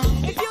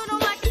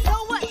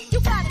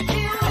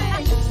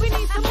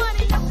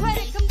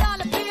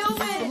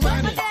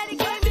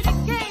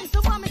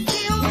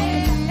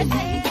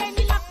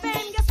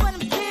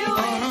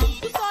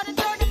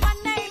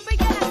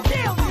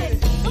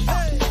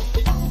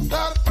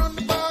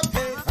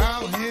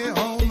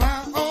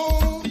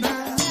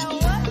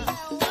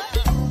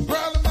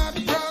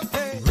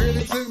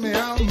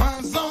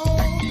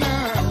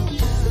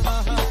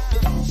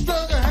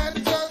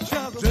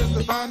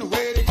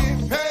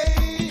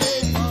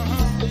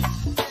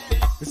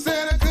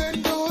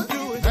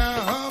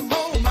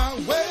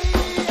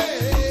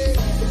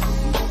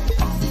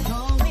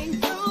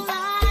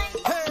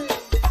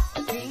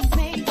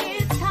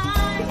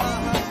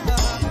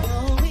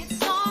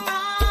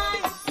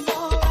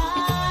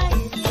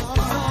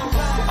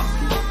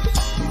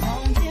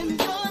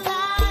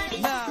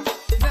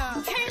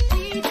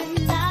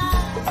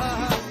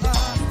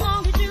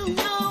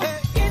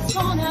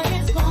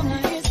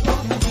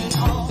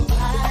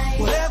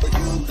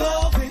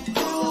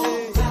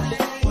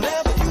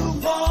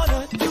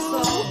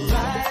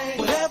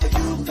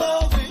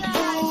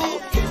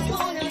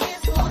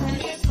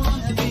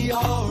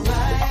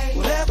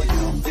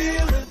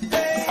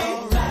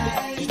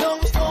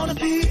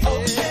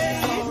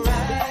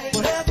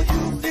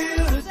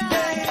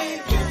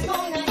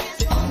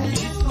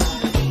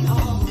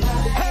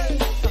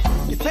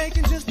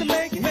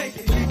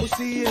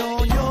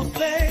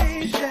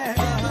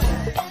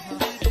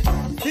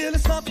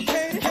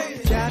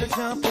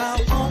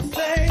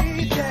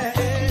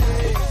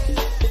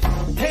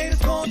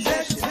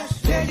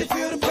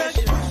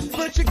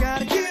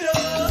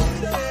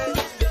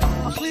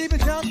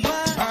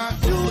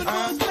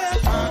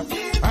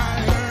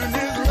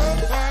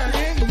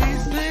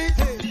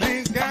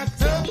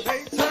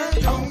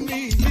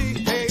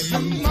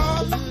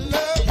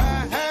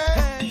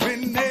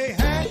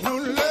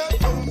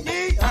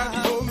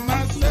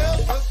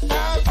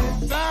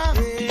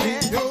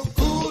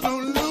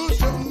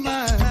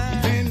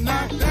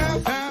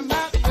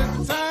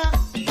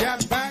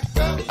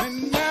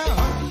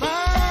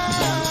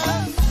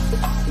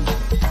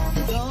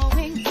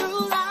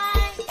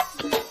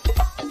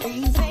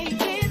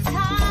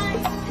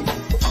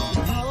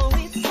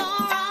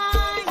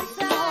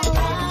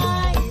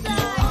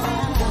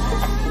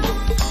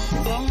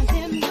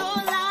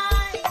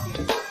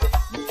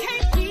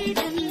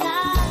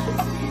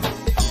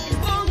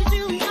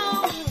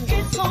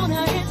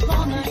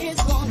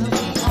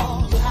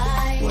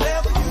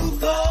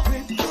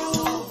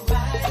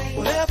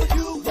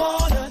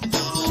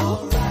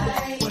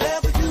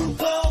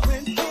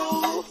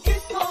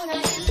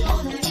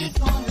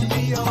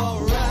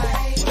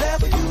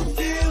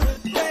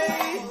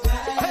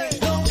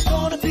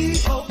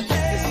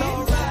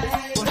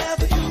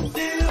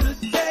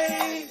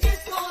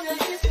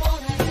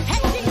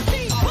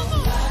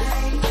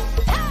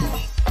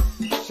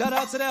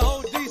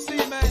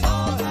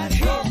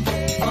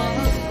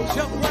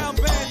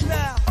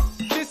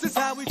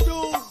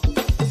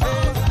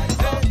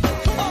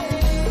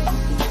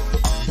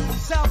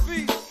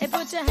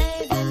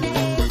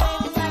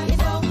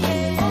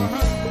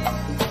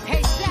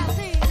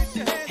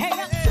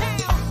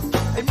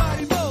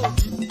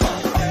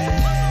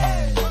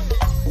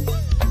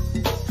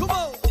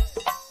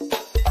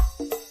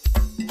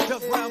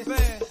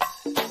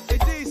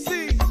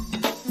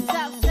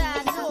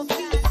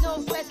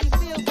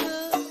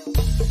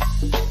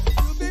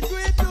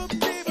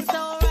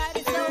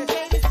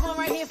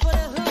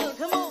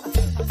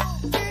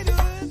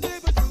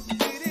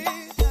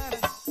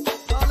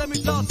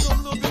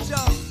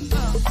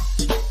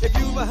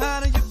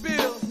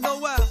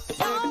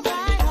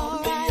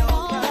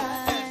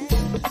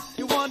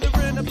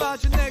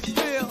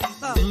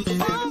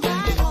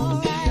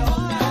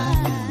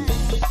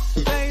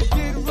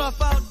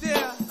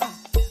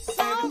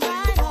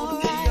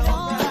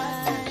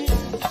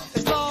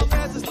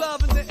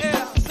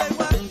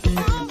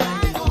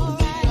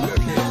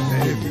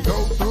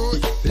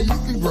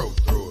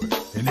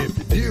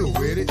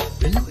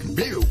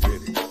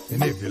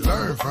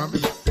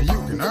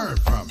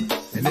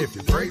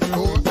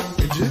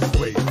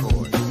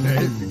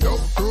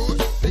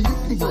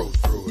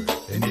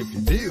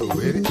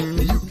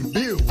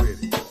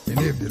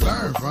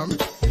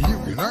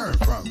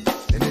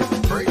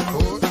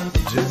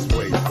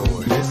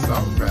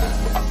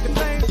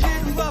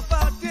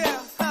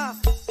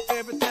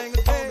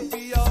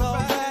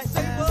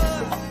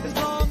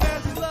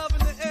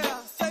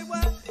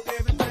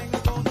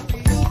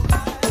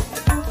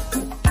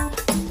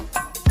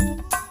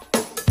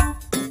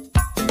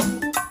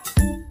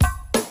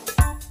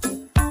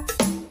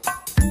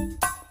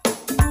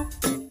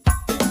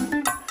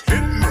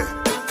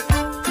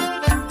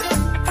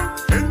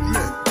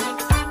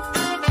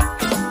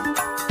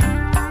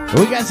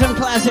 We got some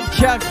classic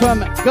Chuck from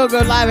Go Go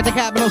Live at the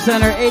Capitol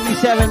Center,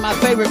 87, my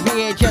favorite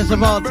VHS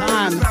of all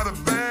time.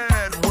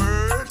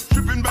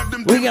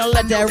 We're gonna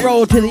let that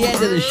roll to the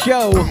end of the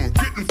show.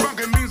 Getting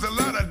funky means a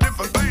lot of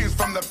different things,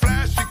 from the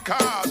flashy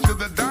cars to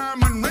the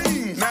diamond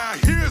rings. Now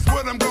here's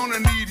what I'm gonna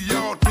need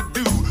y'all to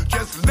do.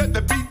 Just let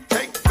the beat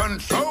take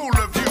control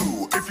of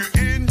you. If you're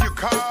in your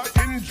car,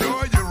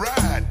 enjoy your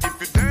ride. If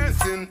you're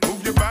dancing,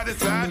 move your body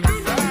side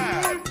to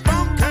side.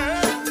 Funky,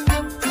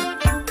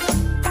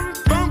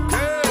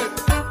 funky,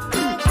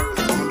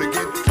 gonna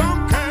get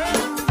funky.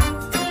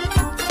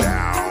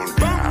 Down,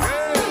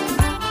 funky,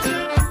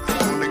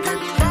 gonna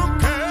get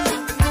funky.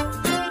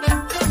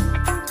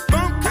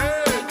 Funky,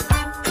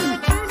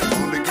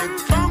 gonna get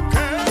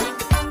funky.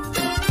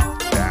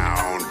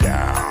 Down,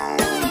 down.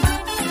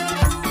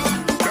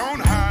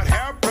 Don't hide,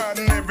 have pride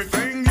in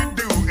everything you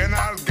do, and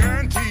I'll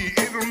guarantee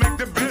it'll make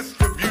the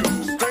best of you.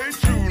 Stay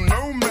true,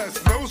 no mess,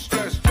 no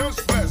stress,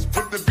 just bless.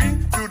 Put the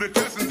beat through the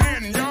test and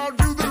then y'all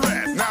do the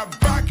rest. Now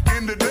back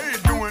in the day,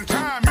 doing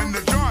time in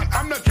the joint,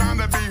 I'm not trying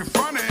to be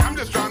funny, I'm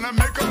just trying to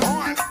make a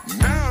point.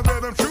 Now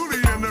that I'm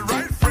truly in the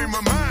right frame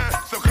of mind,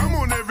 so come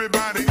on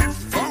everybody, it's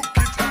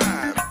funky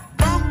time.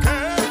 Funky,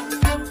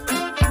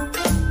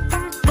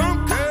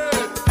 funky,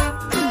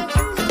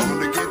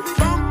 gonna get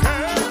funky.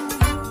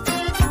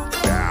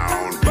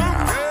 Down,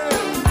 funky,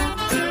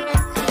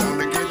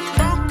 gonna get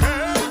funky.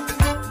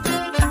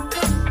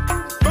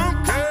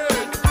 Funky,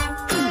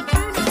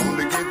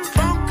 gonna get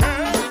funky.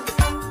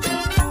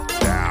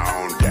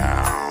 Down,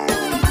 down.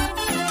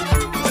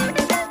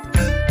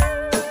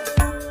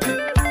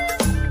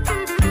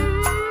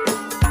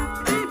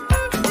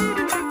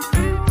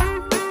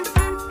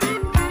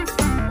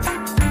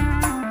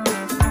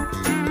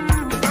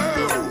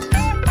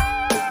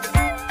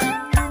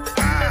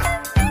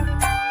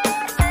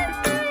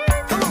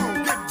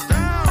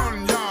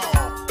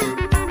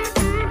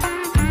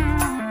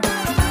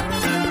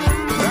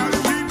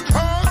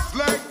 Talks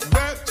like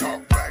that,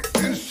 talk like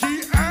that. And she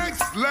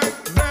acts like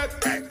that,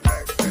 act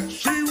like that.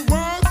 She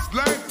walks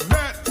like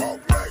that, walk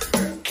like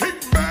that. Kick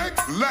back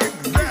like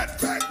that,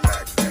 back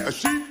like that.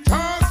 She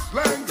talks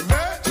like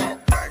that, talk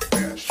like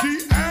that.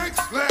 She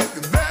acts like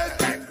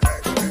that, act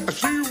like that.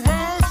 She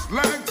walks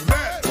like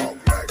that, walk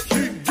like that.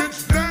 She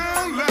gets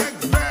down like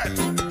that.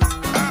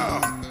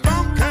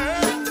 Funky,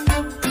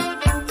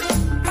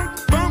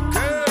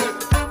 funky,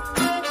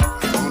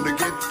 gonna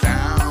get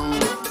down,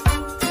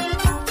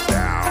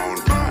 down,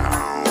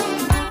 down.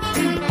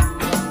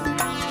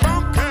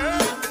 Funky,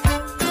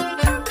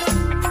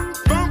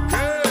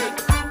 funky,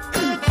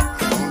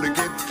 gonna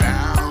get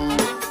down,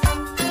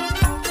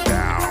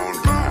 down,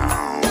 down.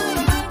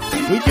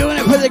 We doing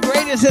it for the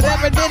greatest that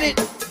ever did it.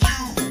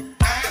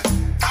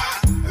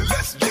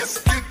 Let's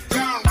just get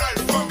down right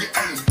funky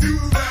and do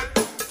that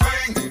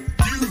thing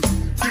you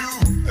do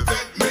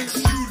that makes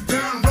you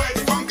down right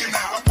funky.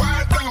 Now why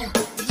don't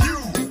you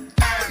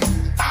and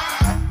I,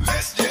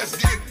 let's just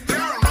get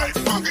down right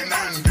funky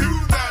and do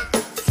that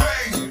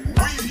thing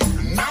we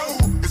know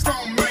is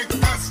gonna make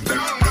us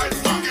down right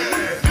funky.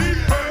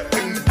 Deeper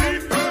and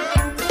deeper,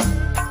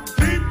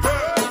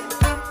 deeper,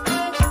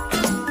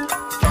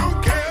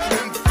 funky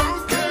and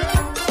funky,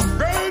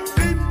 go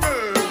deeper.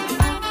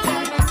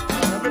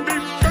 Gotta be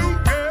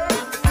funky,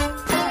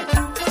 funk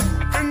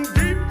and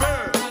deeper,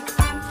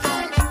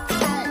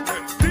 funk,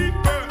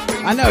 deeper.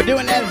 I know,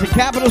 doing that at the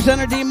Capitol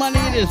Center, D Money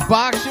in his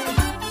boxers.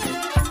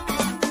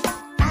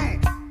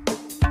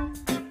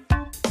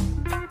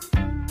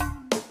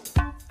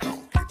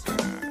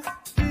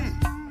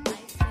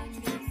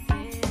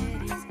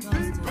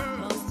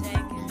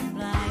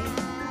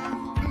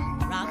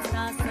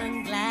 Rockstar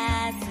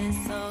sunglasses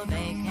so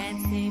they can't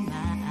see my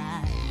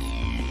eyes.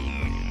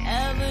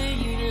 Ever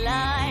you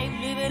like,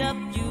 live it up,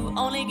 you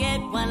only get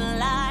one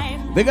life.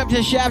 Big up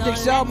to Shaft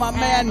Excel, my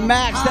man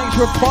Max. Thanks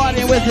for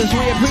partying with us.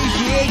 We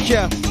appreciate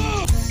you.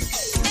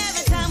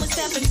 Every time we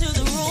step into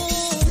the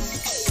room,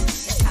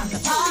 it's time to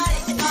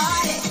party,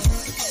 party.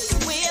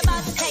 We're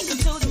about to take it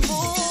to the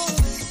moon.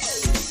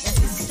 Let's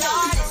get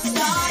started,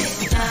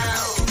 started now.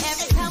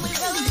 Every time we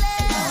roll it,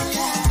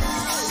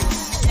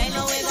 ain't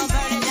no way gonna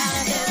burn it down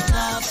in this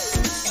club.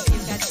 If you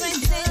got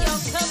drinks in your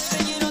cup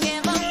and you don't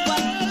give a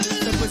fuck,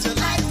 so put your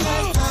lights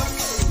on.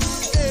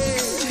 Hey,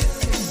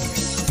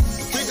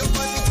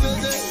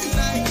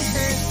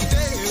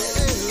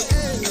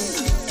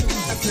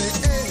 hey,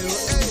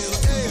 hey.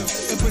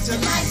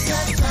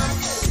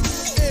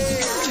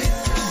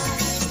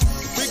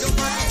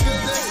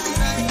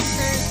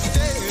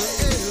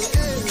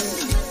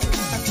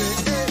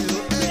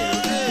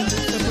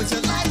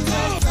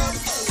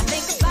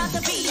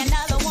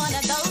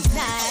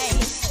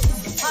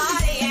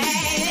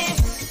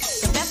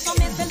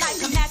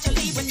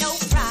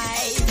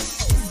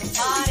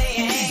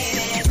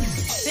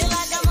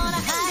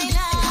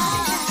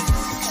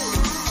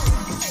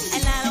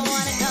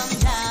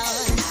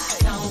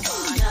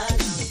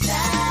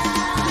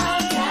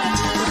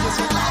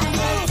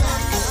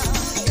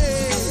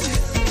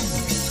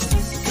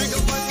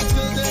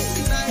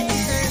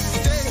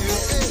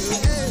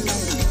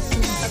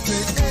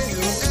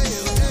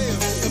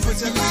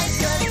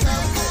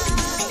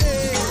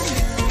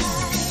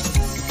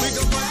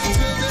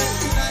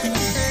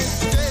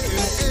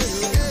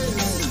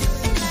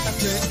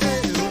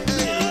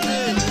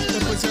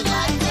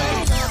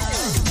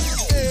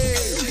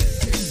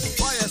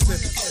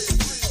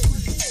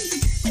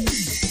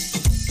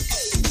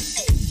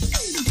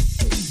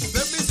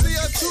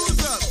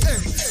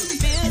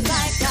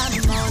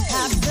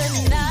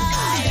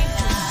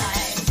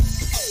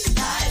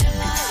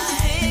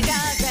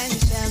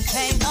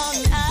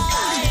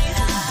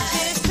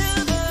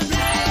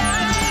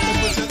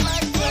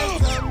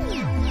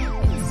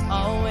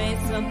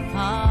 a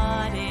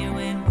party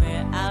when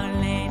we're out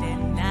late at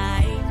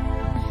night.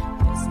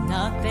 There's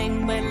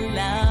nothing but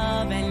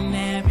love and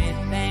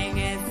everything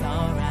is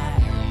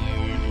alright.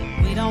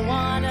 We don't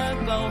wanna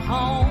go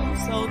home,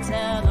 so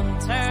tell them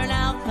turn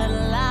out the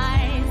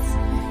lights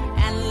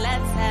and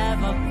let's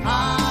have a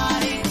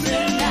party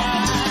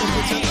tonight.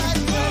 Put your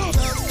lights up,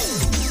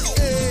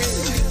 hey.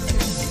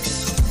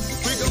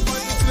 We gon'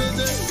 party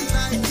till the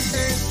night,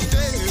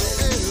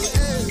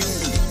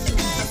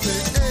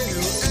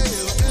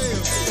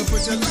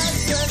 put your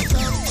lights up.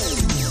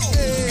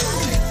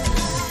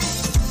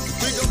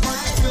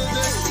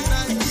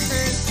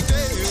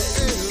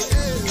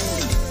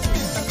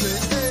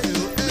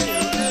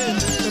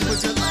 Put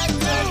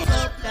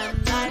them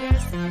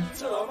lighters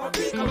to all my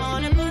people. Come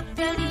on and put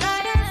them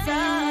lighters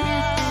up.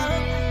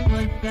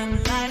 Put them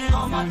lighters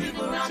all my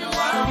people around the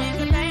world. So we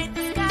can paint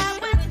the sky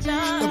with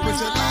love. Put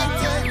your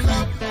lights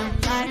up. Put them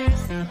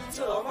lighters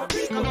to all my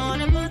people. Come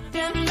on and put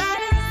them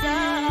lighters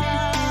up.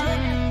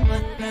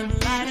 Put them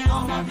lighters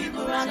all my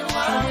people around the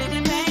world. So we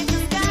can paint the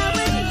sky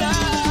with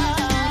love.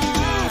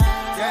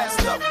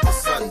 Gassed up the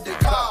Sunday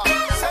car.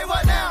 Say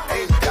what now?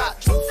 Ain't got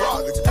too far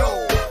to go.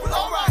 Well,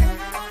 alright.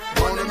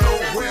 Wanna know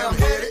where I'm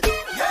headed?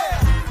 Yeah.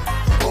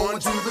 Going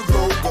to the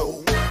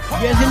go-go.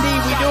 Yes,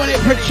 indeed, we're doing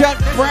it for Chuck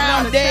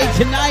Brown Day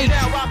tonight.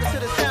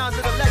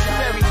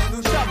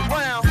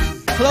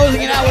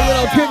 Closing it out with a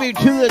little tribute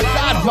to the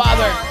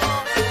Godfather.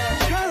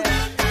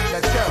 Now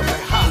tell me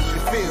how you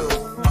feel,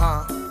 huh?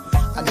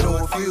 I know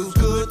it feels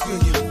good to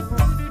you.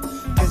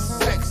 This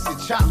sexy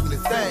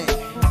chocolate thing.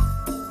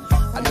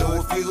 I know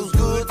it feels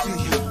good to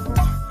you.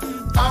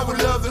 I would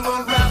love to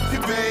unwrap you,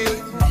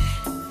 babe,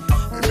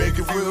 and make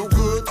it feel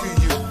good to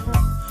you.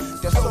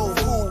 That soul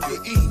food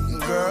you're eating,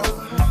 girl,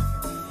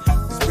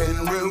 it's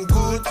been real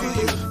good to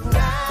you.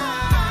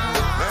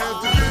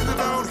 After this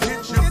don't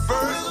hit you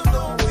first,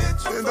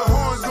 and the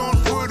horns gon'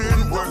 put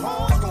in work.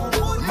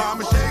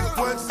 Mama, shake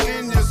what's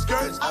in your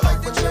skirts. I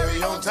like the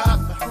cherry on top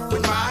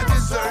with my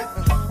dessert.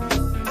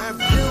 If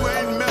you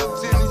ain't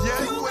melting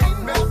yet,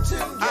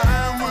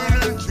 I'm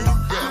willing to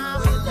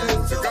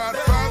bet. The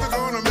Godfather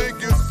gonna make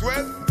you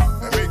sweat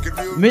and make it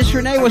real. Miss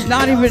Renee was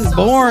not even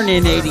born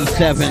in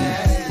 87.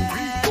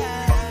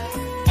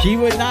 She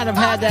would not have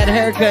had that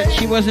haircut.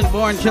 She wasn't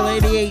born till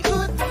 88. There's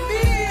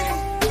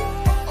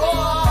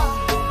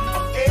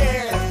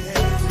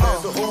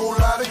a whole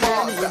lot of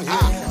candy in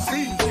here.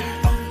 See,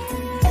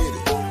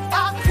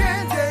 our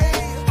candy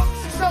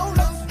so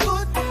looks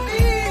good to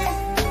me.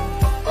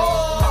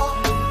 Oh,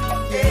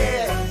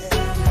 yeah.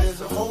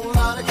 There's a whole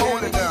lot of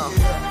candy in here.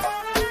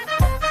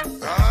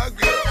 Ah,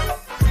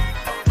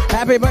 good.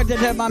 Happy birthday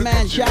to my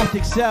man Shaft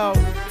Excel.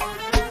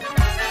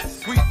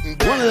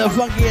 One of the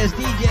funkiest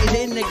DJs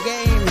in the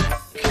game.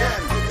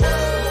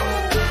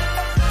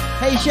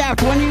 Hey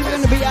Shaft, when are you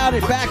going to be out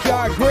at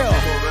Backyard Grill?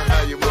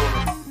 How you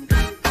wanna?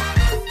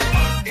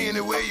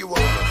 Any way you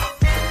wanna.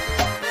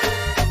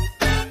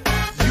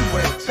 You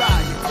ain't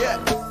tired yet,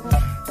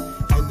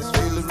 and this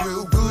feeling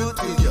real good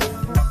to you.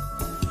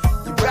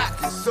 Your back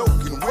is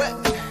soaking wet.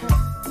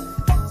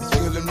 It's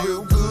feeling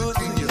real good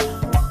to you.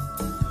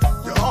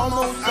 You're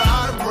almost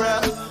out of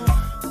breath,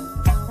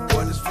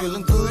 but it's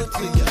feeling good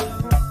to you.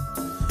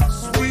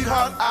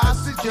 Sweetheart, I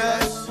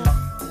suggest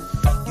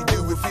you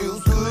do what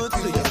feels good to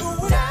you.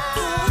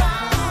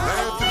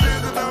 After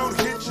this, don't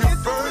hit you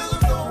first,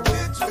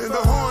 and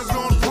the horns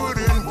gon' put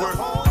in work.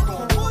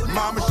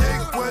 Mama,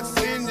 shake what's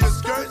in your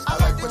skirts. I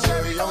like the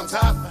cherry on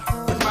top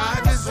with my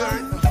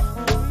dessert.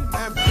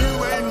 If you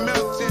ain't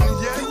melting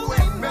yet,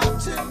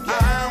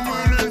 I'm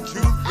willing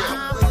to bet.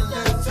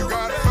 The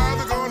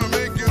Godfather gonna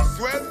make you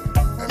sweat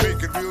and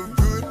make it real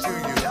good to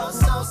you. You're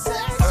so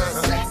sexy.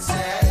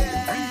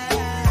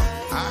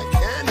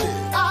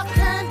 Our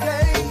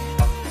candy,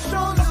 it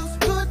sure looks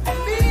good to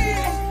me.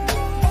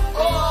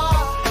 Oh,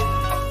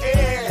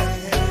 yeah.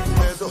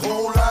 There's a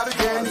whole lot of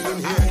candy in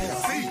here.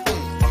 See,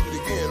 keep it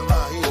again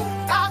around here.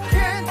 Our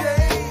candy,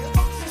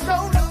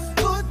 sure looks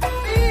good to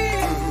me.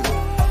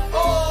 Oh,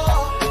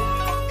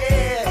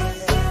 yeah.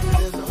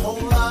 There's a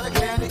whole lot of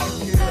candy in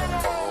here.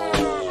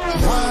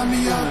 Wind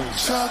me up,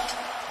 Chuck.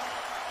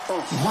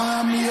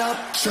 Wind me up,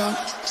 Chuck.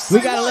 We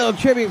got a little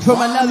tribute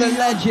from another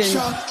legend,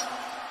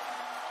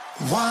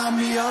 Wind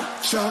me up,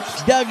 Chuck.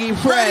 Dougie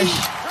Fresh.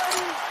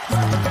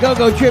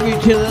 Go-go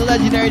tribute to the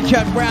legendary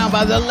Chuck Brown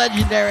by the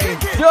legendary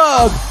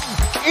Doug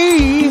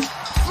E.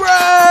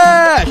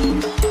 Fresh.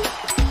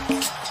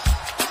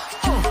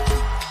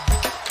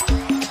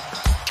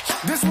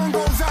 This one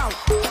goes out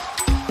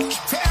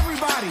to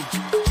everybody.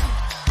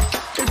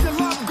 If you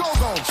love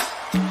go-go,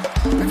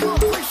 if you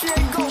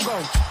appreciate go-go,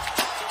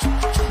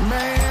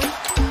 man,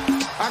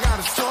 I got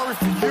a story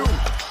for you.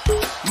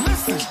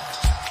 Listen.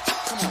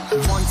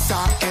 Once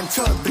I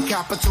entered the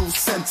Capitol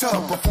Center,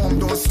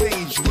 performed on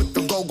stage with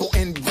the go-go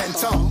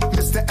inventor,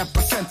 Mr.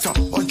 Epicenter,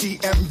 or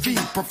DMV,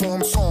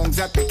 performed songs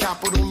at the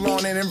Capitol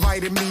lawn and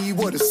invited me.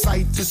 What a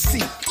sight to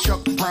see,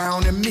 Chuck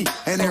Brown and me,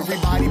 and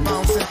everybody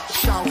bouncing,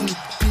 shouting,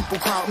 people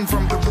crowding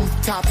from the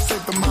rooftops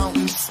of the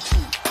mountains.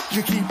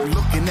 You keep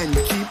looking and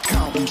you keep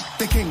counting.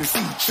 They came to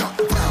see Chuck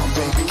Brown,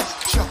 baby.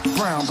 Chuck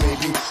Brown,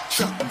 baby.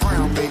 Chuck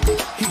Brown, baby.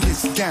 He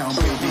gets down,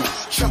 baby.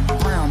 Chuck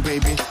Brown,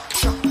 baby.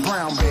 Chuck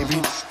Brown, baby.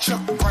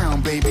 Chuck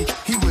Brown, baby.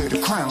 He wear the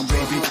crown,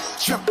 baby.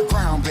 Chuck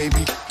Brown,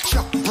 baby.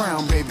 Chuck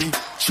Brown, baby.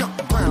 Chuck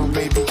Brown,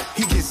 baby.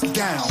 He gets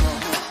down.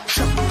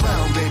 Chuck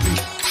Brown, baby.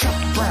 Chuck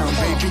Brown,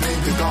 baby.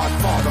 The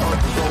godfather of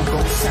the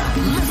go-go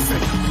sound. Listen,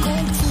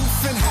 gold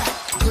tooth and hat,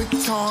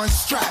 guitar and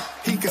strap.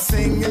 He can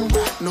sing and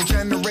rap, no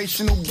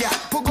generational gap.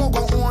 Put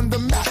go-go on the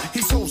map.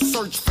 He's so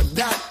search for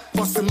that.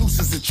 Bustin' loose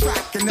as a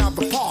track, and now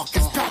the park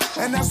is packed.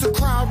 And as the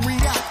crowd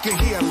react, you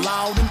hear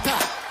loud and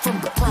packed. From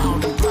the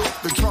proud and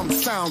black, the drum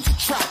sounds a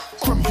track.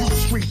 From U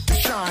Street to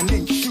shine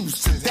in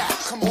shoes to that.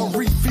 Or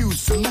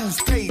refuse to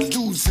lose, pay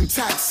dues and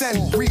tax.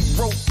 And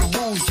rewrote the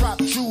rules, drop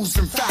jewels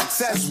and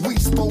facts. As we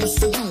supposed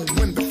to do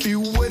when the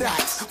few would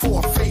ask for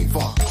a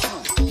favor.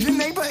 Your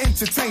neighbor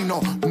entertainer,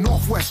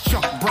 Northwest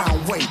Chuck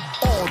Brown way.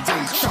 All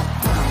day Chuck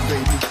Brown,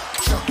 baby.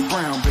 Chuck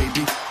Brown,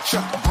 baby.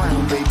 Chuck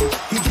Brown, baby.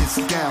 He gets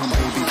down,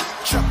 baby.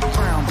 Chuck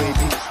Brown,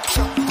 baby.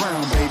 Chuck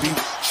Brown, baby.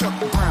 Chuck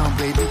Brown,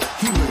 baby.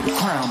 He wear the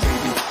crown,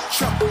 baby.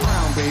 Chuck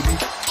Brown, baby.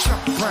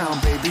 Chuck Brown,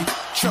 baby.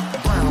 Chuck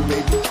Brown,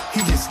 baby.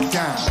 He gets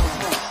down.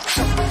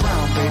 Chuck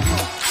Brown, baby.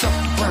 Chuck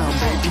Brown,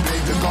 baby.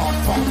 The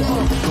godfather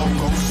of the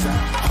go-go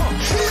sound. Come on.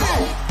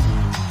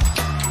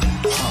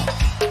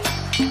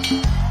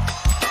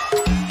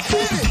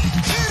 Hit it,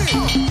 hit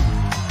it.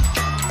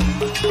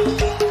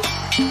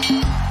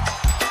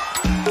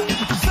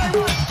 Say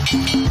what?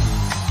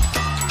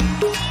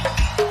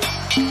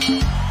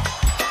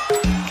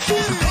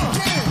 Hit it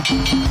again.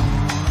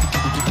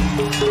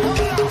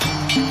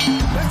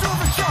 Let's do it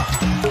for Chuck.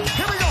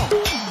 Here we go.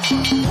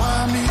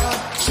 Wind me up,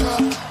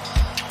 Chuck.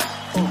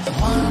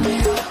 Wind me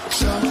up,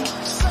 Chuck.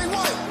 Say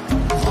what?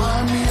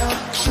 Wind me up,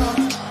 Chuck.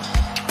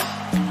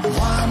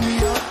 Wind me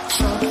up,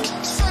 Chuck.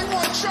 Say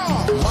what,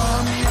 y'all?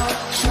 Wind me up,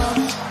 Chuck.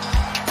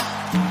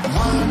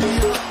 Wind me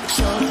up,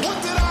 Chuck. What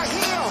did I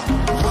hear?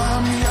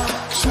 Wind me up,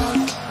 Chuck.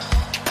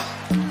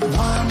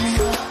 Wind me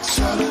up,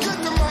 Chuck. Get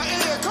into my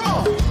ear, come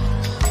on.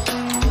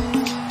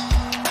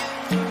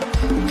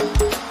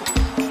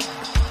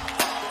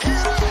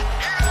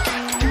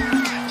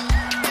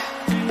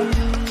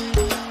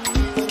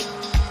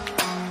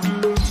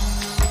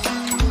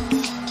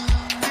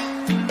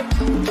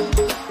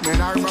 Man,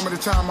 I remember the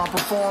time I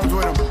performed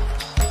with him.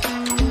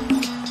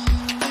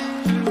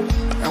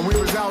 And we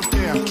was out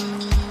there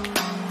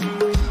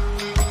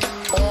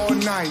all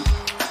night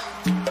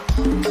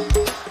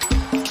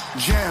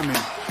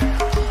jamming.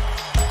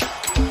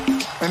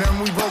 And then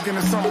we broke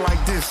into something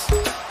like this.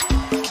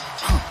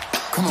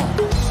 Come on.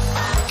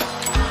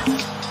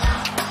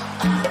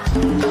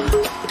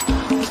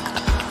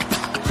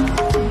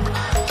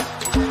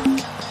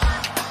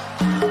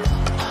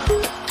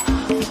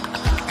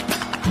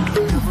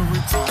 Never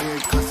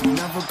retired, cause he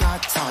never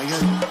got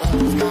tired.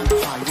 Always got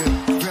tired,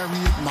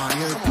 very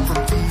admired. From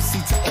DC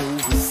to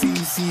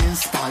overseas, he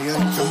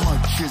inspired. So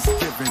much is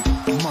given,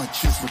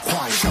 much is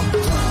required. Chuck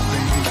Brown,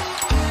 baby.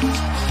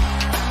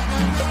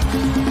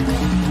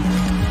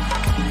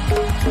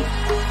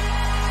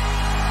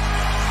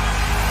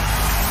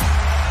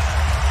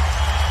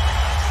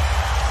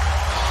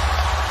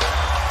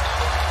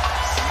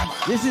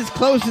 This is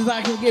close as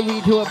I can give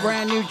you to a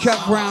brand new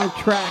Chuck Brown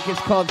track. It's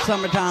called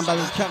Summertime by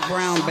the Chuck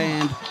Brown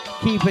Band.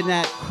 Keeping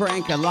that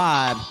crank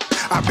alive.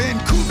 I've been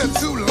cooped up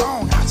too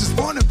long, I just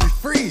wanna be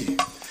free.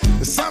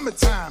 The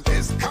summertime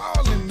is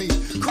calling me.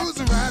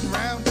 Cruising riding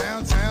around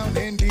downtown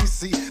in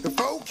DC. The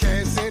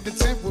forecast said the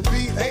temp will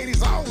be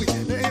 80s all week.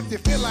 Now if you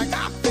feel like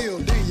I feel,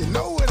 then you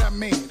know what I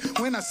mean.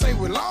 When I say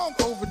we're long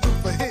overdue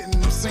for hitting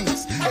them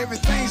scenes.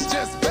 Everything's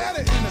just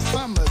better in the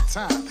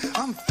summertime.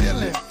 I'm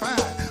feeling fine,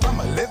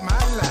 I'ma live my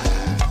life.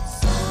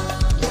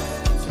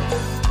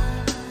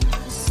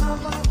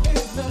 Summer in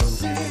the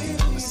city,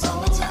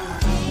 summertime.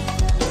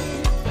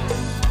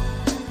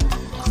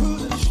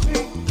 Cruising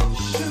street,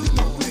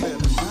 shooting with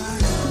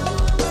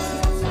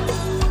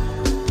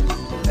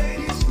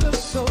ladies look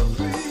so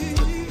pretty.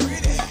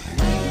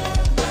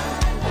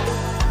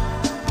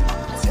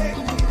 Take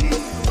me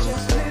easy,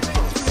 just live it.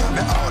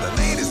 Now all the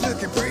ladies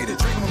looking pretty,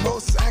 drinking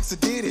mimosas,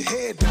 accidentally,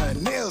 hair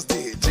done, nails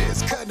did,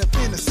 just cutting up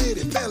in the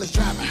city. Fellas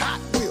driving Hot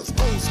Wheels,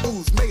 old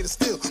schools made of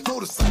steel,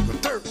 motorcycle,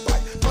 dirt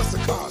bike, muscle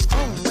cars,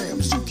 chrome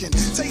rims. You can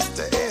taste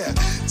the air,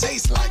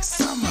 taste like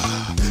summer.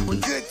 When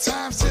good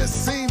times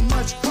just seem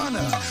much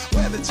funner,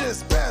 weather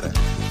just better,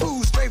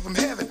 food straight from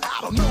heaven.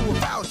 I don't know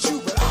about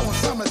you, but I want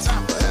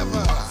summertime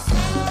forever.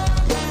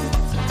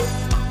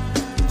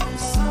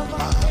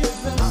 Summer in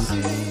the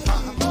city.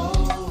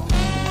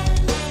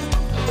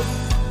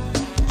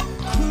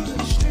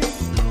 Cruising street,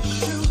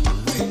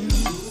 shooting.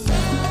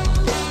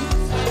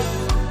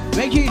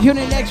 Make sure you tune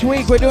in next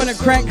week. We're doing a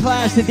crank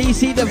class, the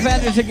DC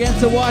Defenders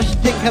against the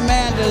Washington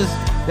Commanders.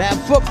 That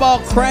football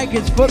crank,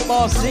 it's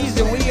football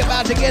season. We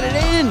about to get it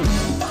in.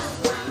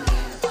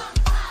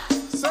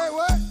 Say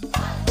what?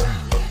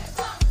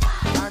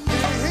 I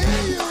can't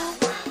hear you.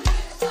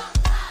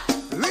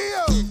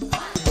 Leo,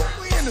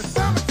 we in the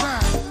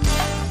summertime.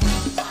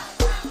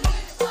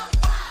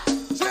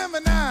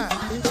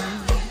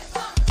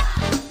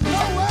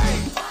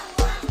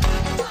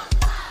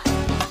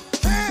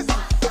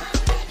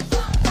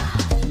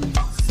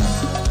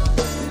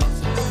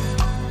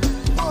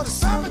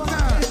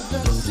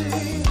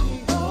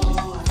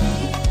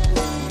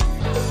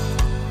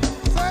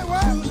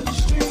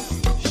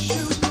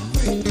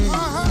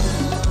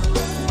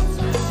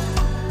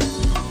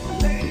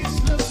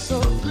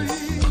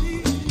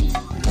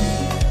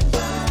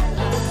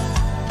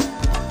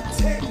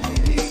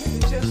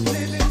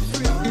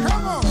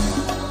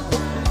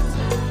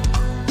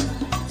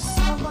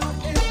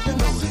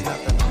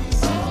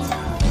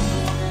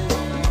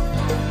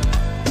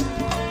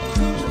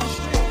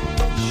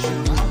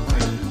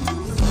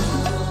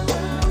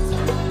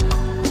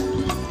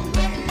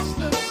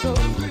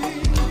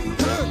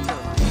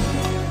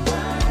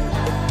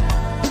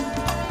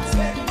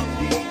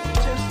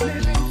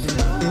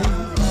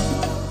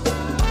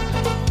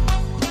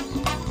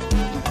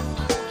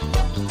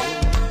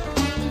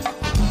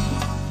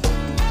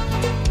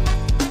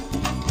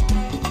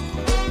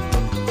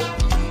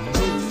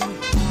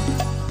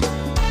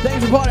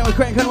 Thanks for partying with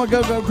Crank Hunter with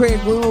Go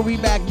Craig. We will be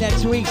back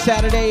next week,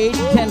 Saturday, 8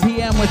 to 10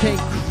 p.m. with a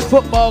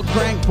football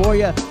crank for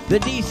you. The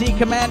DC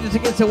Commanders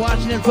against the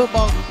Washington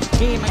football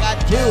team. I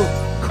got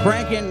 2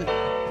 cranking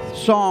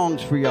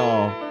songs for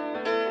y'all.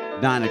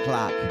 9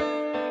 o'clock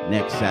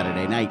next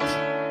Saturday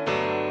night.